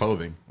is the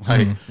clothing.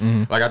 Like,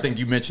 like I think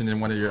you mentioned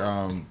in one of your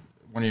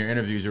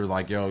interviews, you were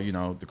like, yo,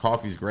 the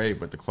coffee's great,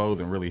 but the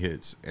clothing really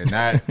hits. And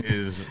that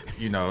is,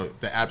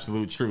 the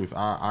absolute truth.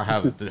 I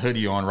have the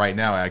hoodie on right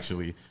now,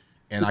 actually,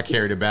 and I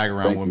carry the bag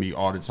around with me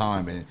all the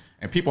time.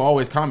 And people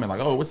always comment like,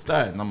 oh, what's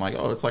that? And I'm like,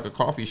 oh, it's like a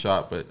coffee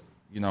shop, but,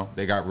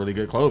 they got really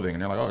good clothing.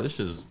 And they're like, oh, this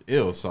is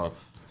ill. So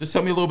just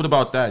tell me a little bit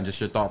about that and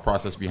just your thought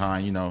process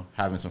behind,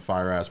 having some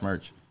fire ass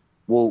merch.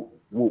 Well,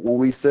 when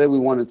we said we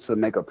wanted to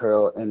make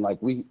apparel, and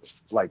we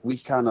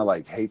kind of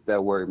like hate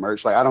that word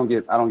merch. Like I don't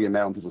get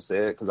mad when people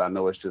say it, because I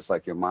know it's just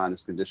like your mind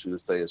is conditioned to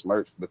say it's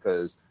merch,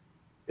 because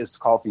it's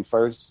coffee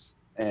first.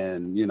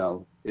 And,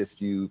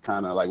 if you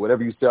kind of like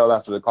whatever you sell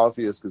after the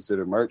coffee is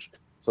considered merch.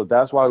 So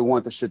that's why we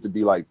want the shit to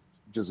be like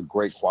just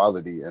great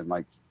quality and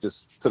like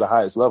just to the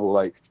highest level.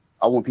 Like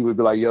I want people to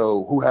be like,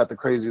 yo, who had the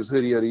craziest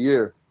hoodie of the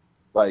year?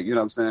 Like, you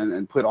know what I'm saying?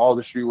 And put all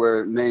the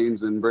streetwear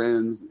names and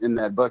brands in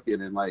that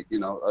bucket, and like,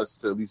 us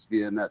to at least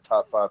be in that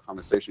top 5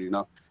 conversation,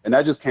 And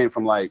that just came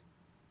from like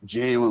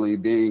genuinely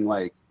being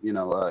like,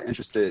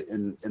 interested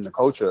in the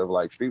culture of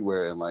like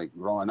streetwear and like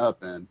growing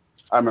up. And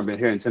I remember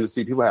here in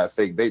Tennessee, people had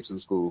fake vapes in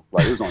school.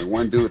 Like there was only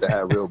one dude that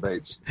had real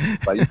vapes.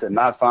 Like you could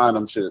not find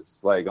them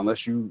shits. Like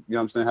unless you know what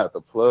I'm saying, had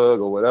the plug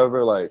or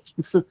whatever. Like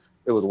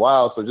it was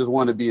wild. So just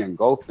wanted to be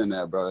engulfed in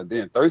that, bro. And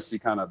being thirsty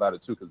kind of about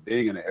it too, because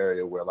being in an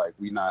area where like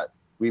we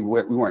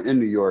weren't in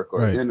New York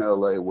or in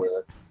LA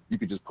where you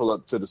could just pull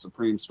up to the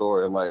Supreme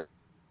store and like,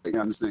 you know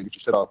what I'm saying, get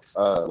your shit off.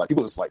 Like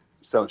people just like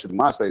selling shit in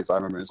MySpace, I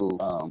remember in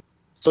school.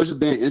 So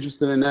just being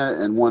interested in that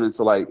and wanting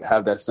to like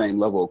have that same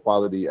level of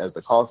quality as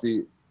the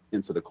coffee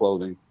into the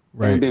clothing.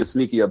 Right. And being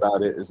sneaky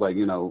about it is like,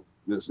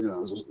 it's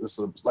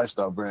a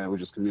lifestyle brand. We're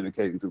just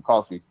communicating through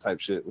coffee type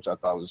shit, which I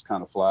thought was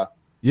kind of fly.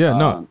 Yeah,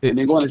 no. And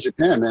then going to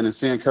Japan, man, and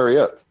seeing Curry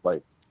Up,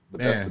 like the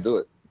best to do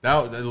it.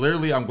 That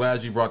literally, I'm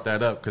glad you brought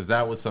that up because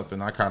that was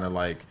something I kind of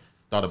like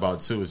thought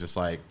about too. Is just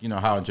like,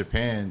 how in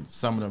Japan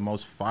some of the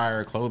most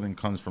fire clothing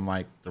comes from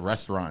like the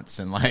restaurants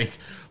and like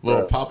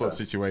little pop-up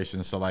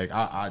situations. So like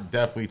I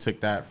definitely took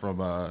that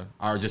from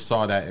I just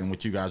saw that in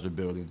what you guys were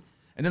building.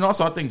 And then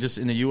also I think just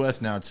in the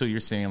US now too, you're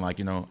seeing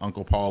like,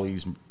 Uncle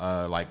Paulie's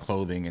like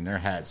clothing and their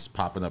hats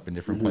popping up in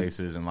different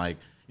places and like,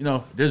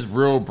 there's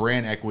real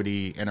brand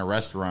equity in a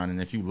restaurant,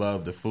 and if you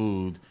love the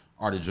food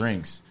or the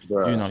drinks,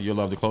 you'll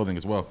love the clothing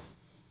as well.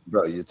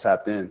 Bro, you're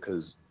tapped in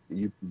because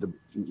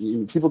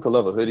people could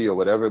love a hoodie or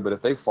whatever, but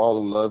if they fall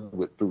in love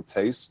through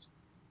taste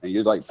and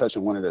you're like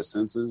touching one of their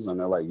senses and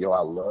they're like, yo, I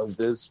love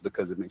this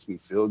because it makes me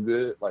feel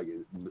good. Like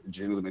it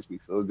genuinely makes me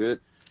feel good.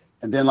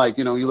 And then like,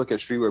 you look at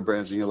streetwear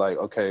brands and you're like,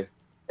 okay,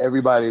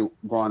 everybody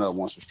growing up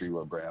wants a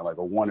streetwear brand, like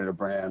or wanted a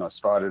brand or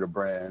started a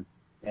brand.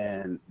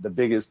 And the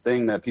biggest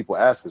thing that people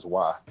ask is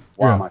why?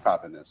 Why am I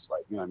copying this?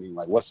 Like, you know what I mean?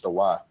 Like, what's the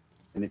why?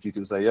 And if you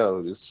can say,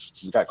 yo,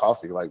 we got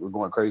coffee, like we're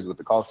going crazy with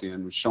the coffee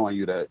and we're showing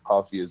you that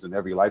coffee is in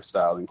every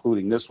lifestyle,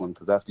 including this one.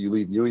 Because after you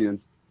leave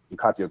Union and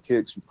cop your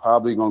kicks, you're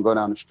probably going to go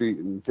down the street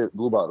and hit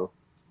Blue Bottle.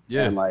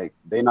 Yeah. And like,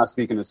 they're not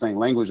speaking the same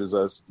language as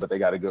us, but they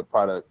got a good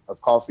product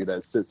of coffee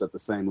that sits at the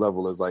same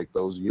level as like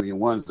those Union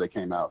ones that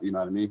came out. You know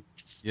what I mean?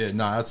 Yeah,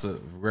 no, that's a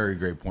very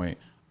great point.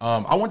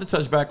 I want to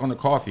touch back on the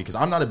coffee because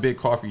I'm not a big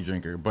coffee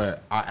drinker,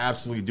 but I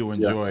absolutely do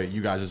enjoy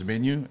you guys'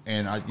 menu.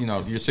 And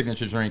your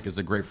signature drink is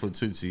the Grapefruit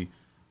Tootsie.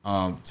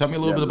 Tell me a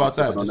little bit about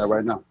that. On that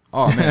right now.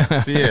 Oh man,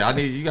 see,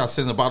 you got to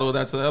send a bottle of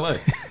that to LA.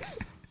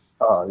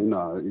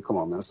 Come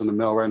on, man, it's in the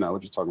mail right now.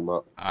 What you talking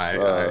about? All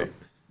right.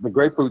 The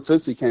Grapefruit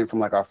Tootsie came from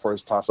like our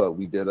first pop up.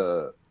 We did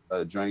a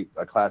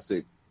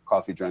classic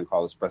coffee drink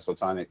called Espresso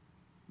Tonic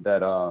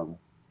that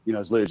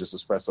it's literally just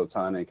espresso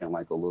tonic and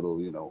like a little,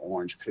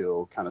 orange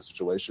peel kind of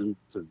situation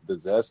to the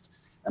zest.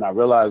 And I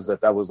realized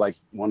that was like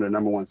one of the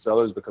number one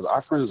sellers because our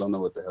friends don't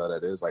know what the hell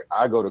that is. Like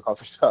I go to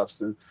coffee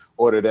shops and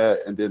order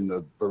that. And then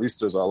the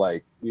baristas are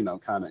like,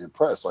 kind of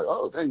impressed. Like,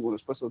 oh, dang, you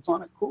want espresso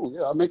tonic? Cool.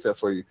 Yeah, I'll make that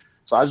for you.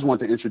 So I just want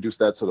to introduce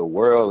that to the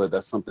world.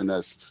 That's something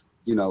that's,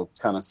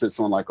 kind of sits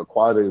on like a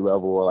quality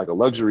level or like a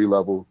luxury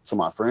level to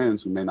my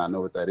friends who may not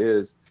know what that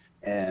is.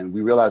 And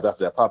we realized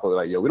after that pop-up,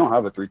 like, yo, we don't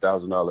have a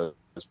 $3,000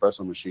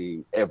 espresso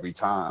machine every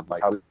time.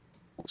 Like, how do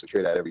we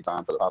secure that every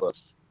time for the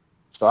pop-ups?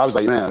 So I was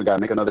like, man, we got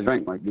to make another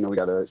drink. Like, we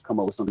got to come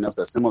up with something else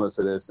that's similar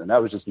to this. And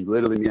that was just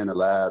literally me in the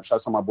lab. Shout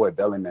out to my boy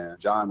Belly Man.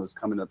 John was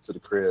coming up to the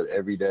crib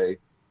every day.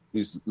 He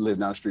used to live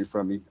down the street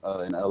from me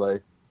in LA.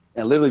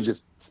 And literally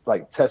just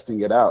like testing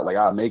it out. Like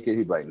I'll make it.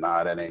 He'd be like,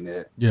 nah, that ain't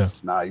it. Yeah.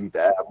 Nah, you need to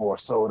add more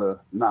soda.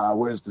 Nah,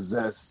 where's the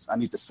zest? I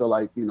need to feel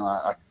like,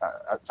 I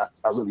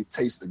really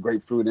taste the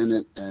grapefruit in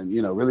it. And,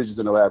 really just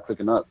in the lab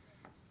cooking up.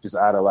 Just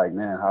out of like,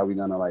 man, how are we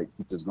going to like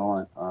keep this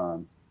going?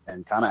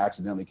 And kind of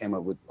accidentally came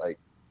up with like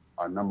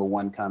our number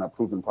one kind of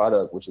proven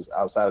product, which is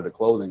outside of the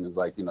clothing is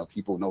like,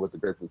 people know what the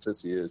Grapefruit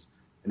Tootsie is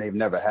and they've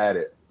never had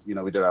it. We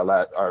did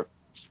our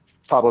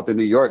pop up in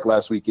New York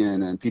last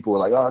weekend and people were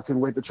like, oh, I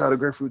couldn't wait to try the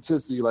Grapefruit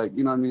Tootsie. Like,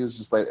 you know what I mean? It's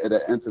just like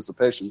that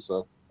anticipation.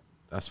 So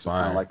that's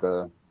fine. Kind of like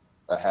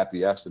a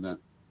happy accident.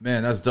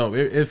 Man, that's dope.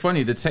 It's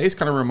funny. The taste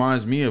kind of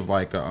reminds me of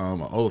like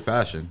old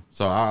fashioned.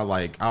 So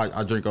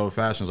I drink old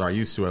fashions, or I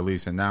used to at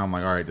least, and now I'm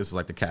like, all right, this is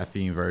like the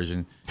caffeine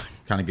version.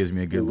 Kind of gives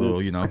me a good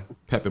little,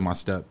 pep in my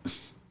step.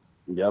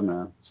 Yeah,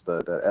 man. It's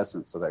the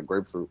essence of that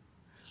grapefruit.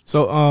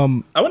 So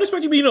I wouldn't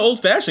expect you being an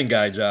old fashioned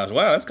guy, Josh.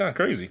 Wow, that's kind of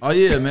crazy. Oh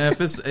yeah, man.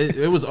 If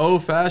it was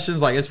old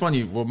fashions, like it's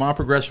funny. Well, my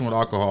progression with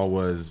alcohol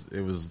was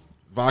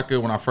vodka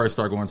when I first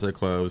started going to the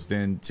clubs,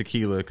 then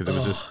tequila because it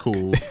was just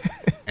cool.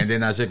 And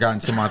then as I got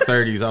into my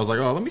 30s, I was like,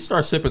 oh, let me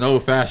start sipping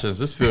old fashions.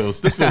 This feels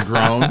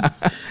grown.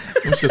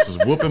 Them shits was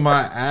whooping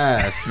my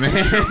ass, man.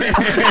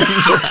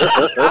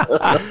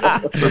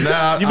 So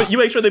now you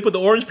make sure they put the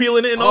orange peel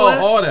in it and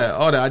all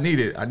that. I need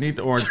it. I need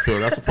the orange peel.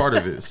 That's a part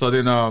of it. So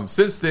then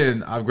since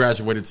then I've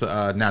graduated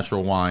to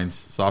natural wines.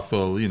 So I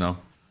feel, me,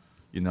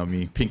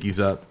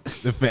 pinkies up.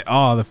 The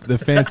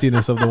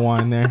fanciness of the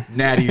wine there.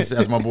 Natties,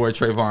 as my boy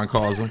Trayvon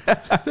calls them.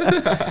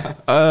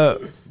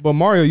 But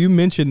Mario, you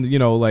mentioned,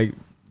 like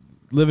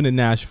living in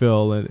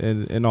Nashville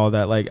and all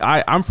that. Like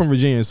I'm from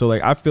Virginia, so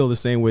like I feel the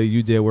same way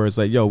you did, where it's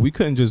like, yo, we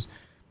couldn't just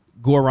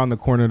go around the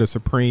corner to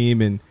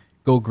Supreme and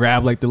go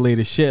grab like the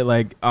latest shit.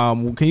 Like,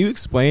 can you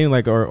explain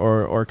like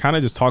or kind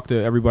of just talk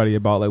to everybody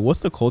about like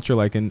what's the culture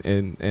like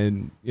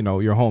in you know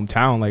your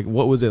hometown? Like,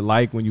 what was it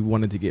like when you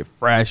wanted to get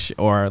fresh,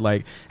 or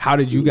like how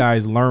did you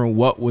guys learn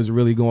what was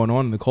really going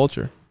on in the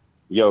culture?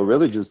 Yo,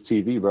 really just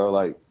TV, bro.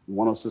 Like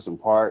 106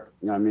 & Park,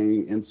 you know what I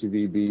mean?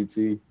 MTV,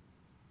 BET,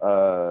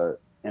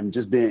 and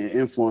just being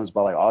influenced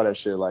by like all that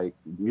shit. Like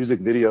music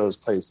videos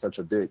play such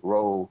a big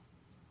role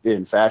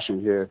in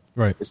fashion here,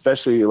 right?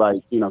 Especially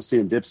like, you know,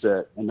 seeing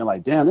Dipset and they're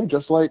like, damn, they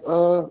just like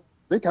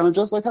they kind of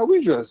just like how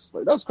we dress.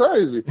 Like that's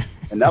crazy.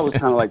 And that was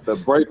kind of like the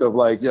break of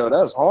like, yo,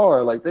 that's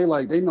hard. Like they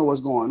know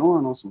what's going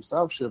on some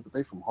South shit, but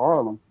they from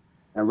Harlem,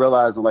 and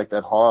realizing like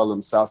that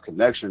Harlem South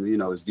connection, you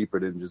know, is deeper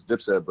than just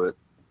Dipset. But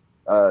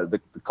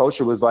the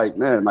culture was like,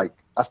 man, like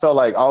I felt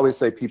like I always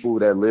say people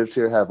that lived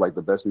here have like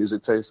the best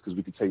music taste, because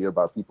we could tell you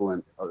about people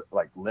in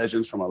like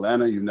legends from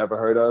Atlanta you've never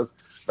heard of.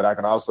 But I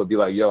could also be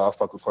like, yo, I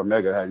fuck with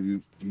Cormega. How do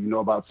you know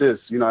about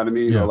this? You know what I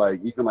mean? Yeah. Or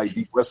like even like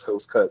deep West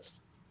Coast cuts.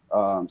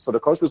 So the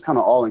culture was kind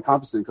of all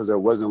encompassing because there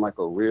wasn't like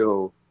a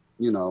real,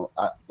 you know,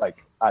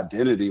 like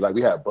identity. Like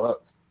we had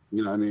Buck,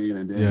 you know what I mean?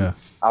 And then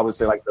I would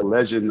say like the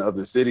legend of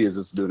the city is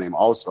this dude named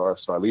All-Star,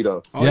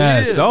 Starlito. Oh,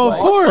 yes, of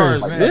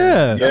course. Like,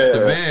 yeah. That's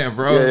the man,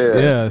 bro.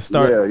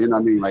 Yeah, you know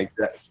what I mean? Like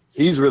that.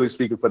 He's really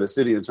speaking for the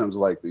city in terms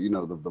of like, you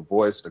know, the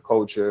voice, the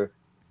culture,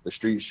 the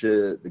street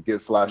shit, the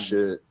get fly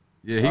shit.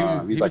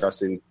 Yeah, he's like our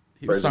city.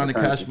 He was signing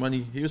Cash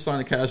Money. He was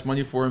signing Cash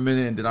Money for a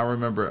minute, and then I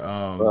remember,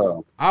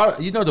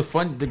 you know,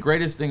 the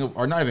greatest thing,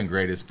 or not even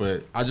greatest,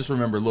 but I just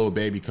remember Lil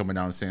Baby coming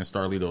out and saying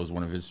Starlito was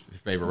one of his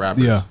favorite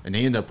rappers, and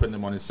he ended up putting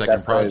him on his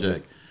second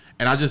project.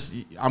 And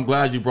I'm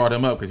glad you brought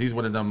him up, because he's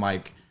one of them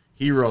like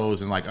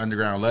heroes and like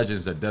underground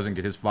legends that doesn't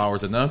get his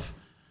flowers enough.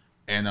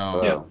 And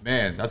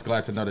man, that's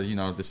glad to know that, you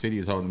know, the city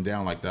is holding him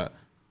down like that.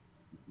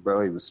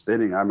 Bro, he was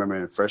spinning. I remember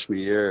in freshman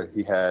year,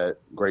 he had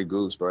Grey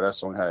Goose, bro. That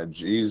song had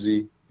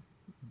Jeezy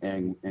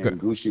and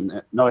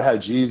Gucci. No, it had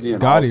Jeezy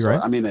and Gotti, also, right?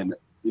 I mean,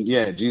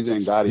 Jeezy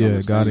and Gotti on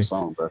the same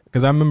song, bro.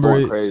 Because I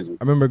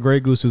remember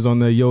Grey Goose was on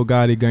the Yo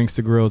Gotti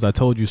Gangsta Grills, I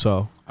Told You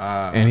So.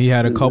 And he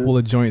had a couple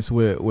of joints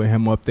with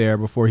him up there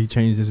before he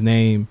changed his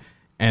name.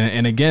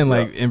 And again,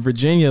 like in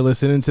Virginia,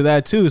 listening to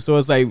that too. So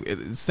it's like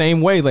same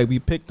way. Like we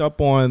picked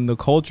up on the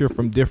culture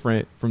from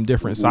different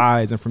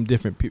sides and from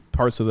different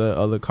parts of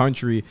the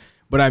country.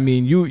 But I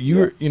mean,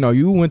 you know,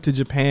 you went to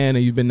Japan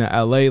and you've been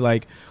to LA.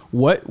 Like,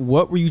 what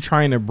were you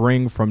trying to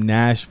bring from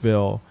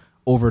Nashville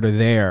over to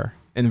there,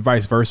 and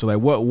vice versa? Like,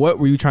 what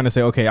were you trying to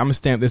say? Okay, I'm gonna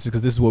stamp this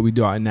because this is what we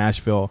do out in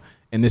Nashville,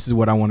 and this is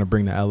what I want to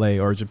bring to LA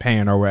or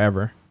Japan or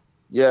wherever.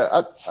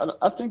 Yeah,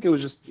 I think it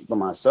was just for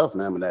myself,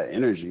 man, with that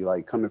energy,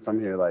 like coming from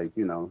here, like,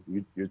 you know,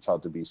 you're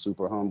taught to be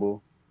super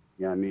humble.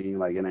 You know what I mean?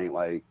 Like, it ain't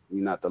like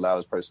you're not the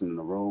loudest person in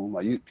the room.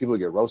 Like, people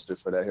get roasted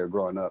for that here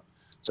growing up.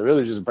 So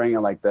really just bringing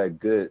like that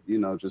good, you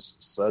know,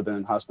 just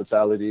Southern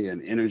hospitality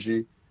and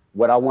energy.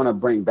 What I want to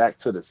bring back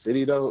to the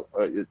city, though,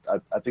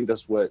 I think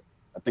that's what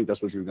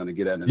you're going to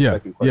get at in the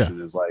second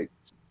question is like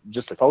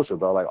just the culture,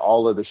 bro. Like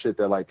all of the shit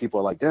that like people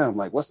are like, damn,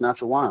 like what's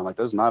natural wine? Like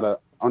there's not I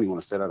don't even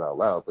want to say that out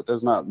loud, but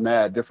there's not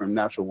mad different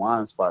natural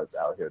wine spots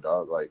out here,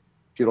 dog. Like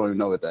people don't even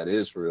know what that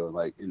is for real.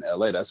 Like in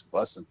LA, that's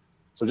busting.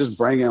 So just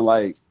bringing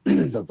like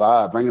the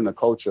vibe, bringing the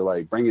culture,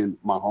 like bringing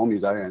my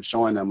homies out here and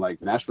showing them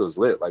like Nashville's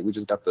lit. Like we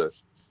just got the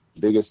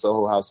biggest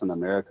Soho house in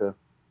America.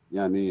 You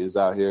know what I mean? Is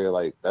out here.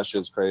 Like that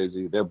shit's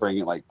crazy. They're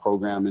bringing like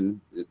programming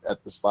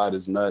at the spot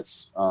is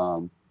nuts.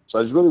 So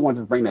I just really wanted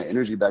to bring that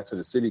energy back to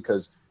the city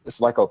because it's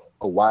like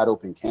a wide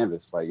open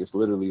canvas. Like it's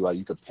literally like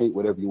you could paint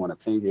whatever you want to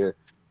paint here.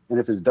 And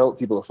if it's dope,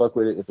 people will fuck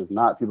with it. If it's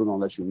not, people are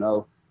gonna let you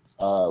know.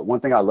 One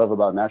thing I love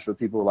about Nashville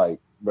people, like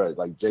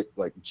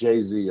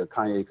Jay-Z or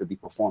Kanye could be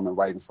performing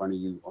right in front of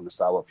you on the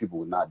sidewalk. People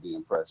would not be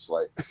impressed.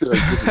 Like this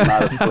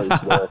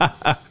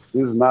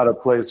is not a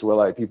place where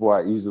like people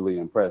are easily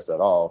impressed at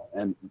all.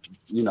 And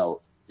you know,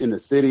 in the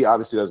city,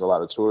 obviously there's a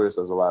lot of tourists.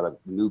 There's a lot of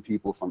new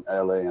people from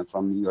LA and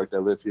from New York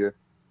that live here.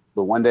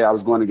 But one day I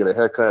was going to get a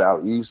haircut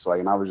out east, like,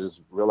 and I was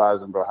just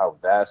realizing, bro, how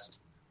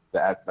vast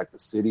the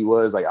city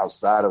was, like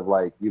outside of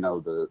like, you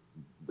know,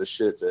 the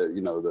shit that,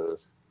 you know, the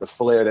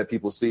flair that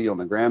people see on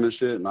the gram and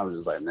shit. And I was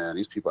just like, man,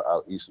 these people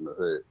out east in the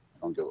hood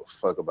don't give a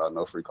fuck about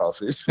no free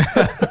coffee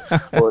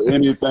or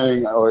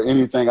anything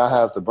I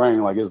have to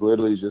bring. Like, it's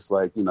literally just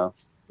like, you know,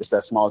 it's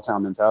that small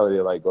town mentality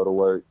of like, go to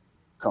work,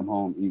 come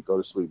home, eat, go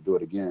to sleep, do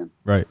it again.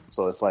 Right.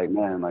 So it's like,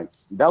 man, like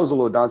that was a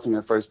little daunting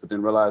at first, but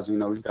then realize, you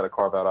know, we just got to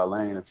carve out our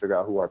lane and figure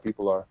out who our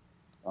people are.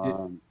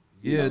 Turn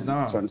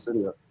the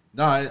city up.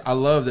 No, I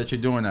love that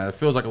you're doing that. It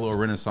feels like a little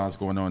renaissance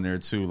going on there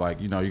too. Like,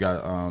 you know, you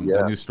got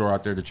that new store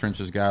out there, the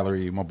Trenches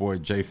Gallery. My boy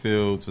Jay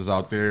Fields is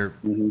out there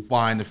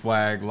flying the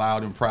flag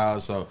loud and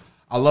proud. So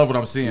I love what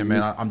I'm seeing,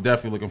 man. I'm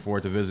definitely looking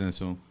forward to visiting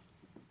soon.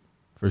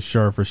 For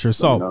sure.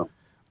 So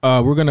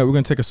we're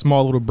gonna take a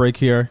small little break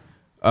here.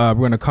 We're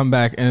gonna come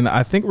back, and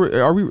I think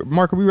are we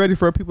ready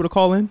for people to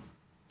call in?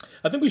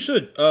 I think we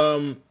should.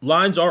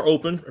 Lines are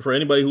open for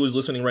anybody who is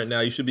listening right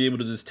now. You should be able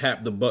to just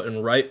tap the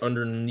button right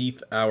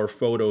underneath our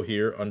photo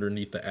here,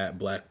 underneath the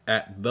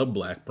at the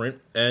Black Print,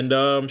 and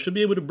should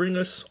be able to bring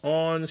us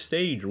on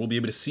stage. We'll be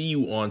able to see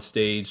you on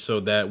stage so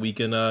that we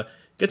can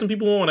get some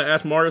people who want to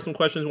ask Mario some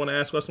questions, want to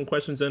ask us some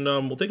questions, and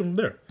we'll take them from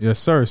there. Yes,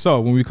 sir.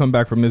 So when we come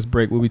back from this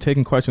break, we'll be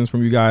taking questions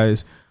from you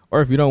guys. Or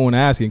if you don't want to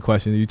ask any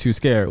questions, you're too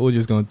scared, we're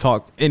just going to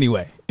talk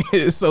anyway.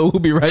 So we'll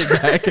be right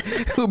back.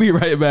 We'll be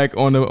right back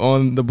on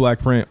the Black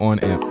Print on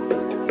AMP.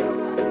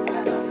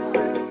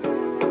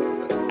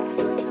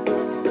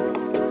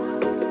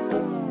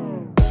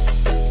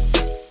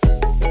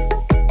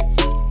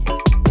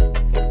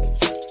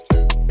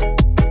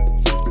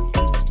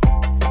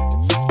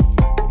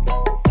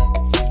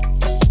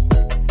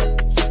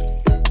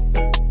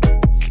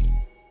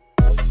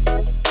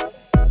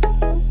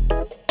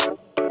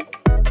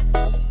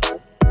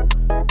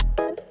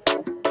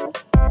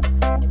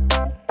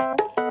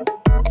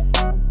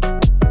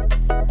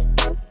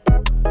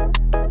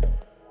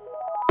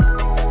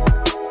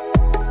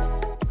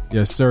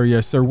 Yes, sir.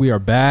 Yes, sir. We are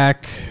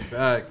back.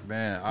 Back,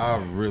 man. I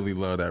really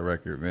love that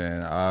record,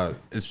 man.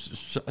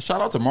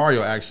 Shout out to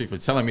Mario actually for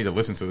telling me to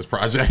listen to this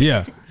project.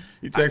 Yeah.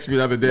 He texted me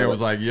the other day and was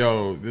like,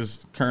 yo,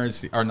 this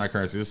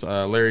this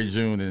Larry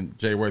June and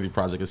Jay Worthy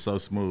project is so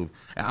smooth.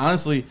 And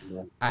honestly,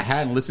 I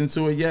hadn't listened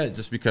to it yet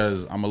just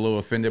because I'm a little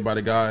offended by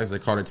the guys. They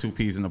called it 2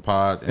 P's in the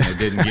pod and they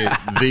didn't get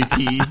the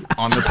P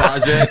on the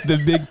project. The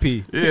big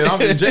P. Yeah,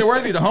 Jay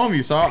Worthy, the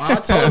homie. So I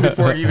told him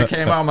before it even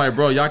came out, I'm like,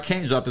 bro, y'all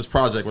can't drop this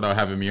project without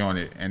having me on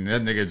it. And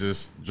that nigga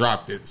just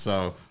dropped it.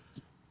 So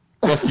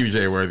fuck you,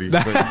 Jay Worthy.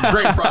 But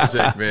great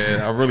project,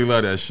 man. I really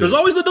love that shit. There's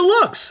always the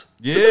deluxe.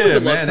 Yeah,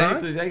 man.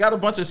 They got a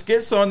bunch of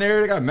skits on there.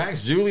 They got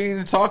Max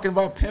Julian talking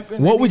about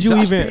pimping. What would you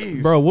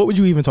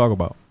even talk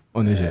about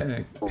on this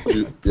shit? What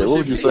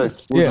would you say?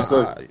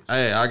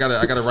 I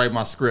gotta write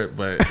my script,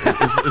 but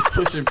it's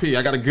pushing P.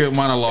 I got a good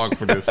monologue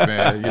for this,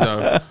 man. You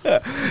know.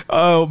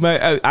 Oh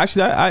man,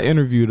 actually, I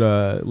interviewed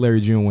Larry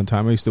June one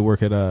time. I used to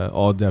work at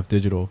All Def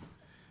Digital,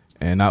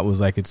 and that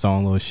was like its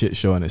own little shit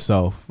show in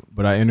itself.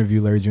 But I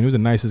interviewed Larry June. He was the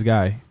nicest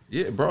guy.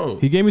 Yeah, bro.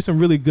 He gave me some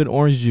really good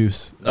orange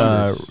juice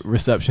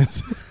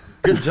receptions.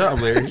 Good job,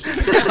 Larry.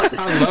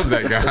 I love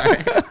that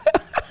guy.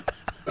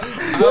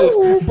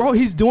 Bro,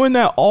 he's doing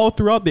that all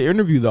throughout the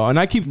interview though, and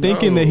I keep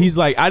thinking that he's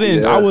like,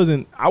 I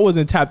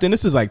wasn't tapped in.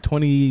 This was like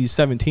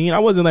 2017. I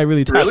wasn't like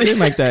really tapped in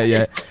like that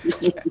yet.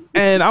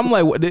 And I'm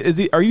like,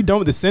 are you done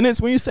with the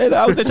sentence when you say that?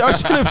 I was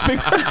trying to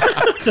figure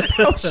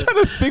out. So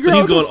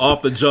he's going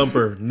off the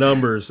jumper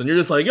numbers, and you're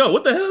just like, yo,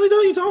 what the hell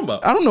are you talking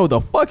about? I don't know what the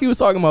fuck he was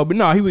talking about, but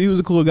no, he was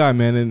a cool guy,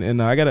 man.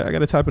 And I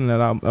gotta tap into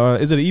that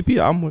album. Is it an EP?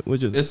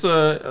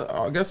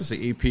 I guess it's an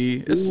EP.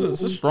 It's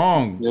a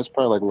strong. Yeah, it's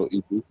probably like a little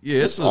EP.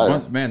 Yeah, it's a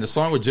bunch, man. The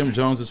song with Jim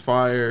Jones is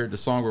fire. The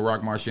song with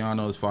Rock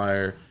Marciano is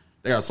fire.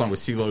 They got a song with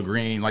CeeLo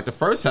Green. Like the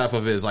first half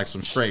of it is like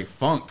some straight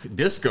funk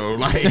disco.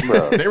 Like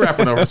they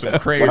rapping over some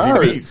crazy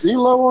beats.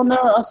 CeeLo on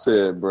there, I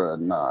said, bro,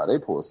 nah, they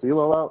pulled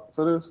CeeLo out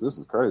for this. This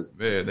is crazy.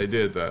 Yeah, they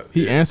did that.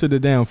 He answered the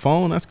damn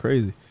phone. That's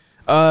crazy.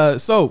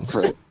 So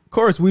of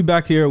course we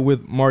back here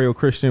with Mario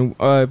Christian.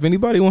 If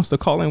anybody wants to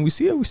call in, we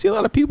see a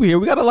lot of people here.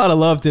 We got a lot of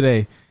love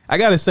today. I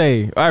gotta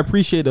say, I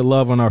appreciate the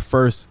love on our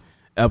first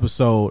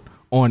episode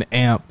on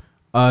AMP.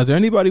 Is there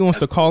anybody who wants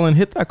to call in?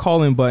 Hit that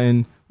call in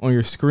button on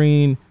your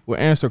screen. We'll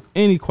answer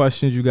any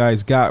questions you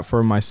guys got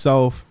for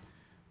myself,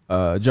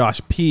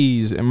 Josh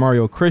Pease, and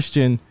Mario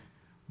Christian.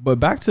 But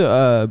back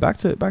to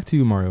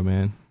you, Mario,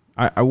 man.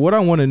 What I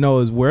want to know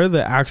is where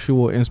the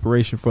actual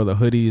inspiration for the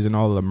hoodies and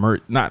all the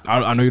merch.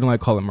 I know you don't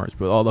like calling merch,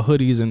 but all the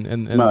hoodies and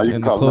the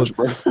clothes.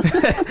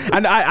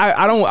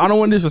 I don't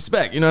want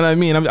disrespect. You know what I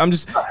mean? I'm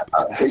just.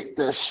 I hate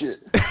that shit.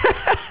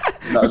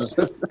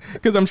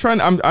 Because I'm trying.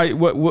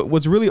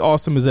 What's really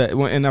awesome is that,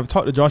 and I've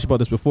talked to Josh about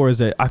this before, is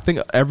that I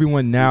think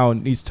everyone now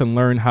needs to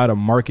learn how to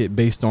market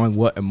based on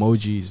what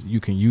emojis you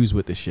can use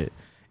with the shit,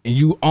 and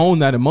you own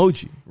that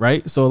emoji,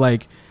 right? So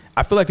like.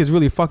 I feel like it's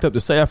really fucked up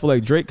to say. I feel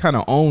like Drake kind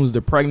of owns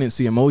the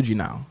pregnancy emoji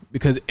now,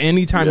 because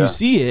anytime you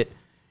see it,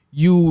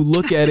 you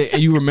look at it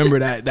and you remember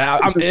that.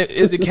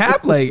 Is it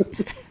cap? Like,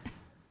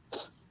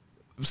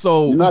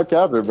 so you're not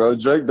capping, bro.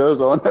 Drake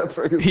does own that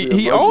pregnancy.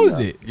 He owns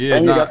it. Yeah,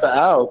 and he got the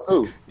owl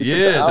too.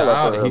 The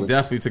owl. He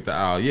definitely took the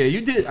owl. Yeah,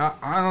 you did.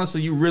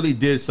 Honestly, you really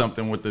did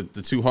something with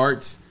the two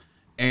hearts.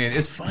 And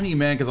it's funny,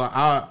 man, because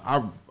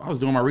I was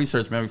doing my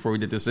research, man, before we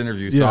did this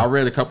interview. So I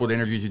read a couple of the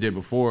interviews you did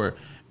before.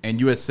 And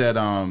you had said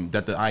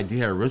that the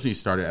idea originally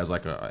started as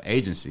like an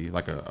agency,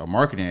 like a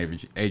marketing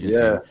agency.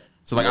 Yeah.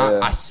 So like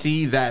I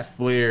see that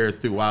flair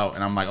throughout,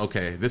 and I'm like,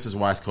 okay, this is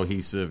why it's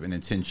cohesive and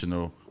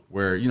intentional.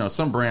 Where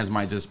some brands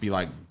might just be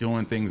like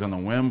doing things on the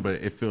whim, but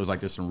it feels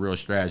like there's some real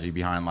strategy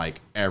behind like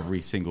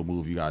every single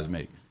move you guys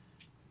make.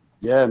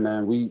 Yeah,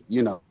 man. We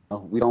don't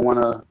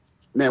want to.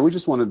 Man, we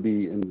just want to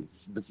be in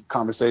the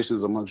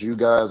conversations amongst you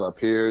guys, our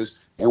peers,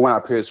 and want our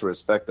peers to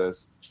respect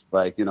us.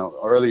 Like,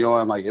 early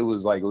on, like it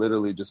was like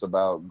literally just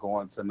about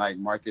going to night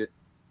market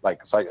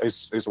like, so I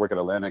used to work at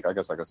Atlantic, I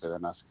guess I could say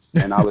that now.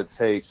 And I would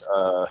take,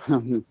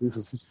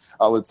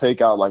 I would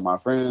take out like my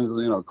friends,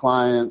 you know,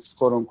 clients,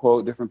 quote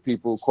unquote, different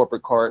people,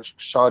 corporate cards,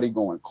 shawty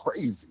going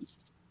crazy.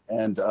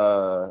 And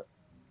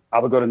I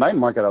would go to night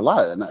market a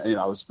lot, and you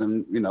know, I would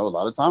spend, you know, a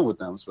lot of time with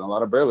them, spend a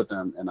lot of bread with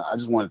them. And I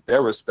just wanted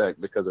their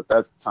respect, because at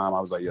that time I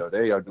was like, yo,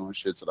 they are doing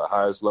shit to the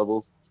highest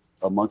level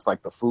amongst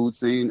like the food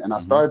scene. And I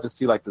started to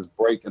see like this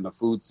break in the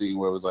food scene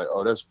where it was like,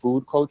 oh, there's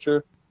food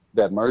culture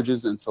that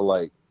merges into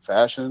like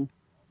fashion,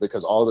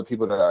 because all the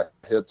people that are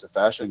hip to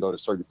fashion go to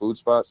certain food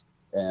spots,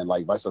 and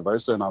like vice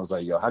versa. And I was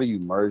like, yo, how do you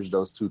merge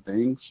those two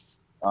things?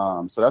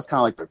 So that's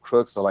kind of like the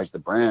crux of like the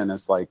brand.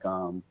 It's like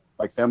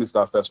Family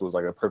Style Festival is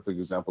like a perfect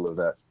example of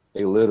that.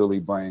 They literally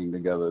bring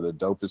together the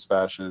dopest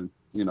fashion,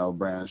 you know,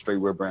 brands,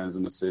 streetwear brands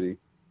in the city,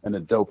 and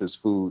the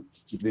dopest food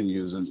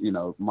venues and, you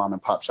know, mom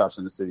and pop shops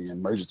in the city,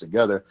 and merge it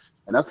together.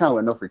 And that's kind of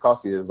what No Free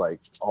Coffee is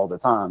like all the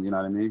time. You know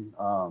what I mean?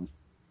 And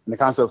the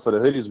concept for the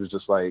hoodies was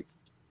just like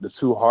the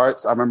two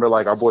hearts. I remember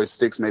like our boy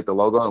Sticks made the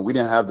logo, and we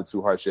didn't have the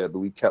two hearts yet, but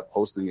we kept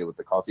posting it with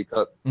the coffee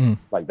cup.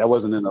 Like that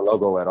wasn't in the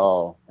logo at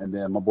all. And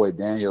then my boy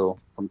Daniel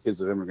from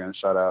Kids of Immigrants,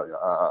 shout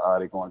out,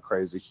 they going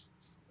crazy.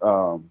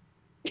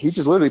 He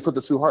just literally put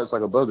the two hearts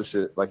like above the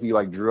shit. Like he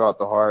like drew out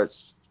the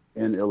hearts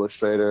in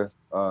Illustrator,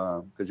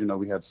 because you know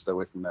we had to stay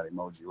away from that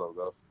emoji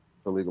logo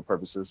for legal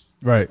purposes.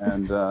 Right.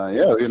 And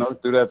yeah, you know,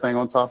 threw that thing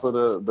on top of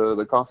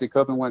the coffee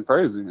cup and went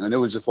crazy. And it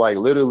was just like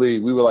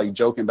literally we were like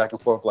joking back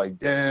and forth, like,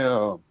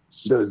 damn,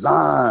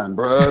 design,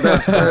 bro,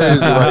 that's crazy.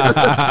 Like,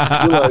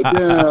 we're like,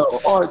 damn,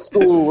 art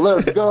school,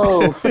 let's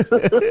go.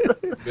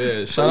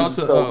 Yeah, shout out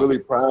to so really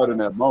proud in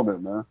that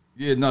moment, man.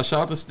 Yeah, no,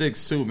 shout out to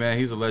Sticks too, man.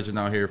 He's a legend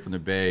out here from the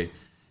Bay.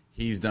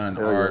 He's done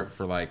art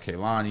for like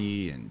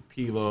Kehlani and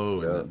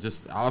Pilo, and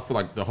just I feel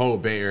like the whole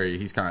Bay Area.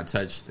 He's kind of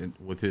touched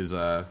with his,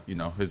 you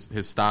know,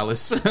 his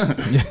stylist.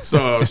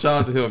 So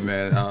shout out to him,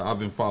 man. I've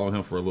been following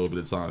him for a little bit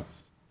of time.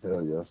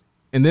 Hell yeah.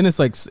 And then it's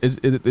like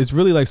it's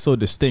really like so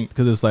distinct,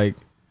 because it's like,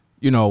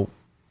 you know,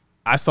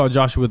 I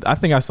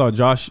think I saw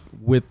Josh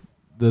with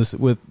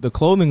the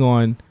clothing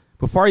on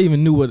before I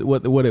even knew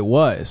what it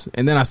was,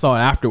 and then I saw it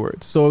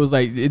afterwards. So it was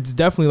like it's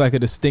definitely like a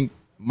distinct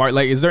mark.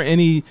 Like, is there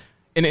any?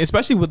 And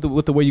especially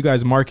with the way you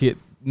guys market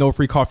No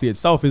Free Coffee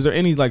itself, is there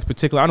any like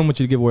particular? I don't want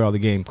you to give away all the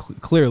game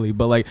clearly,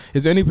 but like,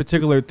 is there any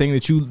particular thing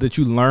that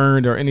you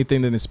learned, or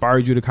anything that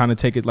inspired you to kind of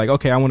take it like,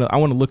 okay, I want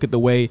to look at the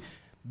way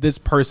this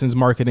person's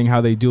marketing,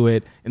 how they do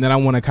it, and then I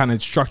want to kind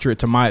of structure it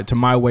to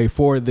my way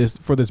for this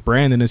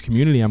brand and this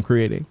community I'm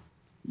creating.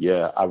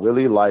 Yeah, I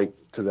really like,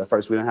 because at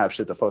first we didn't have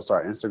shit to post to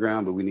our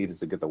Instagram, but we needed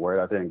to get the word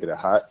out there and get it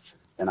hot.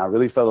 And I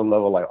really fell in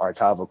love with like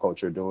archival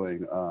culture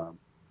during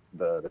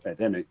the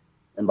pandemic.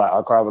 And by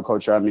archival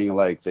culture, I mean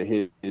like the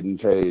hidden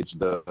page,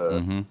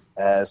 the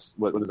ass,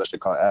 what is that shit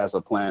called? As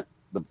a Plant,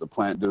 the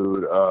plant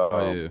dude.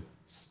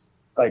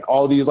 Like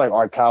all these like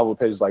archival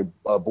pages, like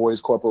Boys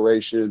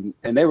Corporation,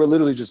 and they were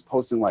literally just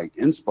posting like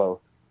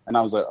inspo. And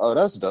I was like, oh,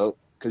 that's dope,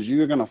 because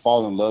you're gonna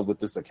fall in love with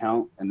this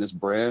account and this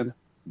brand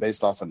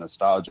based off of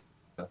nostalgia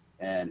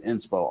and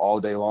inspo all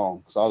day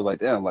long. So I was like,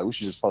 damn, like we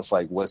should just post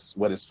like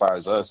what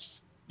inspires us.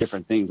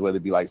 Different things, whether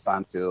it be like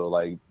Seinfeld,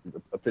 like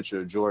a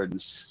picture of Jordan.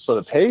 So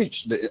the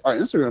page, our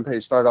Instagram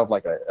page started off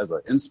like as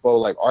an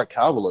inspo, like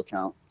archival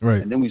account. Right.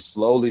 And then we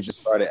slowly just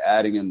started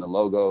adding in the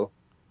logo,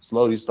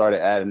 slowly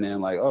started adding in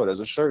like, oh,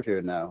 there's a shirt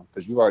here now.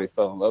 Because you already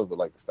fell in love with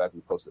like the fact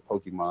we posted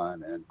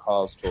Pokemon and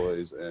Cause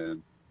Toys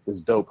and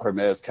this dope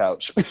Hermes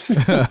couch.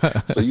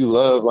 So you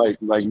love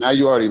like now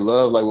you already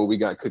love like what we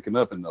got cooking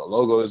up, and the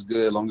logo is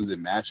good as long as it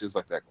matches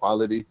like that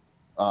quality.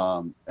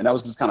 And that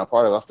was just kind of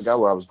part of it. I forgot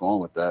where I was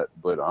going with that,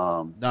 but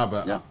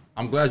yeah.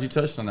 I'm glad you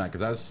touched on that, because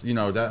that's, you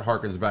know, that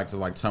harkens back to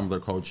like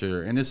Tumblr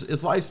culture, and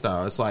it's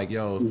lifestyle. It's like,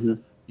 yo,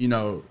 you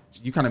know,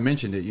 you kind of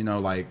mentioned it, you know,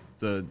 like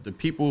the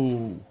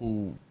people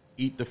who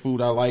eat the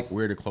food I like,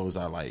 wear the clothes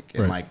I like,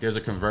 and like there's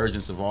a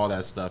convergence of all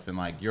that stuff, and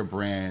like your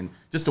brand,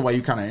 just the way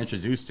you kind of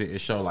introduced it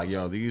show like,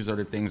 yo, these are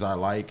the things I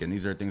like, and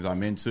these are the things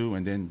I'm into,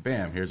 and then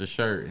bam, here's a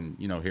shirt, and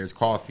you know, here's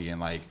coffee,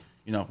 and like,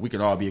 you know, we could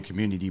all be a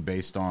community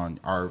based on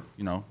our,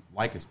 you know,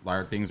 like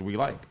our things we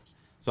like.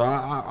 So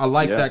I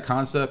like that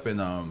concept,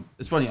 and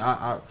it's funny.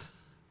 I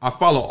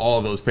follow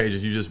all those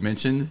pages you just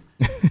mentioned,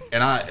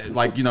 and I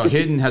like, you know,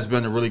 Hidden has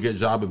done a really good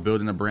job of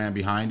building a brand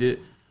behind it.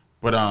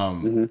 But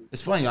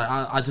it's funny.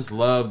 I just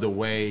love the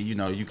way, you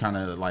know, you kind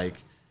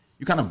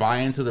of buy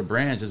into the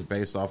brand just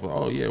based off of,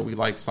 oh yeah, we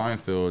like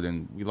Seinfeld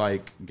and we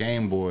like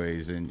Game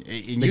Boys, and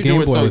you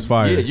Game Boy was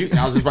fire.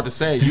 Yeah, I was just about to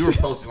say, you were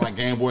posting like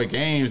Game Boy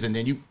games, and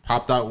then you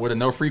popped out with a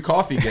No Free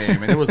Coffee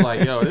game, and it was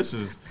like, yo, this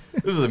is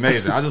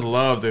amazing. I just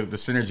love the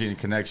synergy and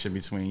connection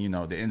between, you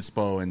know, the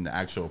inspo and the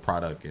actual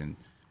product and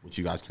what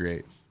you guys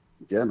create.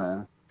 Yeah,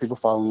 man. People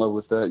fall in love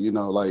with that, you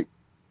know, like,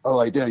 oh,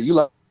 like, damn, you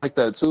like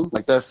that too?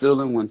 Like that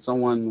feeling when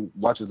someone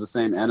watches the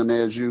same anime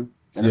as you,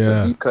 and it's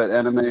a deep cut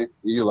anime, and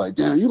you're like,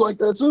 damn, you like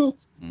that too?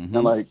 And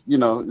like, you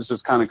know, it's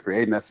just kind of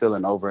creating that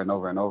feeling over and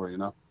over and over, you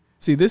know?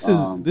 See, this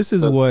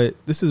is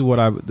what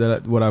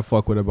I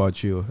fuck with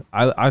about you.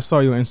 I saw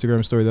your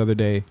Instagram story the other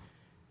day,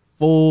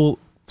 full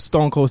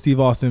Stone Cold Steve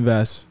Austin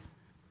vest,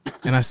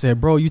 And I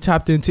said, bro, you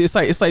tapped into it's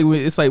like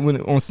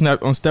when on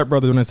Step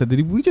Brothers when I said,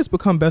 did we just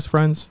become best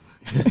friends?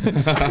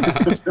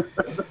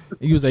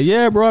 He was like,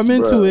 yeah, bro, I'm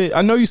into it.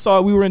 I know you saw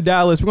it. We were in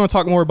Dallas. We're gonna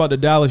talk more about the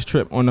Dallas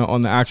trip on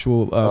the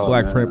actual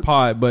Black Print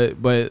Pod.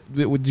 But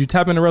did you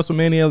tap into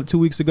WrestleMania 2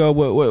 weeks ago?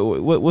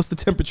 What's the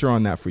temperature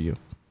on that for you?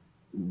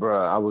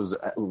 Bro, I was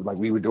like,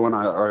 we were doing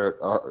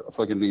our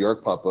fucking New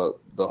York pop up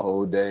the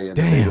whole day and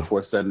the day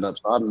before setting up.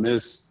 So I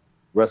missed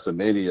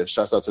WrestleMania.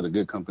 Shouts out to the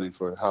Good Company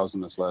for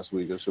housing us last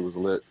week. That shit was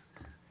lit.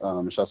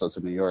 Shouts out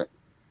to New York.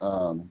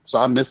 So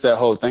I missed that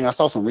whole thing. I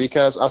saw some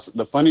recaps.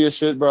 The funniest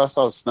shit, bro. I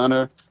saw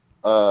Stunner,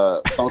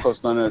 Stone Cold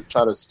Stunner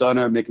try to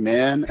stunner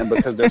McMahon, and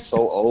because they're so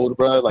old,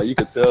 bro, like you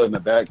could tell in the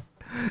back,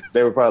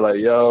 they were probably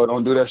like, "Yo,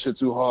 don't do that shit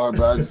too hard,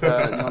 bro. I just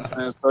had, you know what I'm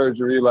saying,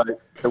 surgery." Like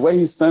the way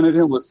he stunned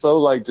him was so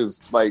like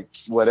just like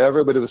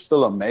whatever, but it was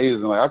still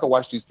amazing. Like I could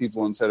watch these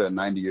people until they're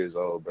 90 years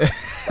old, bro.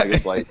 Like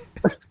it's like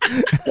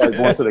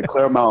going to the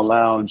Claremont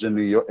Lounge in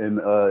New York, in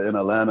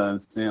Atlanta,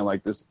 and seeing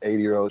like this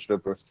 80-year-old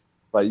stripper.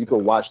 Like you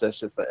could watch that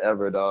shit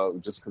forever,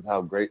 dog. Just because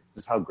how great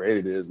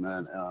it is,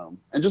 man.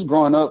 And just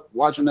growing up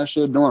watching that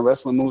shit, doing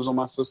wrestling moves on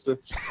my sister.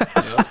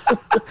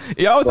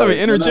 You always having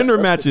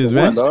intergender matches,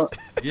 man.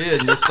 Yeah,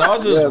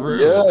 nostalgia is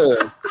real.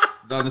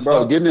 Yeah,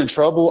 bro, getting in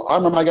trouble. I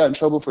remember I got in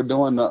trouble for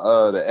doing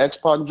the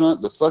X-Pac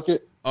joint, the Suck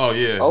It. Oh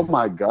yeah. Oh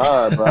my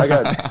god, bro! I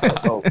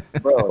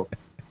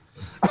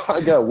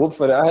got whooped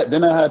for that.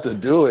 Then I had to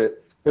do it.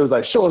 It was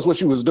like, show us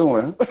what you was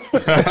doing.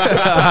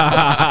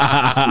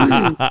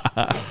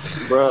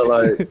 Bro,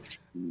 like,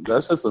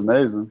 that's just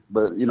amazing.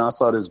 But, you know, I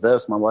saw this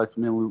vest. My wife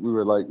and me, we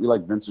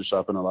like vintage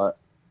shopping a lot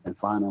and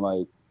finding,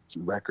 like,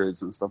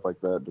 records and stuff like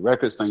that. The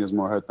records thing is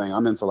more her thing.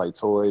 I'm into, like,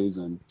 toys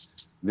and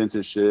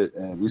vintage shit.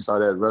 And we saw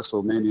that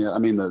WrestleMania. I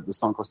mean, the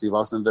Stone Cold Steve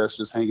Austin vest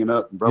just hanging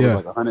up. Bro, was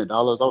like $100.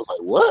 I was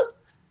like, what?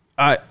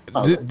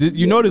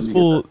 You know this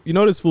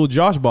fool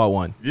Josh bought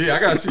one. Yeah,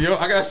 I gotta see your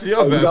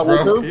vest,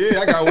 bro. Yeah,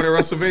 I got one at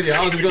WrestleMania.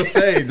 I was just gonna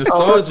say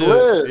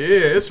nostalgia.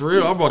 Yeah, it's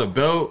real. I bought a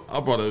belt. I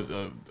bought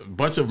a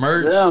bunch of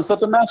merch. Yeah, set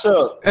the match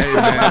up. Hey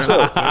man,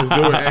 let's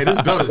do it. Hey,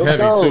 this belt is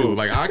heavy too.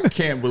 Like I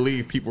can't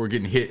believe people were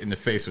getting hit in the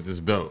face with this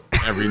belt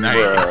every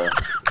night.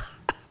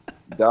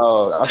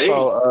 Dog, I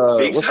saw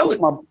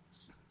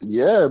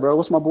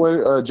what's my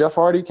boy Jeff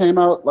Hardy came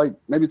out like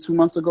maybe 2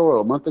 months ago or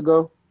a month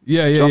ago.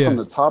 Jump from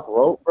the top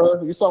rope,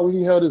 bro. You saw when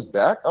he held his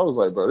back? I was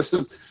like, bro, this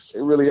is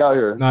really out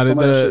here. Nah,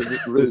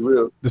 really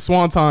real. The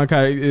Swanton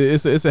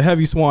it's a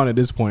heavy swan at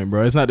this point,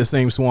 bro. It's not the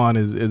same swan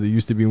as it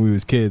used to be when we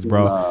was kids,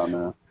 bro. Nah,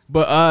 man.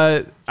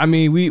 But I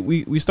mean,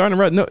 we starting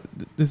to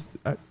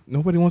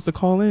nobody wants to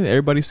call in.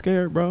 Everybody's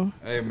scared, bro.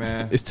 Hey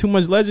man, it's too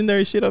much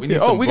legendary shit up here.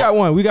 Oh, we got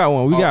one. We got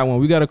one.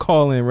 We got a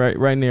call in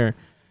right there.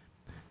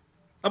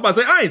 I'm about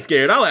to say I ain't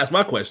scared. I'll ask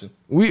my question.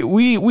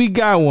 We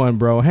got one,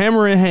 bro.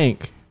 Hammer and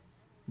Hank.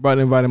 About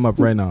to invite him up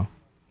right now.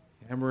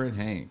 Hammer and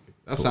Hank.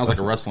 That sounds like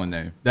a wrestling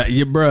name.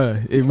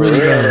 Bruh. It really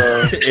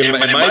does.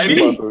 It might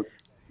be. You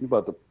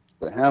about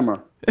the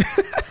hammer.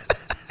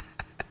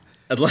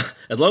 As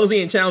long as he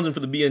ain't challenging for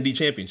the BND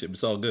championship,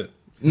 it's all good.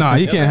 Nah,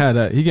 he can't have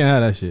that. He can't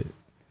have that shit.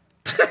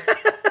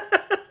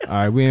 All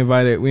right, we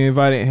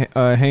invited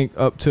Hank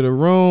up to the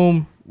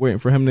room, waiting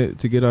for him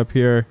to get up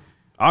here.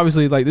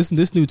 Obviously, like this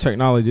new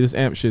technology, this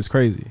amp shit's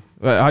crazy.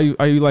 How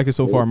you like it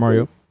so far,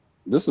 Mario?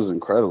 This is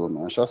incredible,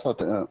 man. Shouts out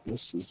to amp.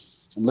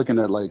 I'm looking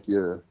at like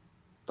the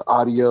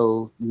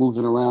audio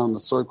moving around the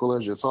circle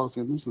as you're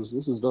talking. This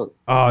is dope.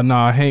 Oh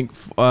no,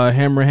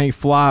 Hammer Hank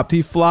flopped.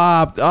 He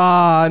flopped.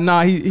 Ah,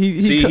 nah,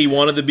 he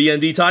wanted the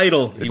BND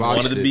title. He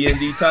wanted the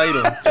BND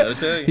title. Gotta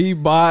tell you. He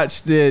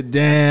botched it.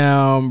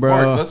 Damn,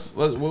 bro.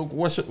 Mark,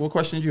 what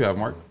question did you have,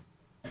 Mark?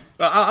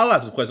 I'll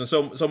ask a question.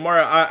 So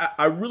Mario,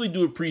 I really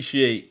do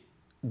appreciate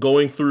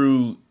going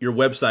through your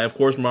website, of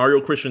course,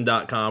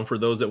 MarioChristian.com, for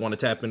those that want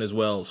to tap in as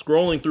well.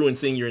 Scrolling through and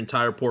seeing your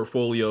entire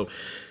portfolio,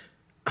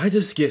 I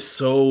just get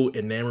so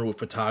enamored with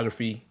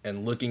photography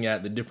and looking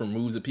at the different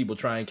moves that people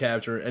try and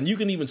capture. And you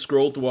can even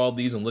scroll through all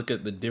these and look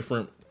at the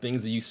different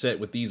things that you set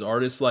with these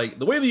artists. Like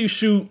the way that you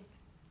shoot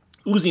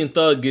Uzi and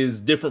Thug is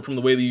different from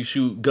the way that you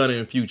shoot Gunna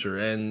and Future.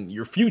 And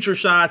your Future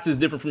shots is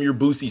different from your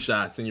Boosie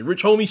shots. And your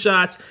Rich Homie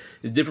shots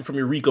is different from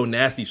your Rico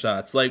Nasty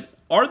shots. Like,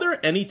 are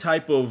there any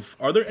type of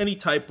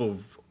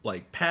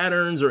like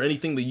patterns or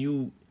anything that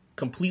you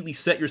completely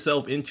set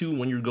yourself into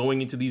when you're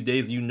going into these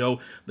days? You know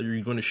that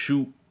you're going to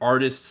shoot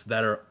artists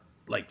that are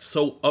like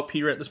so up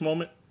here at this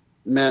moment.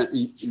 Man,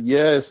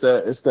 yeah, it's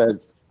that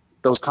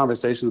those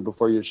conversations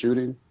before you're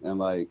shooting and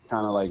like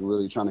kind of like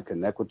really trying to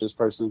connect with this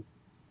person.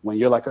 When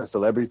you're like a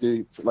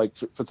celebrity, like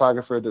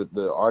photographer,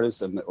 the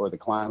artist or the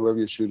client, whoever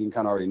you're shooting,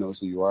 kind of already knows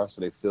who you are, so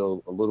they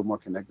feel a little more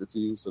connected to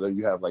you. So then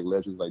you have like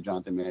legends like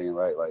Jonathan Mannion,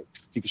 right? Like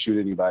he can shoot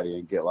anybody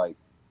and get like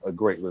a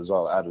great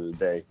result out of the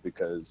day,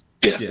 because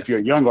if you're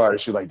a young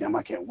artist, you're like, damn,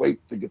 I can't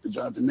wait to get the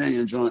Jonathan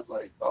Mannion joint.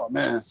 Like, oh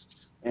man.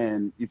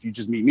 And if you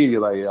just meet me, you're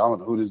like, I don't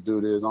know who this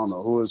dude is. I don't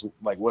know who is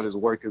like what his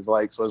work is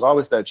like. So it's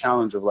always that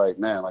challenge of like,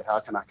 man, like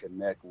how can I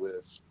connect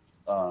with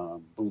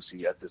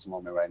Boosie at this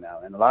moment right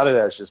now? And a lot of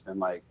that's just been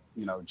like,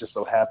 you know, just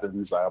so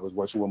happens like I was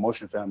working with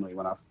Motion Family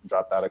when I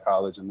dropped out of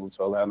college and moved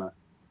to Atlanta.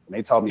 And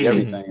they taught me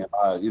everything.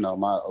 And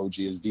my OG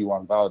is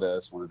D1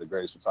 Valdez, one of the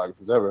greatest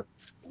photographers ever.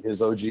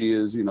 His OG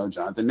is,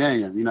 Jonathan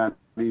Mannion, you know what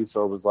I mean?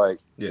 So it was like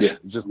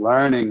just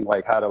learning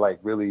like how to like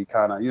really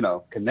kind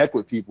of, connect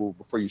with people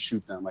before you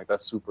shoot them. Like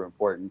that's super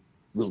important.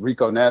 With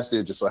Rico Nasty,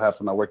 it just so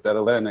happened I worked at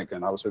Atlantic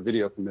and I was her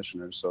video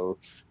commissioner. So,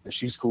 and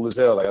she's cool as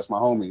hell. Like that's my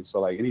homie. So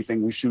like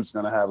anything we shoot's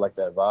gonna have like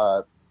that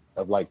vibe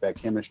of like that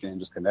chemistry and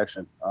just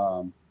connection.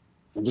 And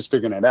just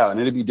figuring it out. And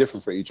it'd be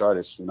different for each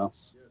artist,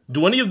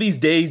 Do any of these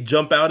days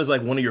jump out as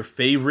like one of your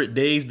favorite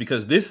days?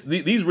 Because these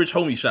Rich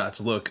Homie shots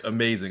look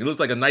amazing. It looks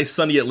like a nice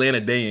sunny Atlanta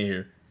day in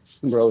here.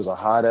 Bro, it was a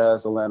hot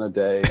ass Atlanta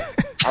day.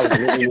 I was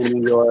living in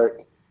New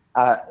York.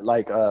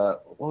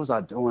 What was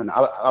I doing?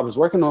 I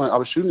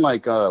was shooting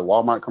like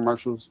Walmart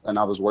commercials, and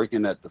I was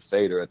working at the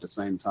Fader at the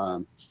same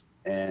time.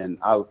 And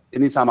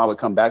anytime I would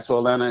come back to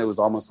Atlanta, it was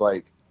almost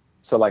like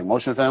to like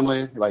Motion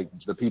Family, like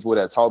the people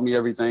that taught me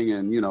everything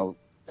and,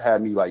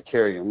 had me like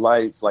carrying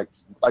lights, like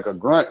a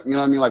grunt, you know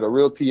what I mean? Like a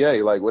real PA,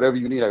 like whatever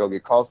you need, I go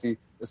get coffee.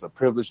 It's a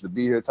privilege to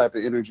be here type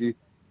of energy.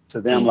 To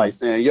them, like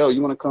saying, yo,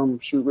 you want to come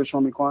shoot Rich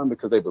Homie Quan?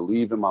 Because they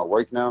believe in my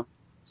work now.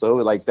 So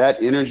like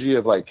that energy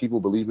of like people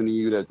believing in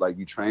you that like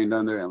you trained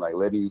under and like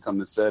letting you come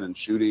to set and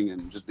shooting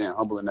and just being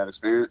humble in that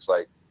experience,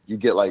 like you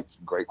get like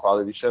great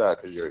quality shit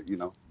out because you're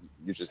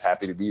just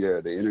happy to be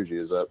there. The energy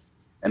is up.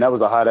 And that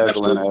was a hot ass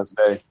Atlanta ass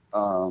day.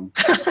 I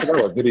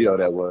forgot what video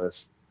that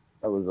was.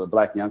 That was a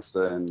Black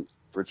Youngster and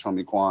Rich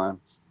Homie Quan.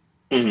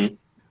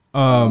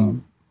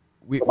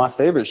 My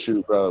favorite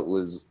shoot, bro,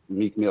 was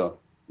Meek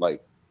Mill.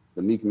 Like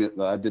the Meek Mill,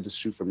 I did the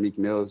shoot for Meek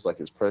Mill. It was like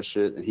his press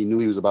shit, and he knew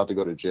he was about to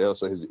go to jail,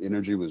 so his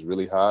energy was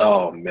really high.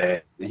 Oh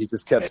man! And he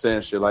just kept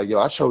saying shit like, "Yo,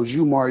 I chose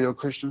you, Mario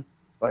Christian.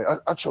 Like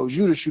I chose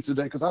you to shoot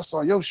today because I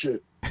saw your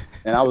shit."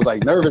 And I was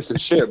like nervous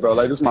as shit, bro.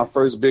 Like this is my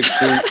first big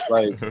shoot.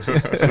 Like,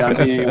 you know what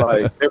I mean?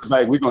 Like it was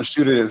like we're gonna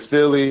shoot it in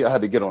Philly. I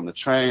had to get on the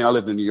train. I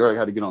lived in New York. I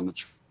had to get on the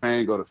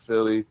train, go to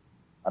Philly.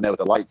 I met with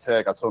the light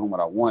tech. I told him what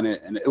I wanted,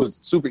 and it was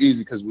super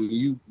easy because when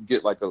you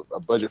get like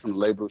a budget from the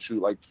label to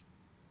shoot like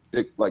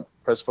big like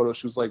press photo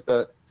shoots like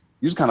that,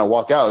 you just kind of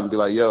walk out and be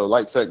like, "Yo,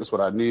 light tech, that's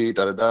what I need."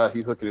 Da da da.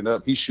 He hooking it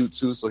up. He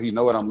shoots too, so he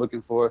know what I'm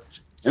looking for.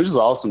 It was just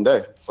an awesome day.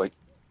 It's like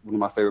one of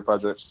my favorite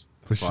projects.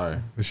 For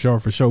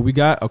sure. We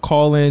got a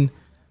call in.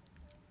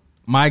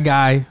 My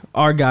guy,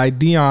 our guy,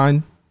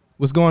 Dion.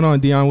 What's going on,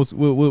 Dion?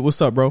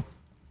 What's up, bro?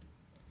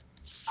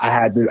 I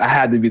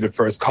had to be the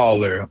first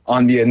caller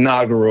on the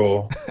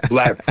inaugural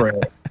Black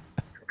Print.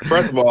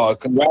 First of all,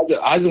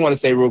 I just want to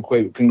say real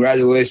quick,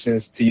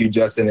 congratulations to you,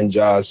 Justin and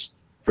Josh,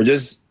 for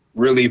just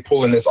really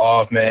pulling this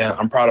off, man.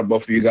 I'm proud of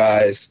both of you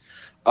guys.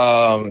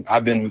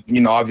 I've been,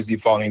 obviously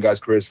following you guys'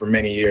 careers for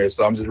many years,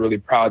 so I'm just really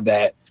proud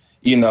that,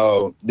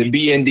 the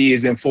BND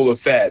is in full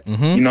effect.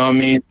 Mm-hmm. You know what I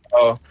mean?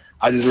 So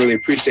I just really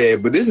appreciate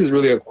it. But this is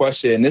really a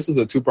question. This is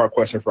a two-part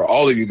question for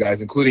all of you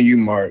guys, including you,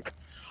 Mark.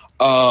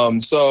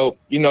 So,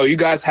 you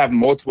guys have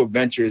multiple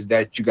ventures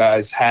that you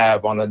guys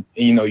have on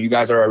you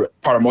guys are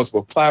part of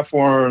multiple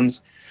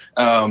platforms.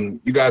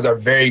 You guys are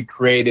very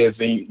creative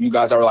and you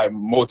guys are like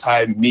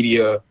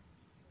multimedia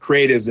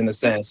creatives in a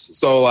sense.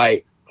 So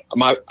like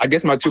I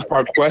guess my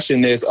two-part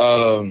question is,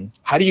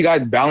 how do you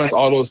guys balance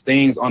all those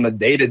things on a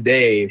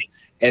day-to-day?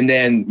 And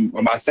then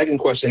my second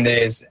question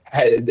is,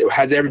 has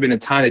there ever been a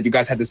time that you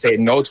guys had to say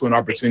no to an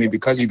opportunity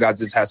because you guys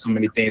just had so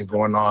many things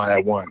going on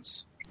at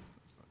once?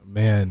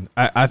 Man,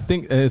 I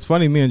think it's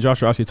funny. Me and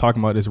Josh were actually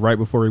talking about this right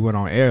before we went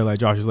on air. Like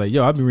Josh was like,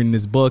 "Yo, I've been reading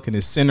this book and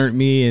it centered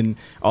me and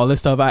all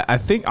this stuff." I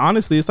think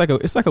honestly, it's like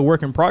a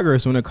work in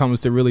progress when it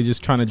comes to really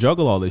just trying to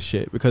juggle all this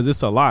shit because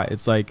it's a lot.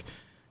 It's like,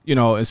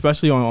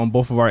 especially on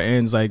both of our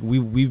ends. Like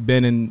we've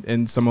been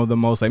in some of the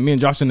most, like me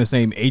and Josh in the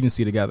same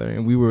agency together,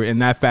 and we were in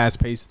that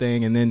fast paced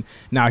thing. And then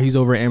now he's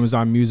over at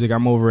Amazon Music.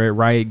 I'm over at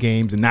Riot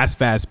Games, and that's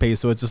fast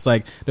paced. So it's just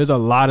like there's a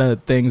lot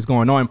of things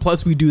going on. And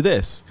plus, we do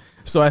this.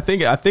 So I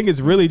think it's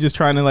really just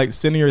trying to like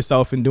center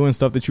yourself and doing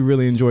stuff that you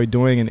really enjoy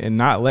doing and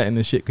not letting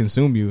the shit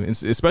consume you. And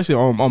especially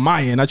on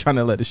my end, I try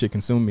to let the shit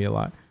consume me a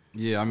lot.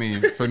 Yeah, I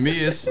mean, for me,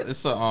 it's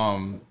a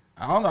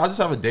I don't know. I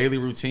just have a daily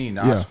routine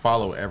that I just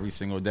follow every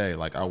single day.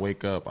 Like I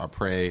wake up, I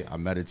pray, I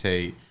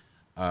meditate,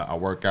 I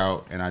work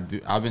out, and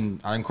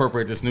I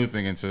incorporate this new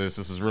thing into this.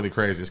 This is really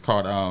crazy. It's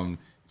called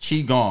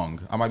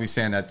Qigong. I might be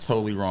saying that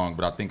totally wrong,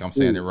 but I think I'm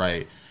saying it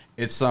right.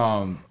 It's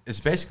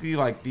basically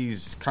like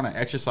these kind of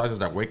exercises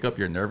that wake up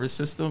your nervous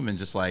system and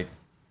just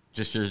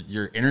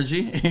your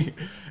energy.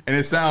 And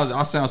I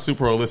sound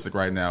super holistic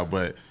right now,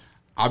 but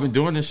I've been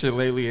doing this shit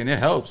lately and it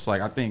helps.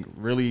 Like I think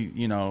really,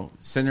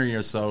 centering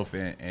yourself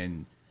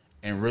and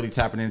really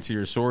tapping into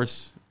your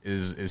source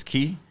is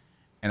key.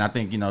 And I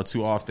think,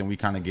 too often we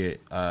kind of get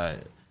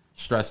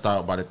stressed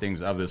out by the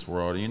things of this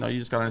world. And, you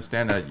just got to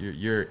understand that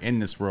you're in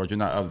this world, you're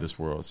not of this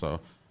world. So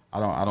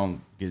I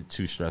don't get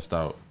too stressed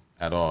out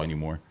at all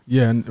anymore.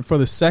 Yeah, and for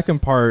the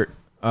second part,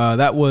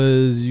 that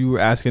was you were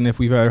asking if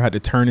we've ever had to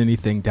turn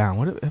anything down.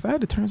 What if I had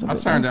to turn something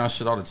down? I turn down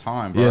shit all the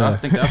time, bro. Yeah. I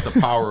think that's the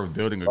power of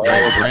building a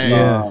great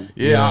brand.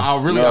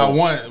 I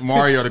want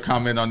Mario to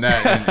comment on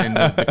that and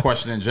the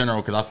question in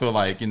general because I feel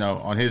like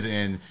on his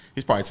end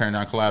he's probably turning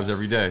down collabs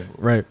every day.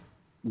 Right.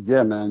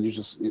 yeah, man, we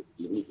just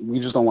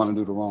don't want to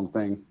do the wrong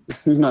thing.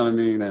 You know what I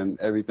mean? And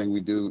everything we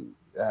do,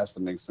 it has to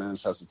make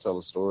sense, has to tell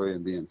a story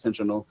and be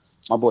intentional.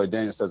 My boy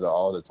Daniel says it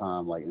all the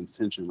time, like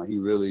intention. Like he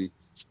really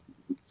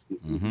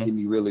made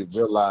me really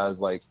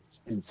realize like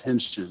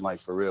intention, like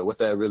for real, what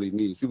that really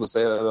means. People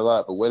say that a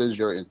lot, but what is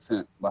your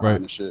intent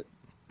behind the shit?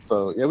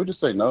 So yeah, we just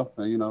say no.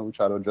 And, you know, we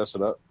try to address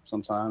it up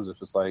sometimes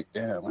if it's like,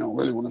 yeah, we don't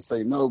really want to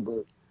say no,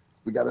 but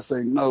we got to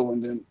say no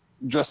and then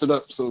dress it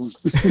up so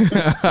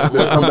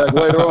we'll come back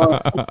later on.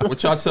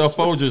 What y'all tell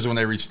Folgers when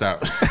they reached out?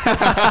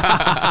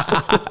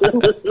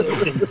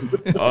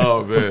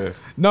 Oh man,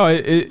 no,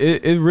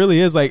 it really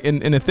is like,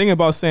 and the thing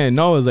about saying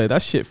no is like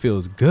that shit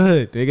feels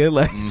good, nigga.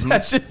 Like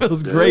that shit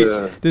feels great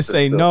to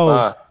say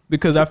no.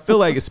 Because I feel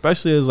like,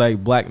 especially as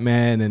like black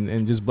men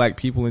and just black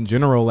people in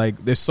general, like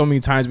there's so many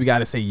times we got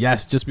to say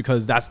yes just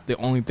because that's the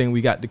only thing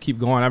we got to keep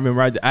going. I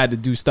remember I had to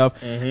do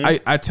stuff. I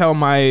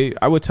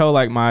would tell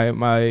like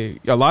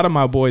a lot of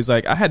my boys,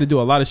 like I had to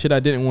do a lot of shit I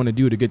didn't want to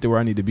do to get to where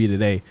I need to be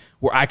today,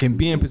 where I can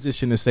be in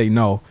position to say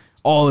no.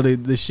 All of the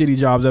shitty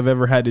jobs I've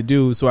ever had to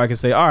do, so I can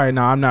say, all right,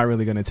 no, I'm not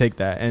really going to take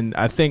that. And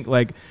I think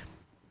like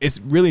it's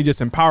really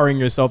just empowering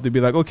yourself to be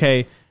like,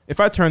 okay, if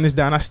I turn this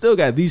down, I still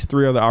got these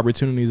 3 other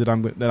opportunities that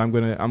I'm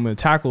gonna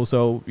tackle.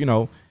 So you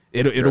know,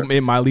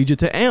 it might lead you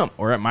to AMP,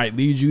 or it might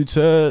lead you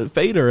to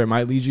Fader, it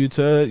might lead you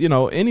to, you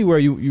know, anywhere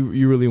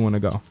you really want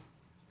to go.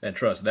 And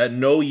trust, that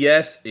no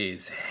yes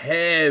is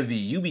heavy.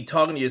 You be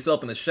talking to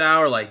yourself in the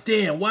shower like,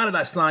 damn, why did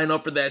I sign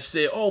up for that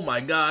shit? Oh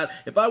my God.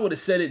 If I would have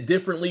said it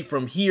differently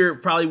from here, it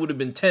probably would have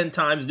been 10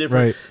 times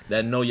different. Right.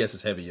 That no yes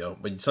is heavy, yo.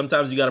 But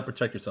sometimes you got to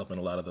protect yourself in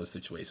a lot of those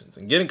situations.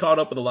 And getting caught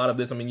up with a lot of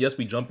this, I mean, yes,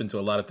 we jump into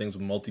a lot of things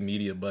with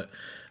multimedia, but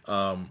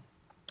how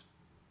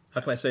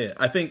can I say it?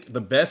 I think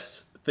the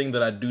best thing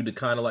that I do to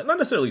kind of like, not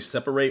necessarily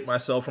separate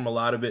myself from a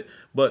lot of it,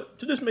 but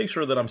to just make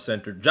sure that I'm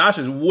centered. Josh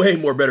is way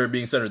more better at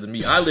being centered than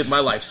me. I live my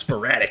life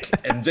sporadic,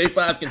 and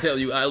J5 can tell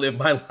you I live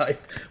my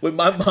life with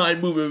my mind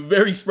moving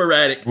very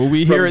sporadic. Well,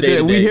 we hear it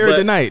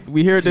tonight.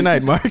 We hear it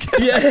tonight, Mark.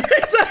 Yeah.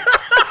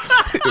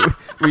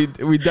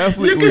 We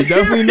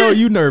definitely know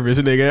you nervous,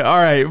 nigga. All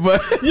right,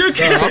 but but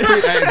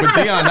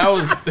Dion,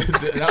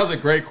 that was a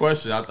great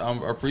question. I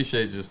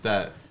appreciate just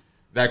that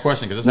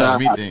question, because it's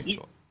having me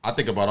think. I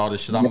think about all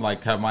this shit I'm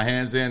like have my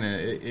hands in,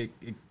 and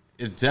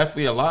it's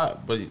definitely a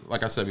lot. But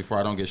like I said before,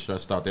 I don't get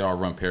stressed out. They all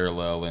run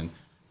parallel and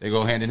they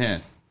go hand in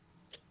hand.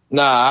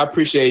 Nah, I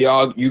appreciate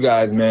you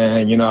guys,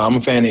 man. You know, I'm a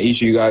fan of each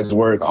of you guys'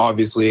 work,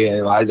 obviously,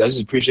 and I just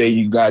appreciate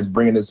you guys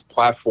bringing this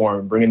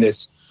platform, bringing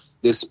this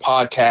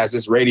podcast,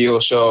 this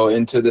radio show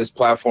into this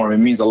platform. It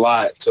means a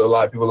lot to a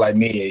lot of people like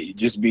me.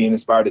 Just being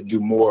inspired to do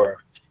more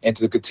and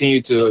to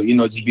continue to, you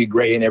know, just be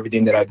great in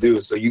everything that I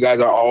do. So you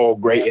guys are all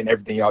great in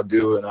everything y'all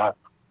do, and I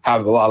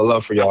have a lot of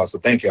love for y'all, so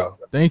thank y'all.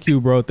 Thank you,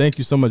 bro. Thank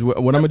you so much. What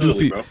I'm gonna do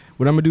for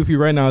you,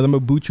 right now is I'm gonna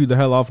boot you the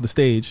hell off the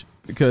stage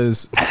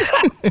because.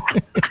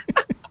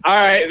 All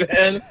right,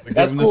 man.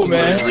 That's cool,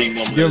 man.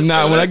 Give him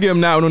that one. I give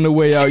him that one on the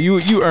way out.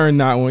 You earned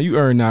that one. You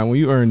earned that one.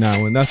 You earned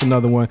that one. That's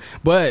another one.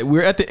 But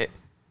we're at the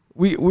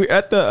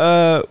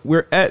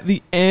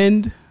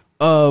end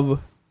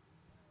of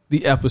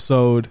the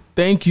episode.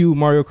 Thank you,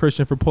 Mario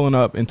Christian, for pulling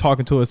up and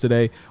talking to us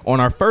today on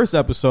our first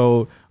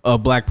episode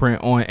of Black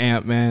Print on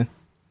AMP, man.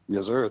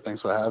 Yes, sir.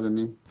 Thanks for having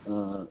me.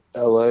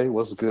 LA,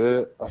 what's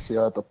good? I see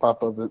y'all at the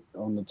pop up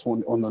on the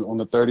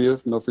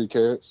 30th. No free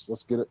carrots.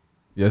 Let's get it.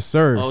 Yes,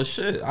 sir. Oh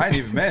shit! I ain't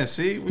even, man.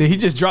 See, he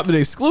just dropped an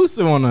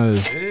exclusive on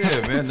us.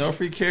 Yeah, man. No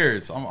free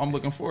carrots. I'm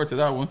looking forward to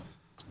that one.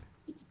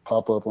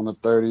 Pop up on the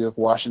 30th,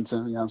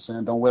 Washington. You know what I'm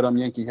saying? Don't wear them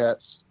Yankee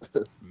hats.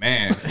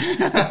 Man.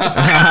 After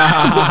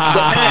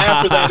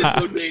that, it's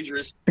so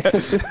dangerous.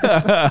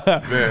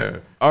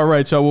 Man. All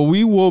right, y'all. Well,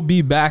 we will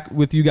be back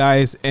with you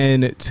guys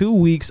in 2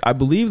 weeks. I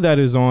believe that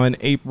is on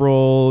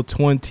April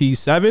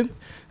 27th.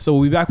 So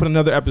we'll be back with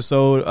another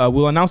episode.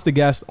 We'll announce the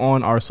guests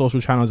on our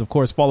social channels. Of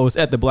course, follow us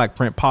at the Black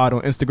Print Pod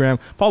on Instagram.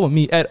 Follow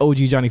me at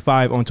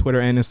OGJohnny5 on Twitter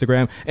and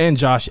Instagram, and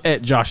Josh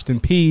at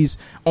JoshtonPeas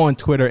on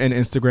Twitter and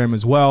Instagram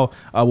as well.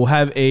 We'll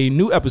have a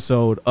new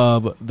episode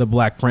of the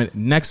Black Print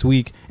next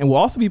week, and we'll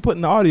also be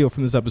putting the audio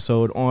from this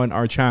episode on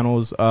our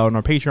channels, on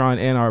our Patreon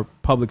and our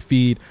public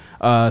feed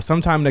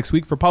sometime next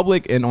week for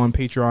public, and on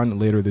Patreon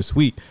later this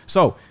week.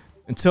 So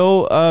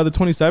until the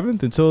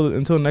 27th,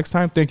 until next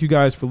time, thank you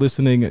guys for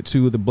listening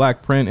to the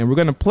Black Print, and we're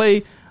gonna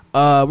play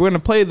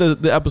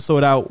the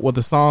episode out with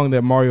a song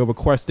that Mario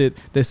requested.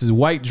 This is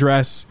White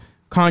Dress,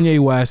 Kanye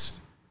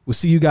West. We'll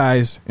see you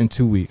guys in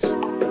 2 weeks.